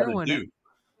been a heroin.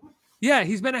 Yeah,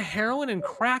 he's been a heroin and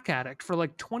crack addict for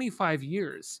like 25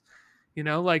 years.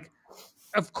 Like,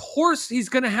 of course he's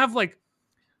going to have like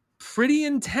pretty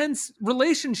intense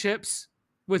relationships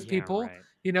with people,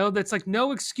 right. That's like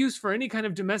no excuse for any kind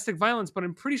of domestic violence. But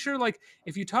I'm pretty sure like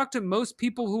if you talk to most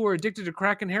people who are addicted to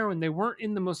crack and heroin, they weren't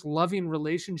in the most loving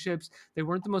relationships. They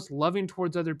weren't the most loving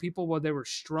towards other people while they were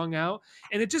strung out.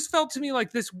 And it just felt to me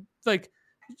like this, like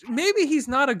maybe he's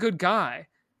not a good guy.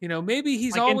 Maybe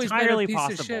he's like always entirely been a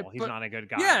piece possible of shit. He's not a good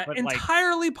guy. Yeah, but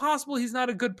entirely possible he's not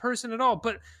a good person at all.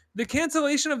 But the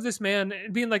cancellation of this man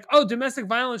being like, oh, domestic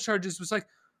violence charges was like,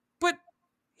 but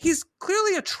he's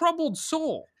clearly a troubled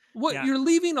soul. You're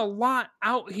leaving a lot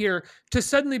out here to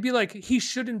suddenly be like, he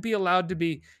shouldn't be allowed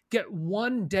to get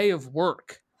 1 day of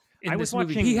work in this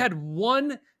movie. He had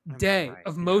 1 day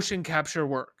of motion capture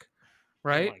work,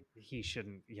 right? Like, he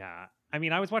shouldn't. Yeah. I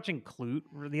mean, I was watching Klute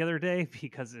the other day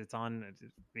because it's on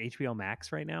HBO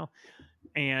Max right now.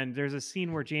 And there's a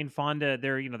scene where Jane Fonda,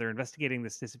 they're investigating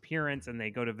this disappearance, and they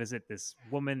go to visit this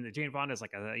woman. Jane Fonda is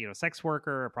like a sex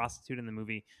worker, a prostitute in the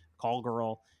movie, call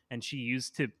girl. And she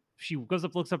goes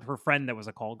up, looks up her friend that was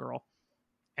a call girl.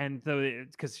 And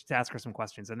because to ask her some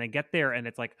questions, and they get there, and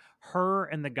it's like her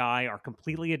and the guy are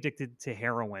completely addicted to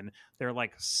heroin. They're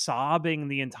like sobbing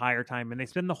the entire time, and they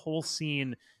spend the whole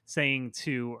scene saying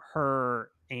to her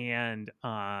and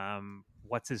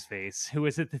what's his face? Who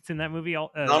is it that's in that movie?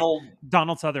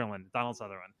 Donald Sutherland.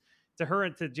 To her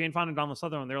and to Jane Fonda and Donald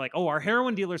Sutherland, they're like, "Oh, our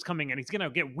heroin dealer's coming, and he's gonna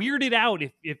get weirded out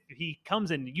if he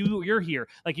comes and you're here.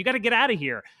 Like, you got to get out of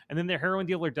here." And then the heroin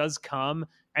dealer does come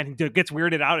and gets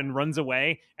weirded out and runs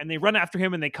away. And they run after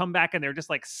him, and they come back, and they're just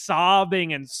like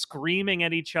sobbing and screaming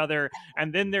at each other.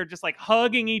 And then they're just like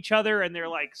hugging each other, and they're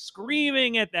like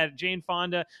screaming at that Jane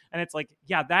Fonda. And it's like,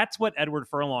 yeah, that's what Edward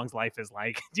Furlong's life is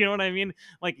like. Do you know what I mean?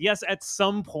 Like, yes, at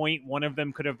some point, one of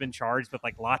them could have been charged with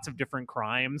like lots of different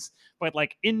crimes, but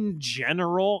like in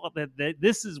general, that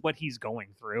this is what he's going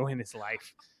through in his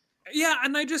life. Yeah,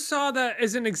 and I just saw that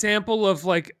as an example of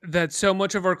like that so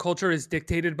much of our culture is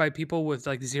dictated by people with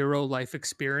like zero life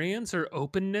experience or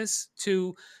openness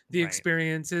to the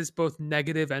experiences, both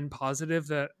negative and positive,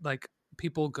 that like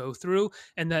people go through,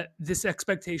 and that this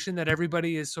expectation that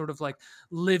everybody is sort of like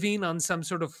living on some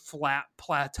sort of flat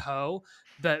plateau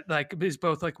that like is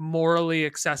both like morally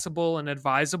accessible and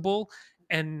advisable,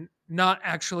 and not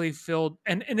actually filled.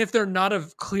 And if they're not a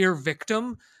clear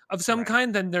victim of some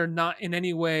kind, then they're not in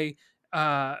any way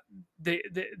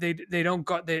they don't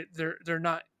garner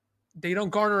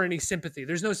any sympathy.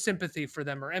 There's no sympathy for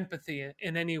them or empathy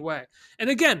in any way. And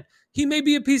again, he may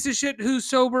be a piece of shit who's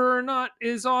sober or not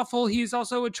is awful. He's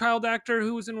also a child actor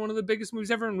who was in one of the biggest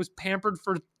movies ever and was pampered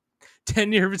for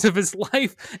 10 years of his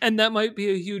life, and that might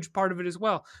be a huge part of it as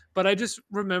well. But I just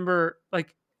remember,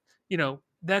 like,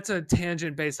 that's a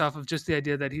tangent based off of just the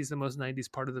idea that he's the most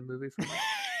 90s part of the movie for me.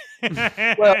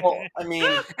 Well, I mean,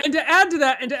 and to add to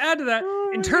that,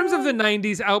 in terms of the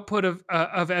 90s output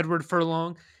of Edward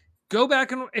Furlong, go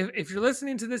back and if you're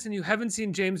listening to this and you haven't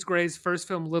seen James Gray's first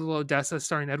film, Little Odessa,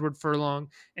 starring Edward Furlong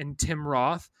and Tim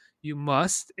Roth, you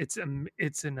must. It's an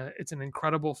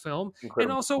incredible film.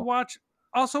 And also watch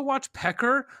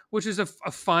Pecker, which is a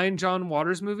fine John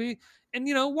Waters movie. And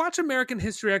watch American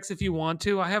History X if you want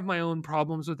to. I have my own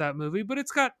problems with that movie, but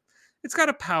it's got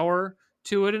a power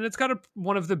to it, and it's got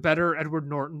one of the better Edward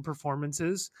Norton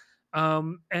performances.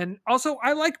 And also,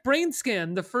 I like Brain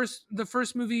Scan, the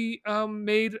first movie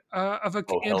made of a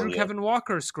Andrew Kevin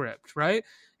Walker script, right?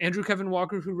 Andrew Kevin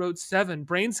Walker, who wrote Seven.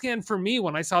 Brain Scan, for me,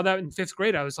 when I saw that in 5th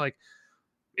grade, I was like,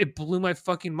 it blew my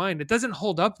fucking mind. It doesn't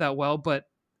hold up that well, but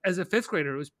as a 5th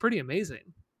grader, it was pretty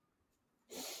amazing.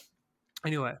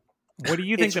 Anyway, what do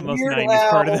you think the most 90s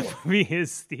part of the movie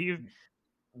is, Steve?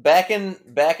 Back in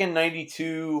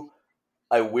 92,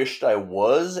 I wished I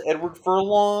was Edward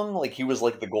Furlong. Like, he was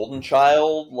like the golden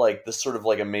child, like this sort of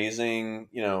like amazing,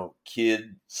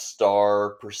 kid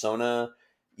star persona.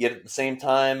 Yet at the same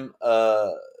time,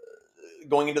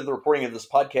 going into the reporting of this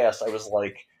podcast, I was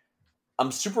like,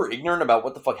 I'm super ignorant about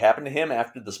what the fuck happened to him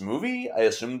after this movie. I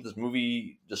assumed this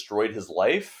movie destroyed his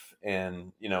life.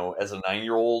 And, as a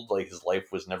 9-year-old, like, his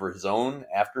life was never his own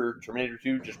after Terminator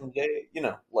 2 Judgment Day.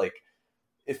 Like,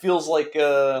 it feels like...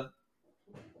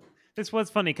 This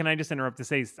was funny. Can I just interrupt to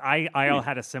say, I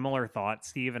had a similar thought,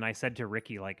 Steve, and I said to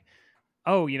Ricky, like,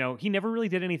 oh, he never really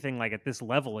did anything like at this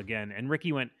level again. And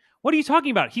Ricky went, what are you talking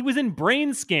about? He was in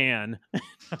Brain Scan.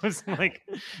 I was like,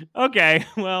 okay,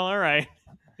 well, all right.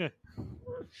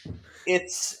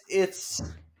 It's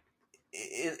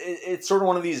sort of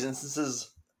one of these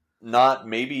instances, not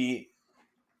maybe,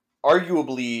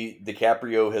 arguably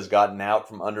DiCaprio has gotten out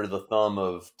from under the thumb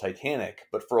of Titanic,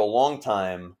 but for a long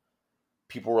time,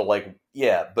 people were like,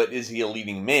 yeah, but is he a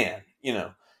leading man?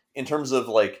 In terms of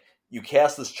like, you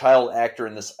cast this child actor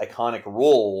in this iconic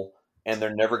role and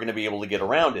they're never going to be able to get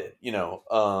around it.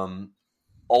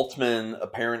 Altman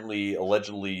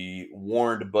allegedly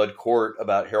warned Bud Cort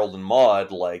about Harold and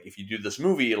Maude, like, if you do this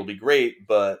movie, it'll be great,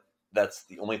 but that's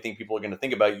the only thing people are going to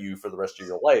think about you for the rest of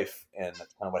your life. And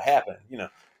that's kind of what happened,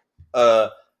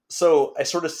 So I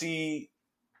sort of see,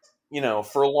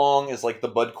 Furlong is like the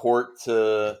Bud Cort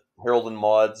to Harold and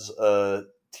Maude's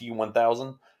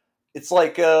T-1000. It's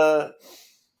like, I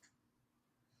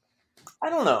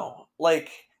don't know, like,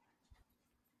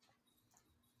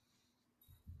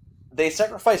 they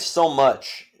sacrificed so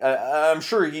much. I'm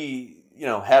sure he,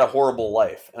 had a horrible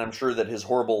life, and I'm sure that his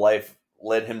horrible life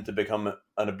led him to become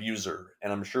an abuser,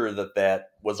 and I'm sure that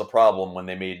was a problem when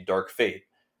they made Dark Fate.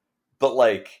 But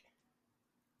like,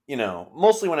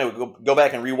 mostly when I would go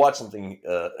back and rewatch something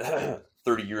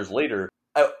 30 years later,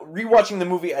 rewatching the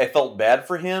movie, I felt bad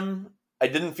for him. I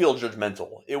didn't feel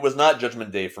judgmental. It was not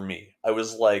Judgment Day for me. I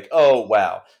was like, oh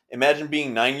wow, imagine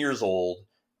being 9 years old,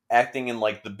 acting in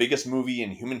like the biggest movie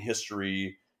in human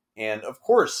history, and of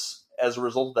course, as a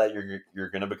result of that, you're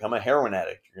going to become a heroin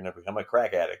addict, you're going to become a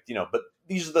crack addict, But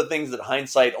these are the things that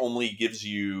hindsight only gives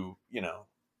you,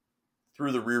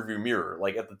 through the rearview mirror.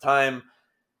 Like, at the time,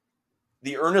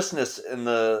 the earnestness and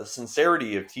the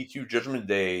sincerity of T2 Judgment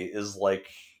Day is like,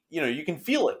 you can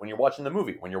feel it when you're watching the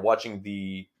movie, when you're watching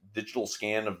the digital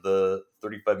scan of the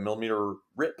 35 millimeter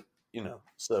rip,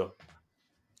 so.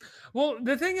 Well,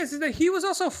 the thing is that he was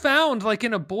also found like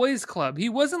in a boys' club. He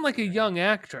wasn't like a young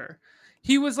actor.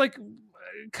 He was like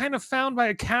kind of found by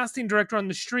a casting director on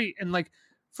the street. And like,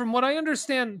 from what I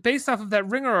understand, based off of that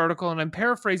Ringer article, and I'm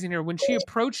paraphrasing here, when she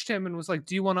approached him and was like,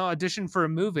 do you want to audition for a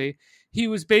movie? He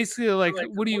was basically like,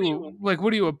 what are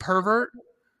you, a pervert?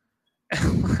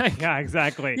 Like, yeah,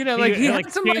 exactly. He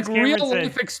had some like real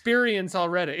life experience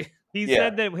already. He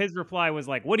said that his reply was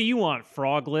like, what do you want,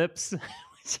 frog lips?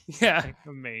 Yeah, like,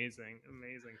 amazing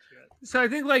shit. So I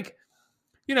think like,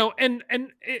 and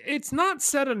it's not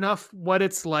said enough what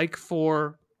it's like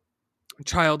for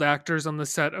child actors on the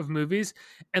set of movies,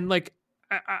 and like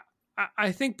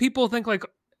I think people think like,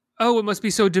 oh, it must be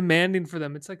so demanding for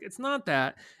them. It's like, it's not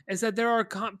that. It's that there are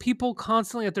people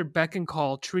constantly at their beck and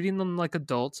call, treating them like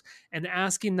adults and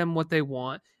asking them what they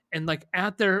want, and like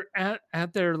at their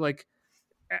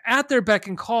beck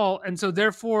and call, and so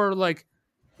therefore like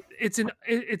it's an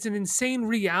insane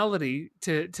reality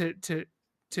to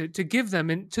give them,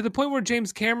 and to the point where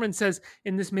James Cameron says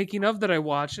in this making of that I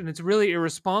watched, and it's really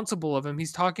irresponsible of him.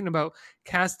 He's talking about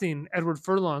casting Edward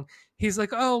Furlong. He's like,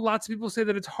 oh, lots of people say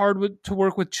that it's hard to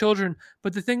work with children,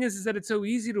 but the thing is that it's so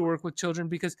easy to work with children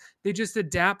because they just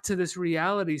adapt to this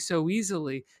reality so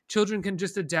easily. Children can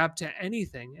just adapt to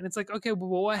anything, and it's like, okay,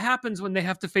 well, what happens when they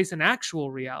have to face an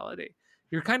actual reality?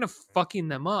 You're kind of fucking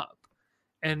them up.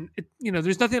 And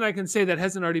there's nothing I can say that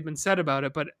hasn't already been said about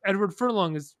it, but Edward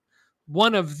Furlong is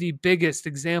one of the biggest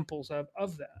examples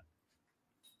of that.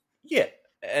 Yeah.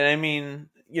 And I mean,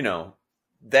 we were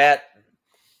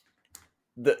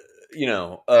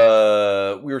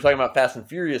talking about Fast and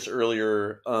Furious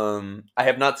earlier. I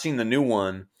have not seen the new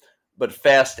one, but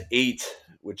Fast 8,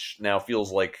 which now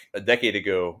feels like a decade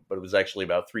ago, but it was actually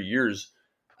about 3 years.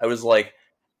 I was like,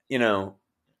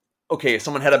 okay,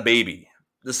 someone had a baby.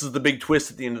 This is the big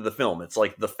twist at the end of the film. It's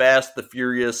like the Fast, the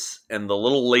Furious, and the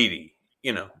little lady.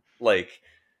 You know, like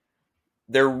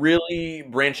they're really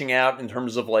branching out in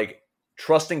terms of like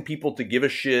trusting people to give a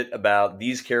shit about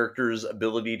these characters'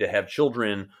 ability to have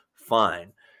children.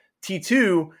 Fine.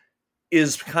 T2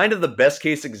 is kind of the best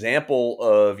case example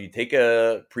of you take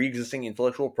a pre-existing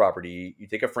intellectual property, you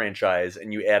take a franchise,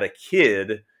 and you add a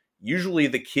kid. Usually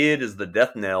the kid is the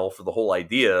death knell for the whole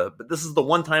idea, but this is the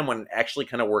one time when it actually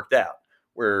kind of worked out,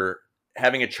 where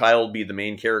having a child be the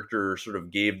main character sort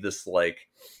of gave this like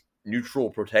neutral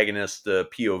protagonist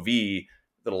POV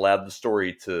that allowed the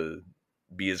story to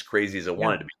be as crazy as it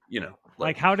wanted to be, you know.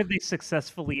 Like, how did they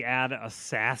successfully add a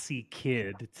sassy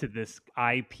kid to this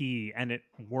IP and it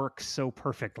works so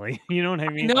perfectly? You know what I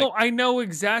mean? No, I know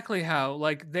exactly how.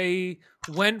 Like, they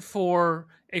went for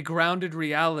a grounded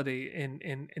reality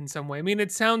in some way. I mean,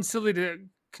 it sounds silly to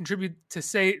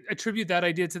attribute that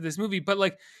idea to this movie, but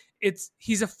like,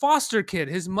 he's a foster kid.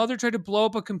 His mother tried to blow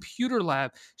up a computer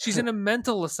lab. She's in a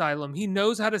mental asylum. He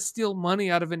knows how to steal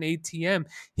money out of an ATM.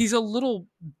 He's a little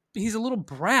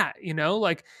brat, you know,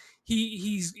 like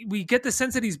we get the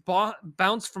sense that he's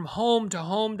bounced from home to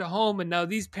home to home, and now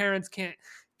these parents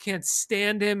can't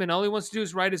stand him, and all he wants to do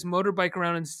is ride his motorbike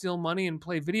around and steal money and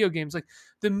play video games. Like,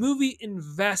 the movie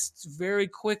invests very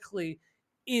quickly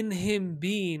in him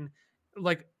being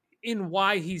like, in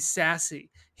why he's sassy.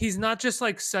 He's not just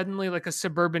like suddenly like a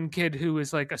suburban kid who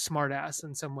is like a smartass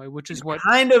in some way, which is what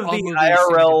kind of the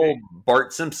IRL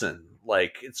Bart Simpson.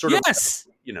 Like, it's sort of,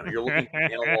 you know, you're looking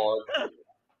at analog.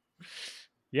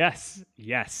 Yes,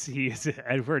 he is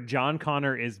Edward. John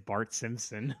Connor is Bart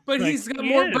Simpson. But like, he's got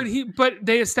more. But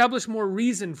they establish more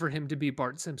reason for him to be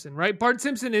Bart Simpson, right? Bart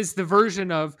Simpson is the version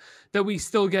of that we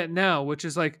still get now, which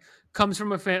is like comes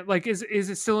from a like is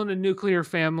it still in a nuclear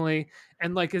family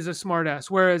and like is a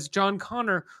smartass. Whereas John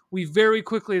Connor, we very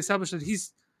quickly established that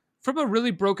he's from a really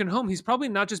broken home. He's probably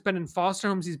not just been in foster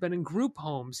homes. He's been in group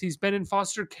homes. He's been in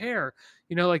foster care.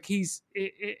 You know, like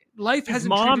life hasn't treated him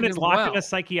well. His mom is locked in a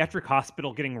psychiatric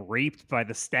hospital getting raped by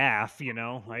the staff, you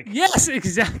know, like. Yes,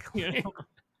 exactly. You know?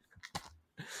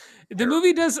 The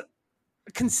movie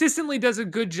consistently does a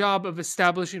good job of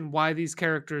establishing why these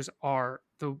characters are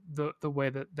the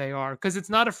way that they are. Because it's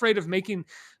not afraid of making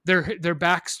their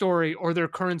backstory or their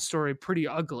current story pretty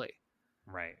ugly.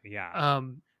 Right. Yeah.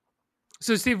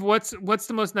 So Steve, what's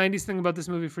the most 90s thing about this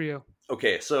movie for you?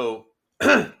 Okay, so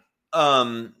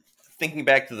thinking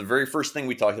back to the very first thing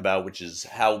we talked about, which is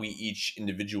how we each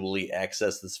individually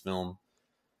access this film.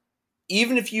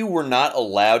 Even if you were not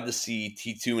allowed to see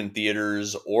T2 in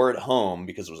theaters or at home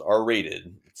because it was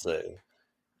R-rated, let's say,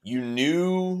 you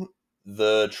knew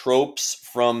the tropes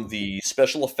from the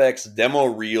special effects demo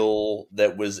reel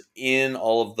that was in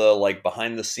all of the like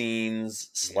behind the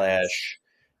scenes /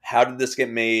 how did this get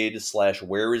made /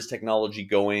 where is technology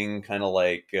going, kind of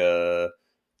like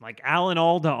Alan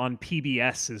Alda on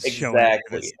PBS is showing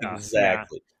this stuff.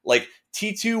 Exactly. Yeah. Like,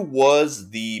 T2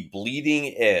 was the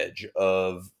bleeding edge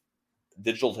of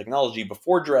digital technology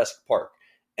before Jurassic Park.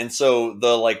 And so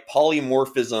the like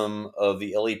polymorphism of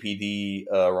the LAPD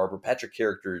Robert Patrick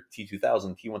character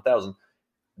T1000,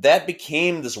 that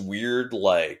became this weird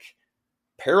like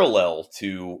parallel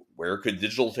to where could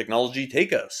digital technology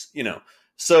take us, you know.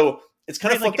 So it's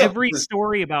kind of like every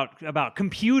story about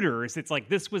computers. It's like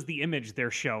this was the image they're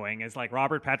showing is like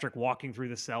Robert Patrick walking through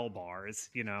the cell bars,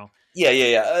 you know.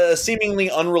 Yeah. A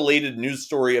seemingly unrelated news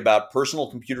story about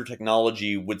personal computer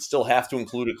technology would still have to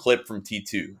include a clip from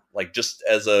T2, like just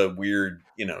as a weird,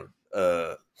 you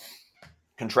know,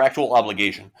 contractual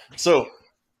obligation. So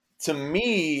to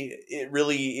me, it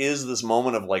really is this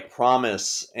moment of like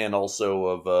promise and also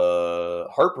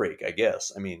of heartbreak, I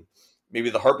guess. I mean, maybe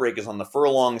the heartbreak is on the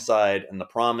Furlong side and the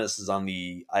promise is on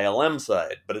the ILM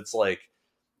side, but it's like,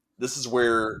 this is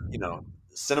where, you know,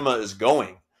 cinema is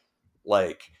going.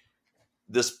 Like,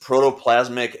 this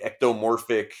protoplasmic,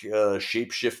 ectomorphic,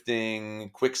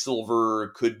 shape-shifting Quicksilver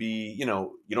could be, you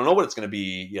know, you don't know what it's going to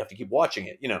be. You have to keep watching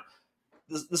it. You know,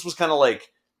 this was kind of like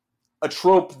a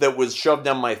trope that was shoved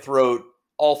down my throat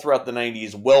all throughout the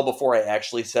 90s, well before I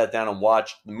actually sat down and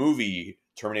watched the movie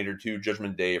Terminator 2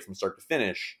 Judgment Day from start to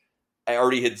finish. I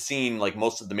already had seen like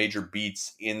most of the major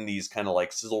beats in these kind of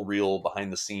like sizzle reel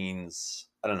behind the scenes.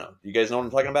 I don't know. Do you guys know what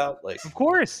I'm talking about? Like, of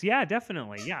course. Yeah,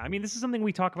 definitely. Yeah. I mean, this is something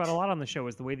we talk about a lot on the show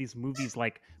is the way these movies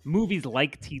like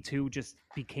T2 just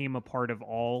became a part of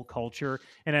all culture.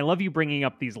 And I love you bringing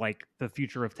up these like the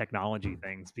future of technology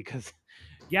things because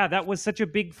yeah, that was such a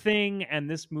big thing. And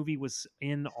this movie was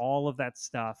in all of that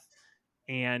stuff.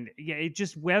 And yeah, it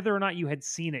just, whether or not you had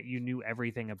seen it, you knew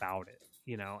everything about it.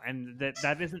 you know, and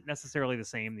that isn't necessarily the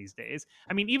same these days.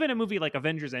 I mean, even a movie like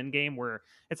Avengers Endgame, where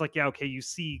it's like, yeah, okay, you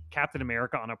see Captain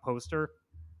America on a poster,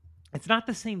 it's not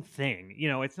the same thing, you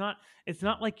know. It's not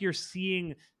like you're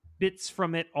seeing bits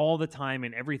from it all the time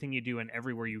in everything you do and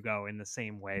everywhere you go in the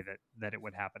same way that it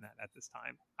would happen at this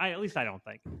time. At least I don't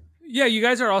think. Yeah, you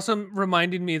guys are also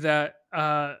reminding me that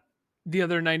the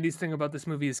other 90s thing about this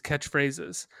movie is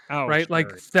catchphrases. Right? Sure.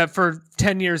 Like that for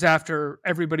 10 years after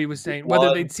everybody was saying,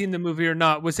 whether they'd seen the movie or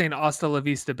not, was saying "Hasta la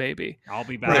vista, baby." I'll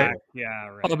be back. Right. Yeah,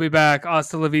 right. I'll be back.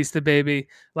 Hasta la vista, baby.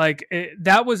 Like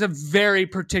that was a very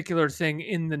particular thing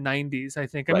in the 90s, I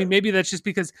think. I mean, maybe that's just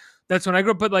because that's when I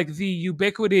grew up, but like the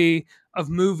ubiquity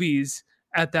of movies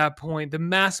at that point, the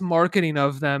mass marketing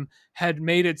of them had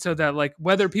made it so that like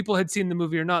whether people had seen the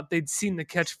movie or not, they'd seen the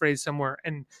catchphrase somewhere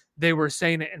and they were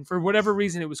saying it. And for whatever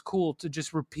reason, it was cool to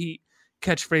just repeat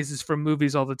catchphrases from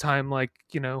movies all the time, like,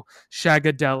 you know,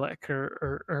 Shagadelic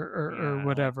or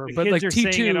whatever. The but kids like are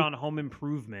T2 saying it on Home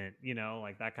Improvement, you know,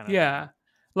 like that kind of yeah. thing.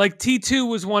 Like T2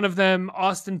 was one of them.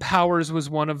 Austin Powers was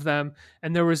one of them,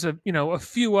 and there was a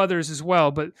few others as well.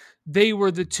 But they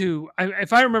were the two.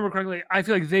 If I remember correctly, I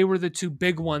feel like they were the two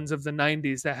big ones of the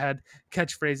 '90s that had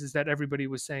catchphrases that everybody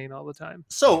was saying all the time.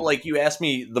 So, like, you asked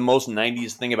me the most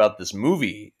 '90s thing about this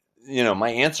movie. You know,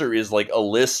 my answer is like a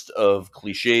list of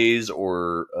cliches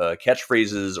or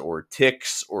catchphrases or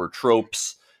tics or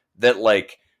tropes that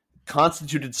like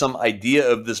constituted some idea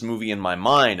of this movie in my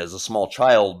mind as a small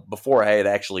child before I had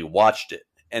actually watched it.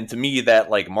 And to me, that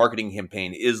like marketing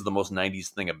campaign is the most 90s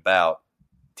thing about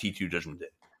T2 Judgment Day.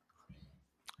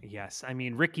 Yes. I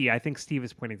mean, Ricky, I think Steve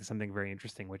is pointing to something very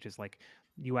interesting, which is like,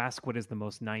 you ask what is the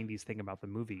most 90s thing about the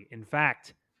movie. In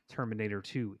fact, Terminator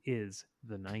 2 is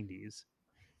the 90s.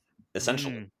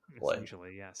 Essentially.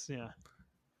 Essentially, yes. Yeah.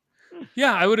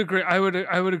 Yeah, I would agree. I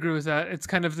would agree with that. It's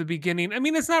kind of the beginning. I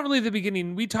mean, it's not really the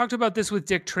beginning. We talked about this with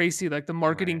Dick Tracy. Like the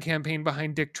marketing campaign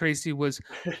behind Dick Tracy was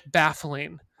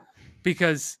baffling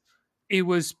because it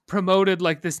was promoted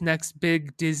like this next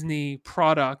big Disney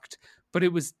product, but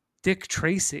it was Dick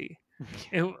Tracy.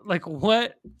 It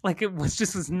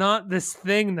was not this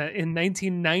thing that in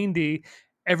 1990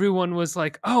 everyone was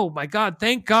like, "Oh my God,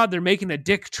 thank God they're making a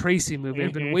Dick Tracy movie.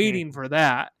 I've been waiting for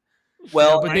that."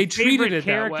 Well, but they treated it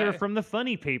character that way. from the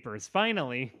Funny Papers,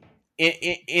 finally.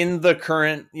 In the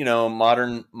current, you know,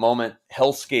 modern moment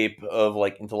hellscape of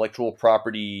like intellectual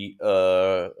property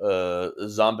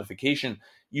zombification,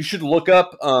 you should look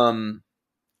up,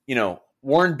 you know,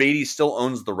 Warren Beatty still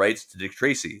owns the rights to Dick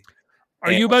Tracy.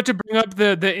 Are you about to bring up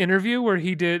the interview where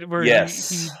he did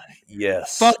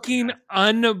Yes. Fucking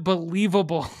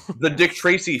unbelievable. The Dick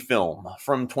Tracy film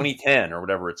from 2010 or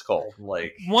whatever it's called.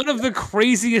 Like one of the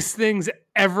craziest things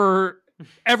ever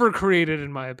created,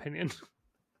 in my opinion.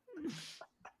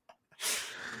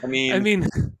 I mean,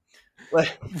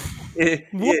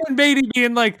 Warren Beatty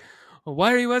being like, well,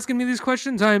 why are you asking me these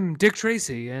questions? I'm Dick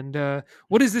Tracy, and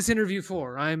what is this interview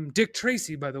for? I'm Dick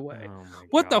Tracy, by the way.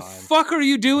 What the fuck are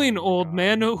you doing, old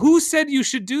man? Who said you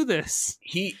should do this?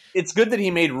 It's good that he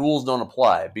made Rules Don't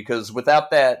Apply, because without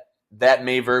that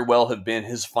may very well have been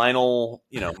his final,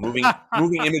 you know, moving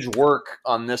image work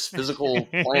on this physical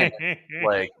planet.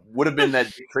 Like, would have been that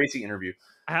Dick Tracy interview.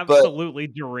 Absolutely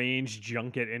deranged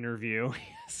junket interview.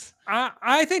 Yes.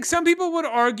 I think some people would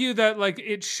argue that like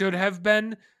it should have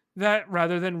been that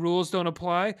rather than Rules Don't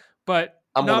Apply, but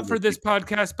not for this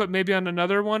podcast, but maybe on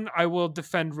another one, I will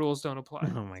defend Rules Don't Apply.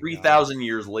 3,000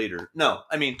 years later. No,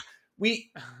 I mean,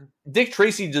 Dick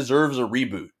Tracy deserves a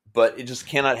reboot, but it just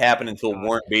cannot happen until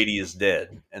Warren Beatty is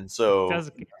dead. And so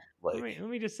let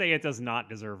me just say it does not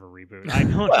deserve a reboot. I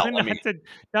don't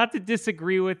not to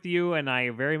disagree with you, and I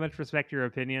very much respect your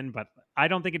opinion, but I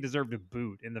don't think it deserved a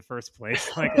boot in the first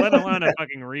place. Like, let alone a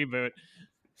fucking reboot.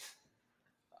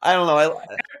 I don't know.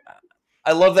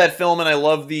 I love that film, and I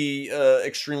love the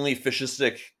extremely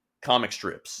fascistic comic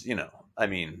strips. You know, I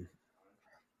mean,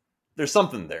 there's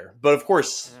something there, but of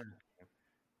course,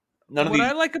 What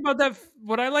I like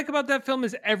about that film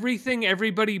is everything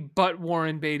everybody but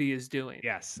Warren Beatty is doing.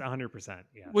 Yes, 100%.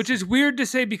 Yes. Which is weird to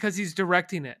say because he's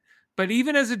directing it, but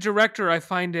even as a director, I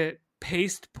find it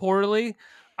paced poorly.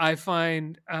 I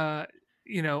find, I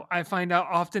find out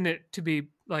often it to be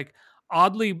like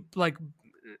oddly like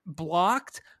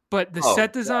blocked, but the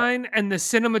set design and the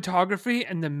cinematography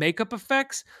and the makeup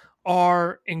effects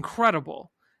are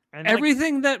incredible. And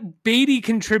everything that Beatty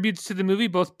contributes to the movie,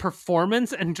 both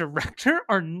performance and director,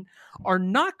 are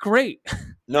not great.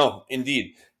 No,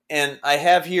 indeed. And I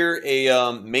have here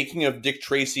a Making of Dick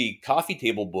Tracy coffee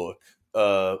table book,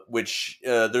 which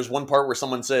there's one part where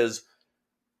someone says,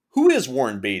 "Who is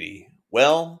Warren Beatty?"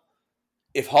 Well,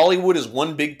 if Hollywood is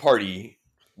one big party,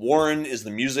 Warren is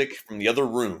the music from the other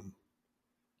room.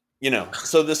 You know,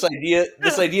 so this idea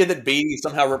that Beatty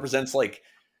somehow represents like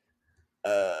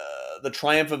the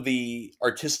triumph of the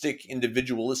artistic,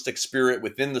 individualistic spirit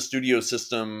within the studio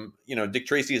system. You know, Dick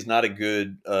Tracy is not a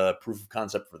good proof of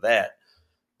concept for that.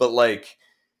 But like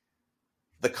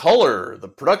the color, the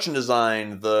production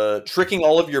design, the tricking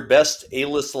all of your best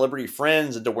A-list celebrity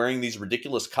friends into wearing these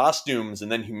ridiculous costumes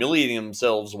and then humiliating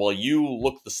themselves while you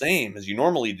look the same as you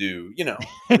normally do. You know,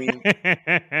 I mean,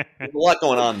 there's a lot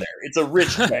going on there. It's a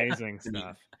rich, amazing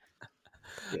stuff.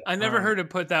 Yeah. I never heard it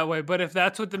put that way, but if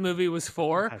that's what the movie was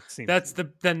for,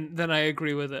 then I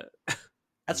agree with it.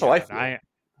 That's how I feel.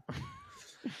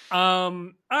 All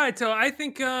right, so I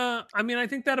think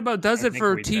that about does it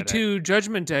for T2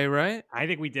 Judgment Day, right? I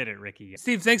think we did it, Ricky.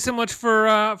 Steve, thanks so much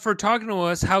for talking to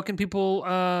us. How can people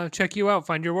check you out,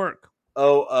 find your work?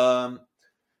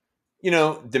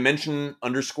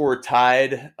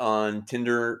 Dimension_Tide on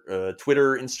Tinder,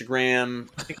 Twitter, Instagram.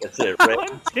 I think that's it, right?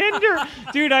 On Tinder?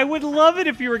 Dude, I would love it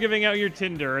if you were giving out your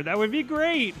Tinder. That would be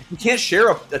great. You can't share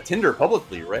a Tinder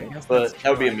publicly, right? But that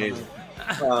would be amazing.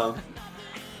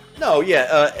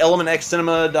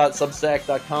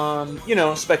 elementxcinema.substack.com,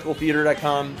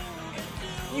 spectacletheater.com.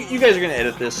 You guys are going to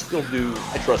edit this. You'll do.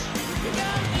 I trust you.